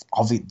enough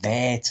of it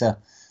there to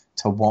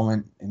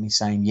warrant me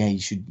saying, yeah, you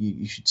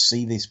should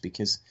see this,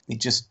 because it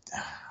just,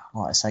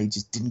 like I say,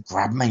 just didn't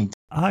grab me.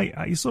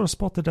 I sort of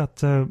spotted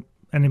that, and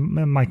it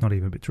might not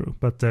even be true,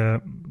 but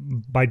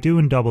by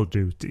doing double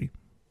duty,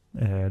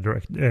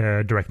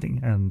 directing,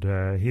 and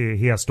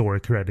he has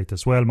story credit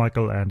as well,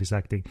 Michael, and his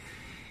acting,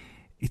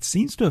 it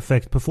seems to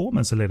affect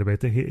performance a little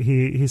bit,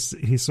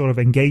 his sort of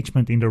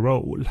engagement in the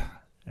role,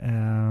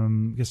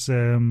 because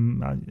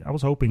I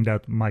was hoping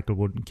that Michael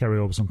would carry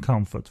over some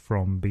comfort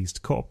from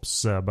Beast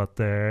Cops, but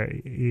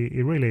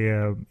it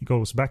really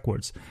goes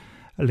backwards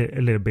a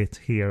little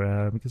bit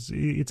here, because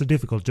it's a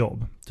difficult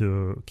job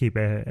to keep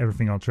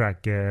everything on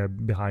track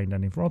behind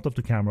and in front of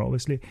the camera,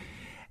 obviously.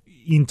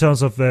 In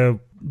terms of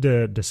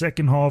the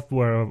second half,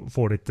 where I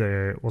thought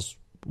it was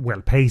well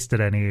paced at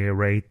any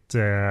rate,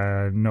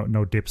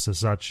 no dips as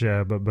such,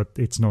 but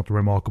it's not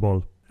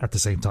remarkable at the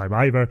same time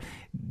either.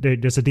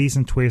 There's a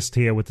decent twist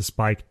here with the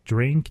spiked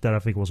drink that I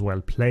think was well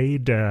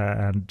played,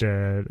 and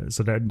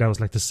so that was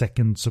like the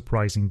second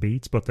surprising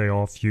beats, but they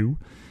are few,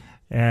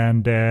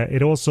 and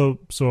it also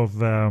sort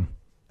of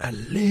a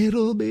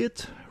little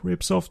bit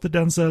rips off the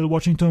Denzel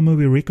Washington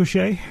movie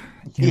Ricochet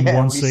in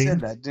one scene. Yeah, we said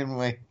that, didn't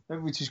we?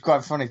 Which is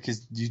quite funny,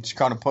 because you just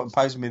kind of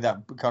posed me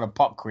that kind of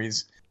pop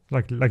quiz.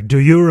 Like, do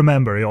you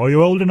remember? Are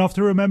you old enough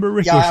to remember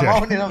Ricochet? Yeah,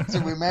 I'm old enough to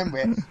remember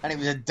it, and it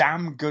was a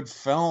damn good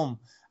film.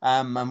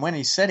 And when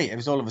he said it, it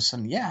was all of a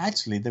sudden, yeah,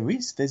 actually,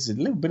 there's a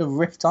little bit of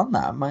rift on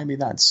that. Maybe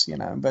that's,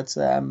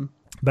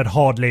 but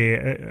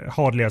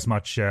hardly as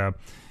much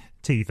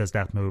teeth as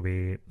that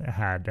movie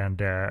had, and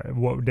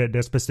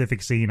the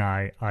specific scene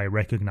I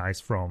recognize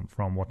from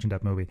watching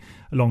that movie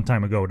a long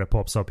time ago that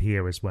pops up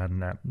here is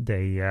when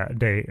they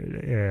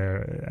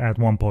at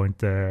one point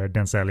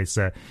Denzel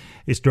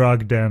is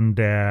drugged,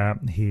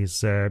 and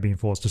he's being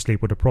forced to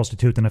sleep with a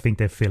prostitute, and I think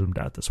they filmed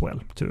that as well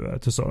to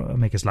sort of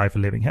make his life a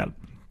living hell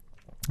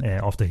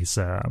after he's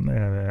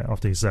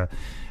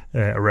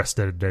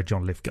arrested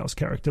John Lithgow's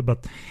character.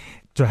 But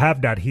to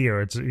have that here,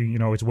 it's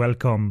it's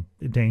welcome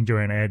danger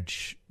and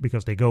edge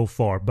because they go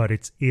far, but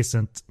it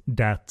isn't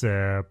that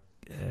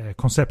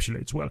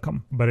conceptually it's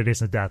welcome, but it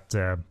isn't that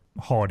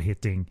hard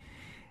hitting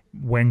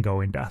when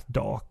going that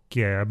dark.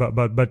 Yeah, but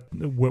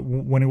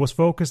when it was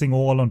focusing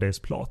all on this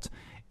plot,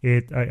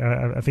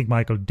 I think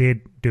Michael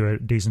did do a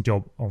decent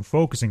job on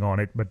focusing on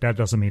it, but that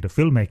doesn't mean the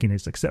filmmaking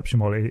is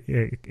exceptional.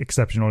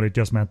 It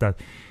just meant that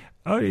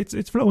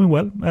it's flowing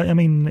well. I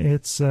mean,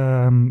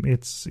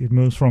 it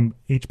moves from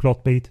each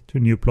plot beat to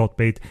a new plot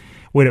beat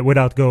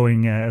without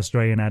going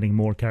astray and adding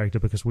more character,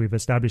 because we've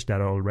established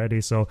that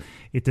already. So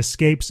it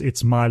escapes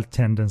its mild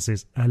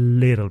tendencies a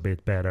little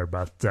bit better,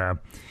 but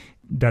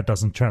that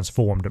doesn't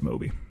transform the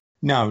movie.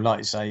 No, like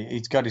I say,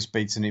 it's got its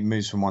beats and it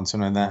moves from one to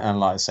another, and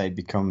like I say, it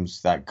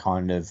becomes that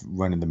kind of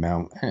run of the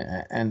mill,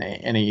 and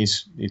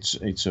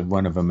it's a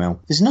run of the mill.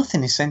 There's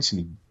nothing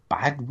essentially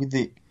bad with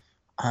it.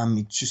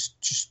 It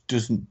just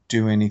doesn't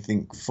do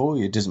anything for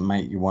you. It doesn't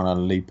make you want to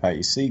leap out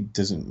your seat.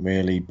 Doesn't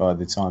really. By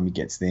the time you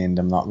get to the end,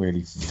 I'm not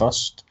really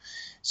fussed.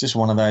 It's just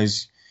one of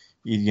those,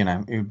 you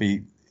know, it would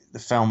be the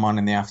film on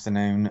in the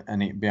afternoon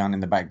and it'd be on in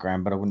the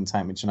background, but I wouldn't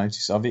take much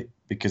notice of it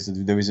because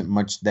there isn't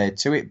much there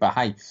to it. But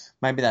hey,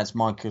 maybe that's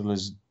Michael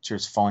as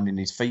just finding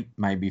his feet.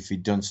 Maybe if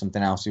he'd done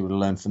something else, he would have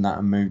learned from that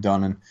and moved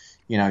on and,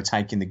 you know,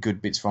 taking the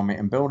good bits from it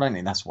and build on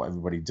it. That's what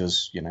everybody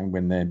does, you know,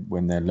 when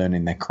they're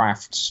learning their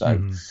craft.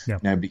 So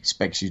nobody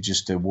expects you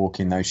just to walk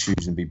in those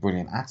shoes and be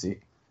brilliant at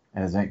it.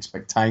 As an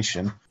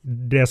expectation.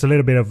 There's a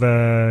little bit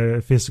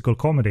of physical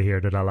comedy here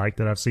that I like,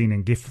 that I've seen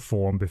in GIF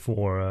form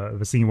before.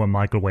 The scene when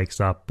Michael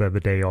wakes up the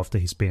day after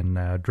he's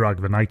been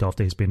drugged, the night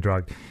after he's been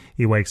drugged.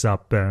 He wakes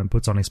up and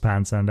puts on his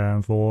pants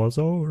and falls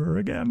over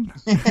again.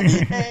 I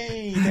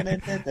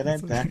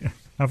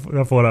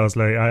thought I was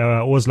like, I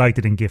always liked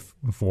it in GIF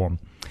form.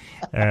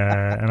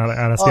 And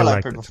I still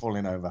like people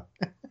falling over.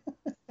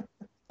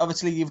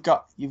 Obviously, you've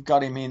got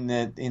him in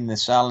the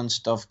cell and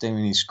stuff,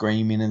 doing his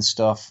screaming and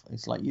stuff.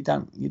 It's like you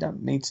don't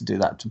need to do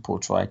that to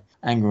portray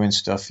anger and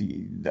stuff.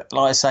 Like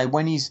I say,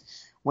 when he's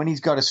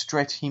got to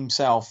stretch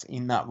himself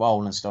in that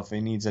role and stuff,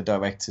 he needs a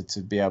director to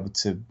be able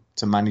to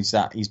manage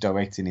that. He's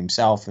directing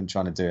himself and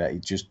trying to do that.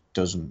 It just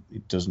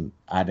doesn't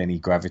add any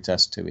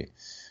gravitas to it,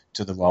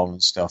 to the role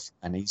and stuff.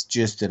 And it's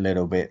just a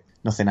little bit.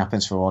 Nothing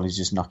happens for a while. He's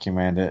just knocking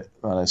around a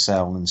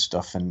cell and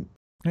stuff and.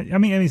 I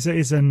mean,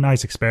 it's a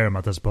nice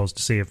experiment, I suppose,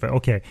 to see if,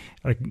 okay,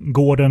 like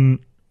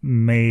Gordon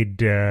made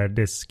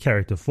this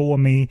character for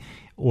me,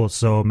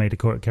 also made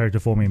a character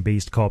for me in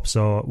Beast Cop,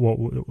 so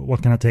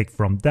what can I take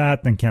from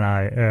that, and can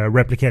I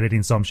replicate it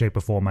in some shape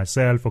or form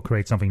myself, or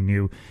create something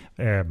new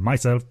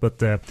myself?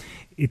 But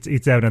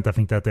it's evident, I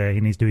think, that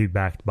he needs to be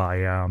backed by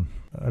a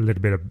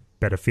little bit of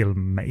better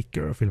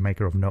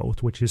filmmaker of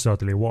note, which he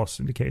certainly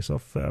was in the case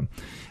of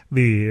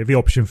the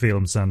Option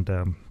films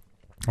and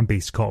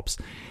Beast Cops.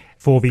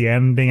 For the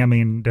ending, I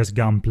mean, there's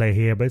gunplay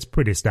here, but it's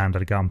pretty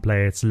standard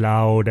gunplay. It's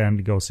loud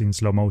and goes in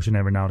slow motion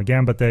every now and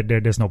again, but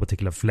there's no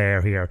particular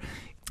flair here.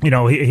 You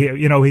know,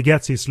 he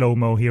gets his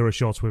slow-mo hero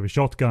shots with a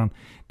shotgun.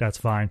 That's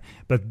fine.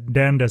 But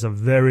then there's a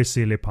very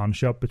silly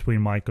punch-up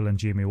between Michael and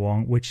Jimmy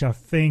Wong, which I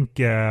think,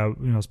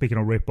 speaking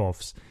of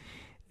rip-offs,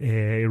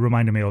 it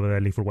reminded me of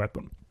Lethal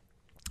Weapon.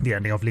 The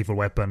ending of Lethal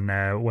Weapon,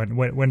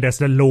 when there's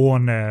the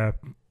lawn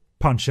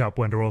punch up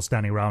when they're all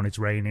standing around, it's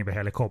raining, the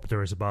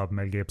helicopter is above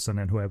Mel Gibson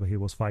and whoever he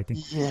was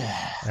fighting.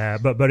 Yeah.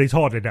 But it's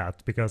hardly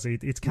that, because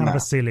it's kind of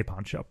a silly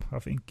punch up, I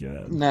think.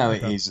 No,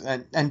 it is.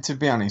 And to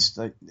be honest,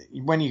 like,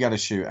 when you got a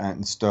shootout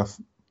and stuff,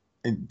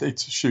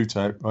 it's a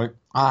shootout, right?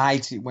 I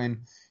hate it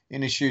when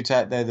in a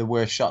shootout they're the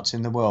worst shots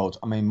in the world.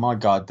 I mean, my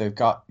God, they've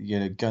got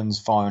guns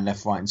firing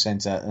left, right and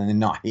centre and they're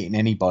not hitting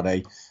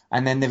anybody.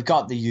 And then they've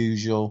got the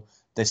usual.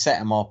 They set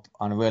them up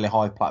on a really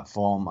high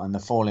platform and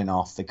they're falling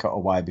off. They cut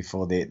away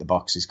before they hit the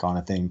boxes, kind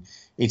of thing.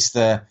 It's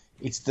the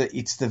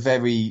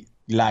very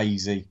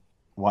lazy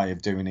way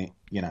of doing it.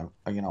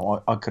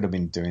 I could have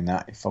been doing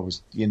that if I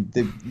was. You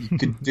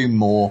could do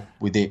more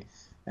with it,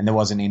 and there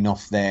wasn't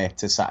enough there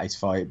to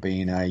satisfy it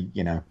being a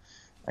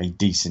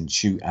decent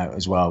shootout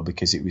as well,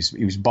 because it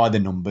was by the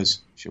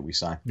numbers, shall we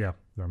say? Yeah,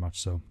 very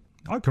much so.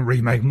 I can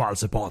remake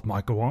Miles Apart,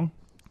 Michael Wong.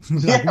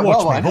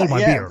 Hold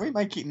my beer.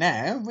 Remake it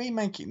now,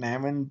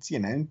 and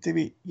do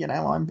it.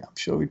 I'm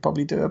sure we'd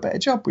probably do a better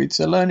job.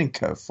 It's a learning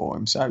curve for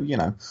him, so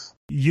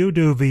You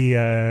do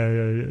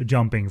the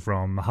jumping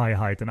from high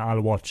height, and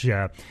I'll watch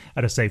at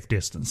a safe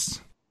distance.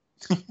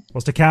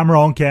 Was the camera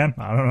on, Ken?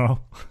 I don't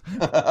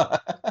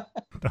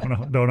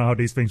know. Don't know how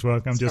these things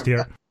work. I'm just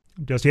here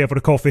for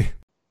the coffee.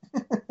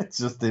 It's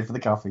just there for the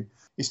coffee.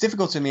 It's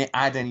difficult to me to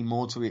add any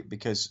more to it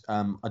because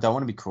I don't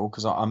want to be cruel,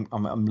 because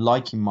I'm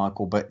liking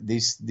Michael, but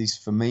this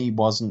for me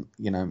wasn't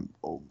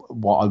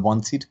what I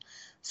wanted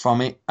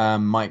from it.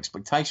 My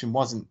expectation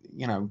wasn't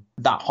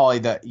that high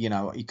that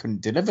he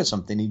couldn't deliver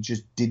something. He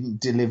just didn't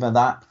deliver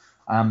that.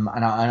 And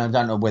I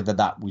don't know whether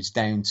that was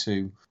down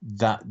to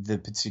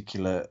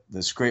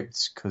the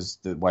script, because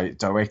the way it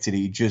directed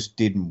it just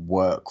didn't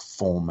work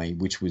for me,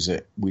 which was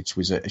a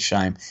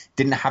shame.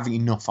 Didn't have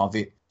enough of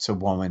it to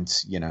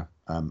warrant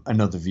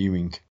another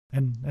viewing.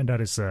 And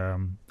that is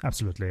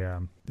absolutely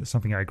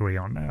something I agree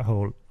on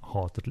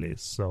wholeheartedly.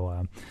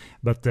 So,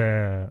 but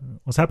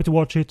was happy to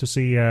watch it to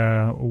see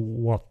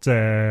what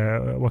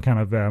kind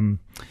of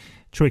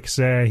tricks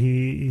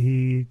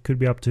he could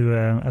be up to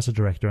as a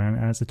director, and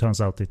as it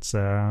turns out, it's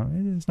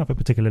nothing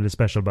particularly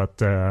special, but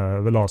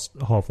the last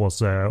half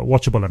was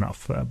watchable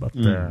enough.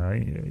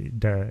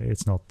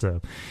 It's not.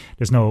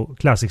 There's no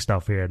classic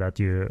stuff here that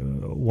you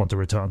want to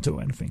return to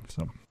or anything.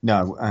 So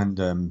no,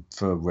 and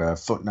for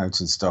footnotes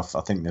and stuff,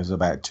 I think there's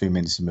about 2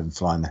 minutes of him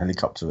flying the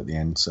helicopter at the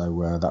end,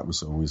 so that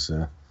was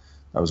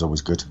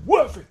always good.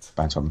 Worth it.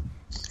 Bang on.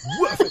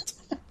 Worth it.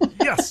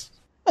 Yes.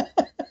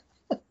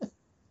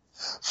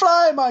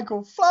 Fly,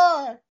 Michael,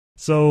 fly!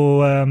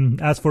 So,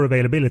 as for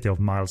availability of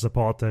Miles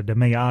Apart, the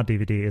Maya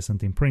DVD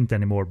isn't in print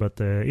anymore, but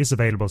is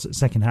available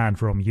secondhand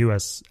from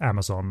US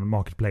Amazon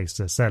Marketplace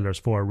sellers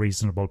for a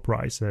reasonable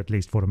price, at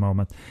least for the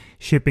moment.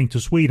 Shipping to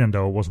Sweden,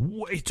 though, was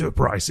way too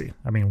pricey.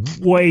 I mean,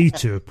 way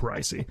too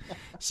pricey.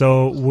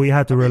 So we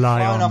had to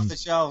rely on... flying off the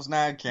shelves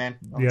now, Ken.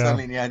 I'm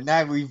telling you.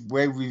 Now we've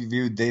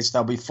reviewed this,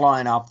 they'll be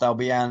flying off. They'll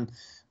be on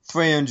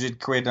 300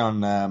 quid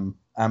on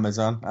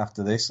Amazon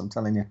after this, I'm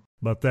telling you.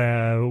 But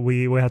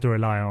we had to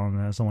rely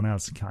on someone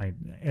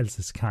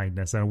else's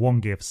kindness, and One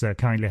Gifts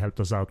kindly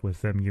helped us out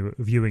with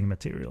viewing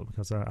material,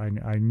 because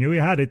I knew he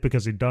had it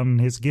because he'd done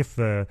his GIF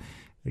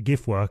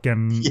work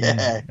and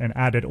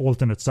added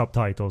alternate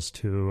subtitles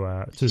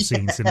to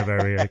scenes in a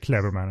very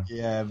clever manner.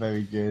 Yeah,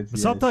 very good. The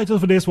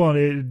subtitles for this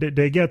one,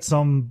 they get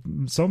some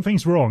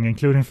things wrong,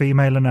 including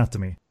female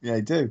anatomy. Yeah,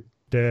 they do.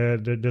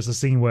 There's a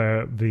scene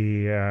where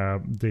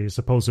the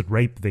supposed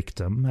rape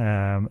victim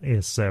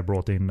is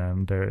brought in,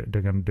 and they're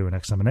going to do an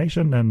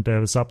examination, and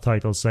the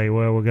subtitles say,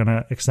 well, we're going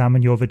to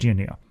examine your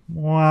Virginia.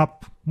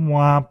 Wap,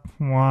 wap,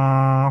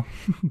 wap.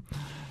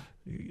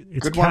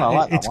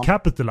 It's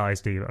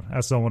capitalized even,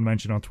 as someone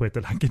mentioned on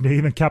Twitter. Like, they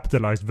even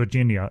capitalized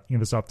Virginia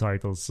in the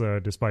subtitles,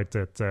 despite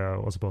it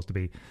was supposed to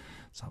be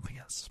something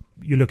else.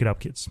 You look it up,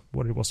 kids,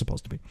 what it was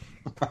supposed to be.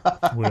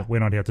 We're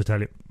not here to tell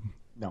you.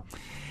 No.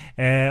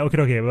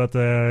 Okay, but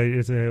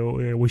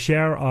we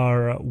share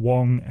our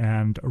Wong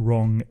and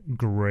Wrong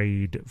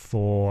grade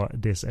for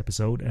this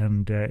episode,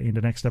 and in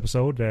the next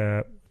episode,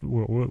 we're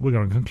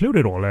going to conclude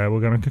it all.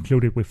 We're going to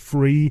conclude it with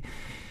 3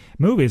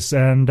 movies,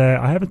 and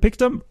I haven't picked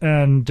them,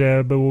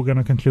 but we're going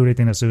to conclude it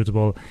in a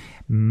suitable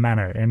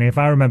manner. And if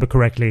I remember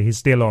correctly, he's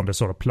still on the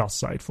sort of plus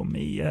side for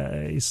me.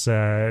 There's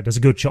a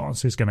good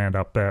chance he's going to end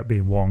up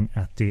being Wong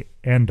at the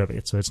end of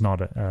it, so it's not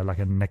like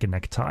a neck and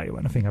neck tie or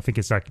anything. I think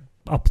it's like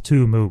up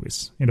 2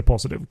 movies in the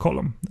positive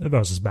column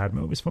versus bad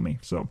movies for me.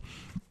 So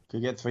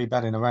could get 3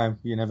 bad in a row.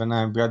 You never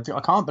know.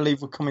 I can't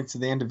believe we're coming to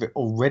the end of it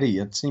already.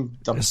 It seems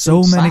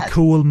so many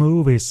cool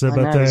movies.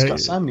 But it's got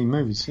so many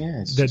movies.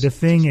 Yeah. The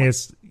thing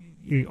is,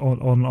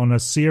 on a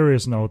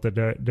serious note, that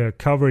the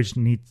coverage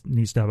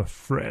needs to have a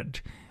thread.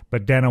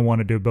 But then I want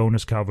to do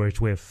bonus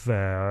coverage with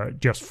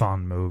just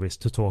fun movies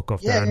to talk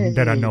of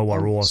that I know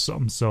are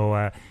awesome.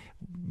 So,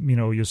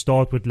 you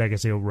start with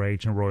Legacy of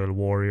Rage and Royal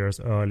Warriors,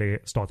 early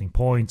starting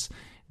points.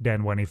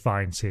 Then when he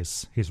finds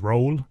his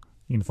role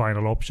in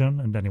Final Option,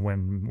 and then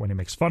when he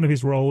makes fun of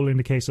his role in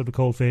the case of the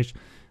Cold Fish,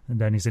 and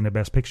then he's in the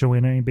Best Picture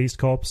winner in Beast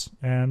Cops,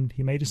 and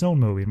he made his own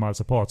movie, Miles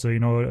Apart.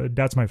 So,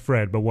 that's my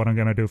thread. But what I'm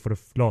going to do for the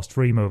last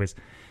 3 movies,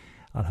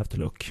 I'll have to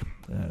look.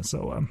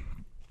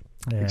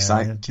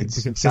 Excited.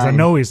 Because I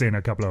know he's in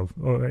a couple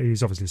of...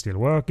 he's obviously still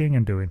working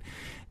and doing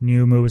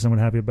new movies and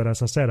what have you. But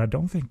as I said, I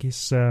don't think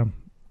he's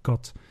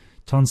got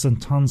tons and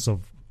tons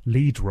of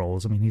lead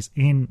roles. I mean, he's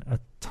in a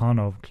ton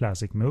of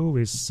classic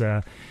movies.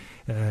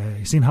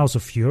 He's in House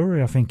of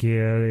Fury. I think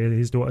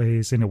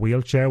he's in a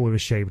wheelchair with a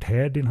shaved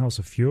head in House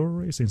of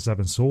Fury. He's in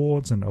Seven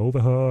Swords and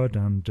Overheard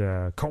and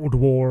Cold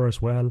War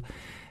as well.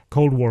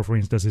 Cold War, for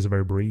instance, is a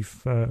very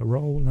brief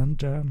role,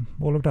 and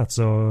all of that.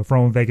 So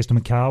From Vegas to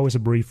Macau is a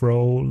brief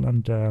role,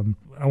 and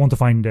I want to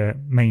find the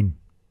main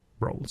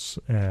roles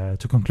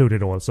to conclude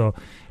it all. So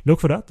look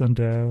for that, and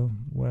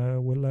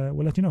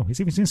we'll let you know.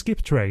 He's even in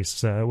Skip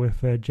Trace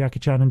with Jackie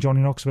Chan and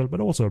Johnny Knoxville, but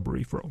also a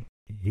brief role.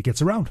 He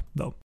gets around,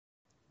 though.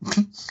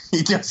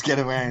 He does get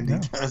around, yeah.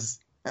 He does.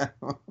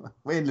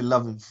 Really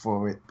love him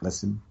for it,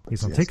 bless him.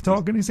 He's on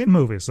TikTok and he's in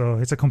movies, so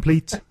he's a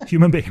complete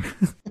human being.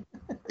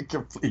 A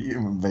complete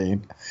human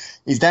being.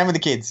 He's down with the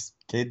kids.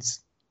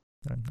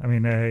 I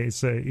mean,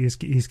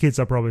 his kids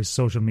are probably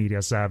social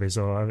media savvy,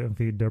 so I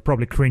think they're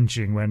probably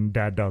cringing when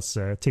Dad does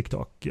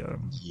TikTok.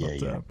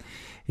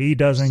 He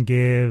doesn't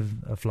give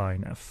a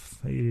flying F.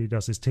 He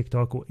does his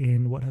TikTok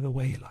in whatever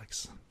way he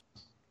likes.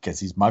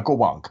 Because he's Michael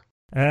Wong.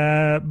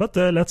 But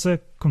let's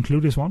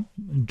conclude this one.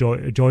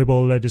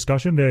 Enjoyable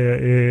discussion.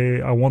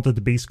 I wanted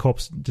the Beast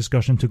Cops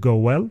discussion to go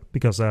well,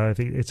 because I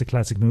think it's a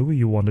classic movie.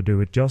 You want to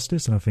do it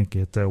justice, and I think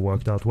it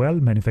worked out well.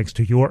 Many thanks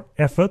to your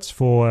efforts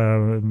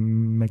for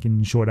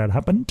making sure that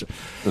happened.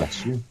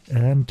 Bless you.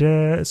 And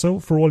so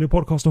for all your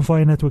Podcast on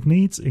Fire Network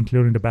needs,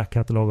 including the back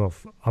catalogue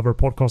of other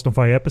Podcast on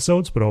Fire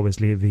episodes, but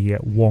obviously the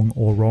Wong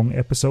or Wrong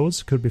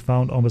episodes could be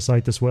found on the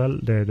site as well.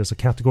 There's a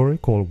category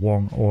called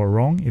Wong or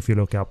Wrong if you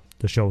look up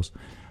the shows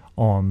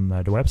on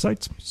the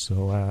website,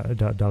 so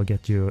that'll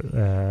get you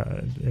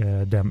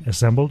them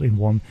assembled in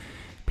one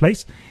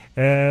place.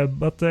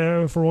 But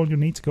for all you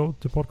need to go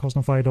to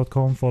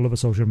podcastonfire.com, follow the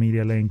social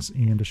media links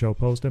in the show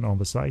post and on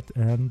the site,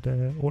 and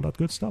all that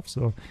good stuff.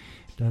 So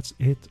that's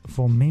it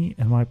for me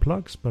and my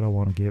plugs, but I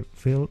want to give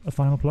Phil a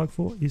final plug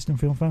for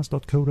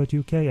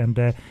easternfilmfans.co.uk.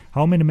 And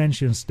how many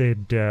mentions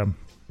did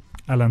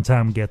Alan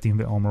Tam get in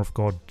the Armor of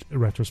God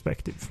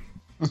retrospective?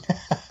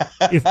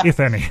 if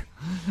any.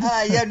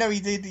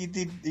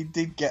 He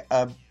did get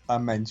a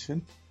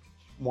mention.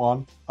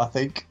 One, I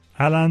think.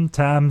 Alan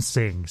Tam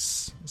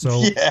sings.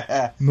 So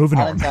moving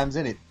Alan on. Tam's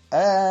in it.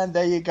 And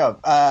there you go.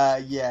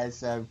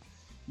 So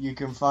you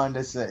can find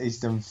us at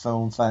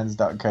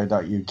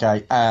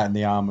easternfilmfans.co.uk and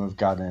the Armour of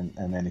God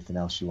and anything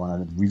else you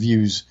want.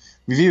 Reviews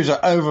are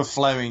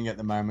overflowing at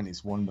the moment.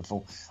 It's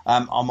wonderful.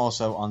 I'm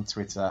also on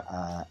Twitter,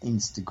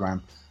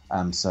 Instagram.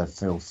 So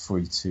feel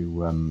free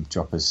to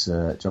drop us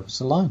a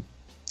line.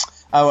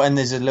 Oh, and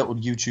there's a little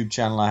YouTube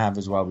channel I have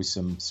as well with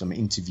some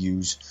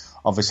interviews.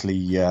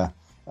 Obviously,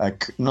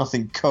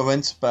 nothing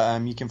current,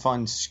 but you can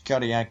find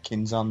Scotty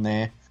Adkins on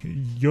there.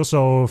 You're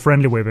so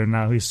friendly with him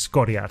now. He's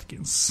Scotty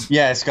Adkins.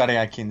 Yeah, Scotty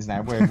Adkins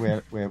now.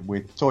 We're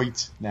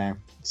tight now.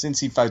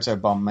 Since he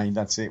photobombed me,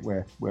 that's it.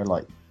 We're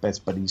like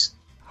best buddies.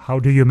 How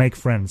do you make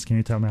friends? Can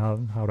you tell me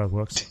how that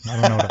works?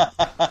 I don't know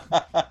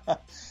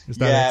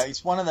that.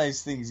 It's one of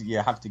those things you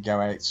have to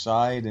go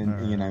outside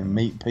and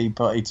meet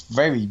people. It's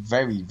very,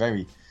 very,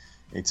 very.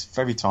 It's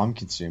very time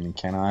consuming,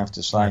 Ken. I have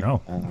to say. I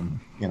know.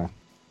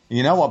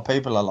 You know what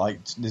people are like.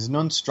 There's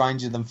none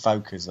stranger than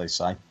folk, as they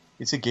say.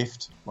 It's a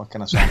gift. What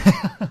can I say?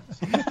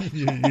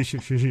 you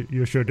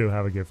sure do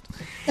have a gift.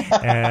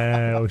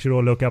 We should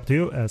all look up to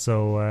you.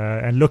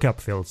 And look up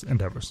Phil's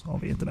endeavors on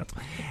the internet.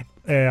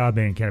 I've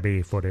been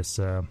Kennedy for this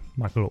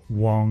Michael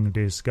Wong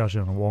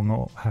discussion.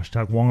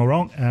 Hashtag Wong or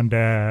Wrong. And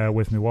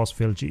with me was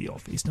Phil G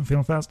of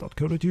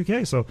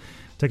easternfilmfans.co.uk. So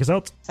take us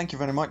out. Thank you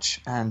very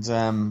much. And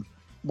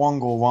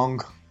Wong or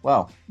Wong.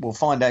 Well, we'll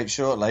find out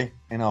shortly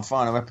in our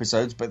final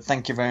episodes. But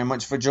thank you very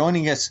much for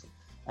joining us.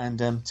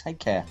 And take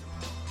care.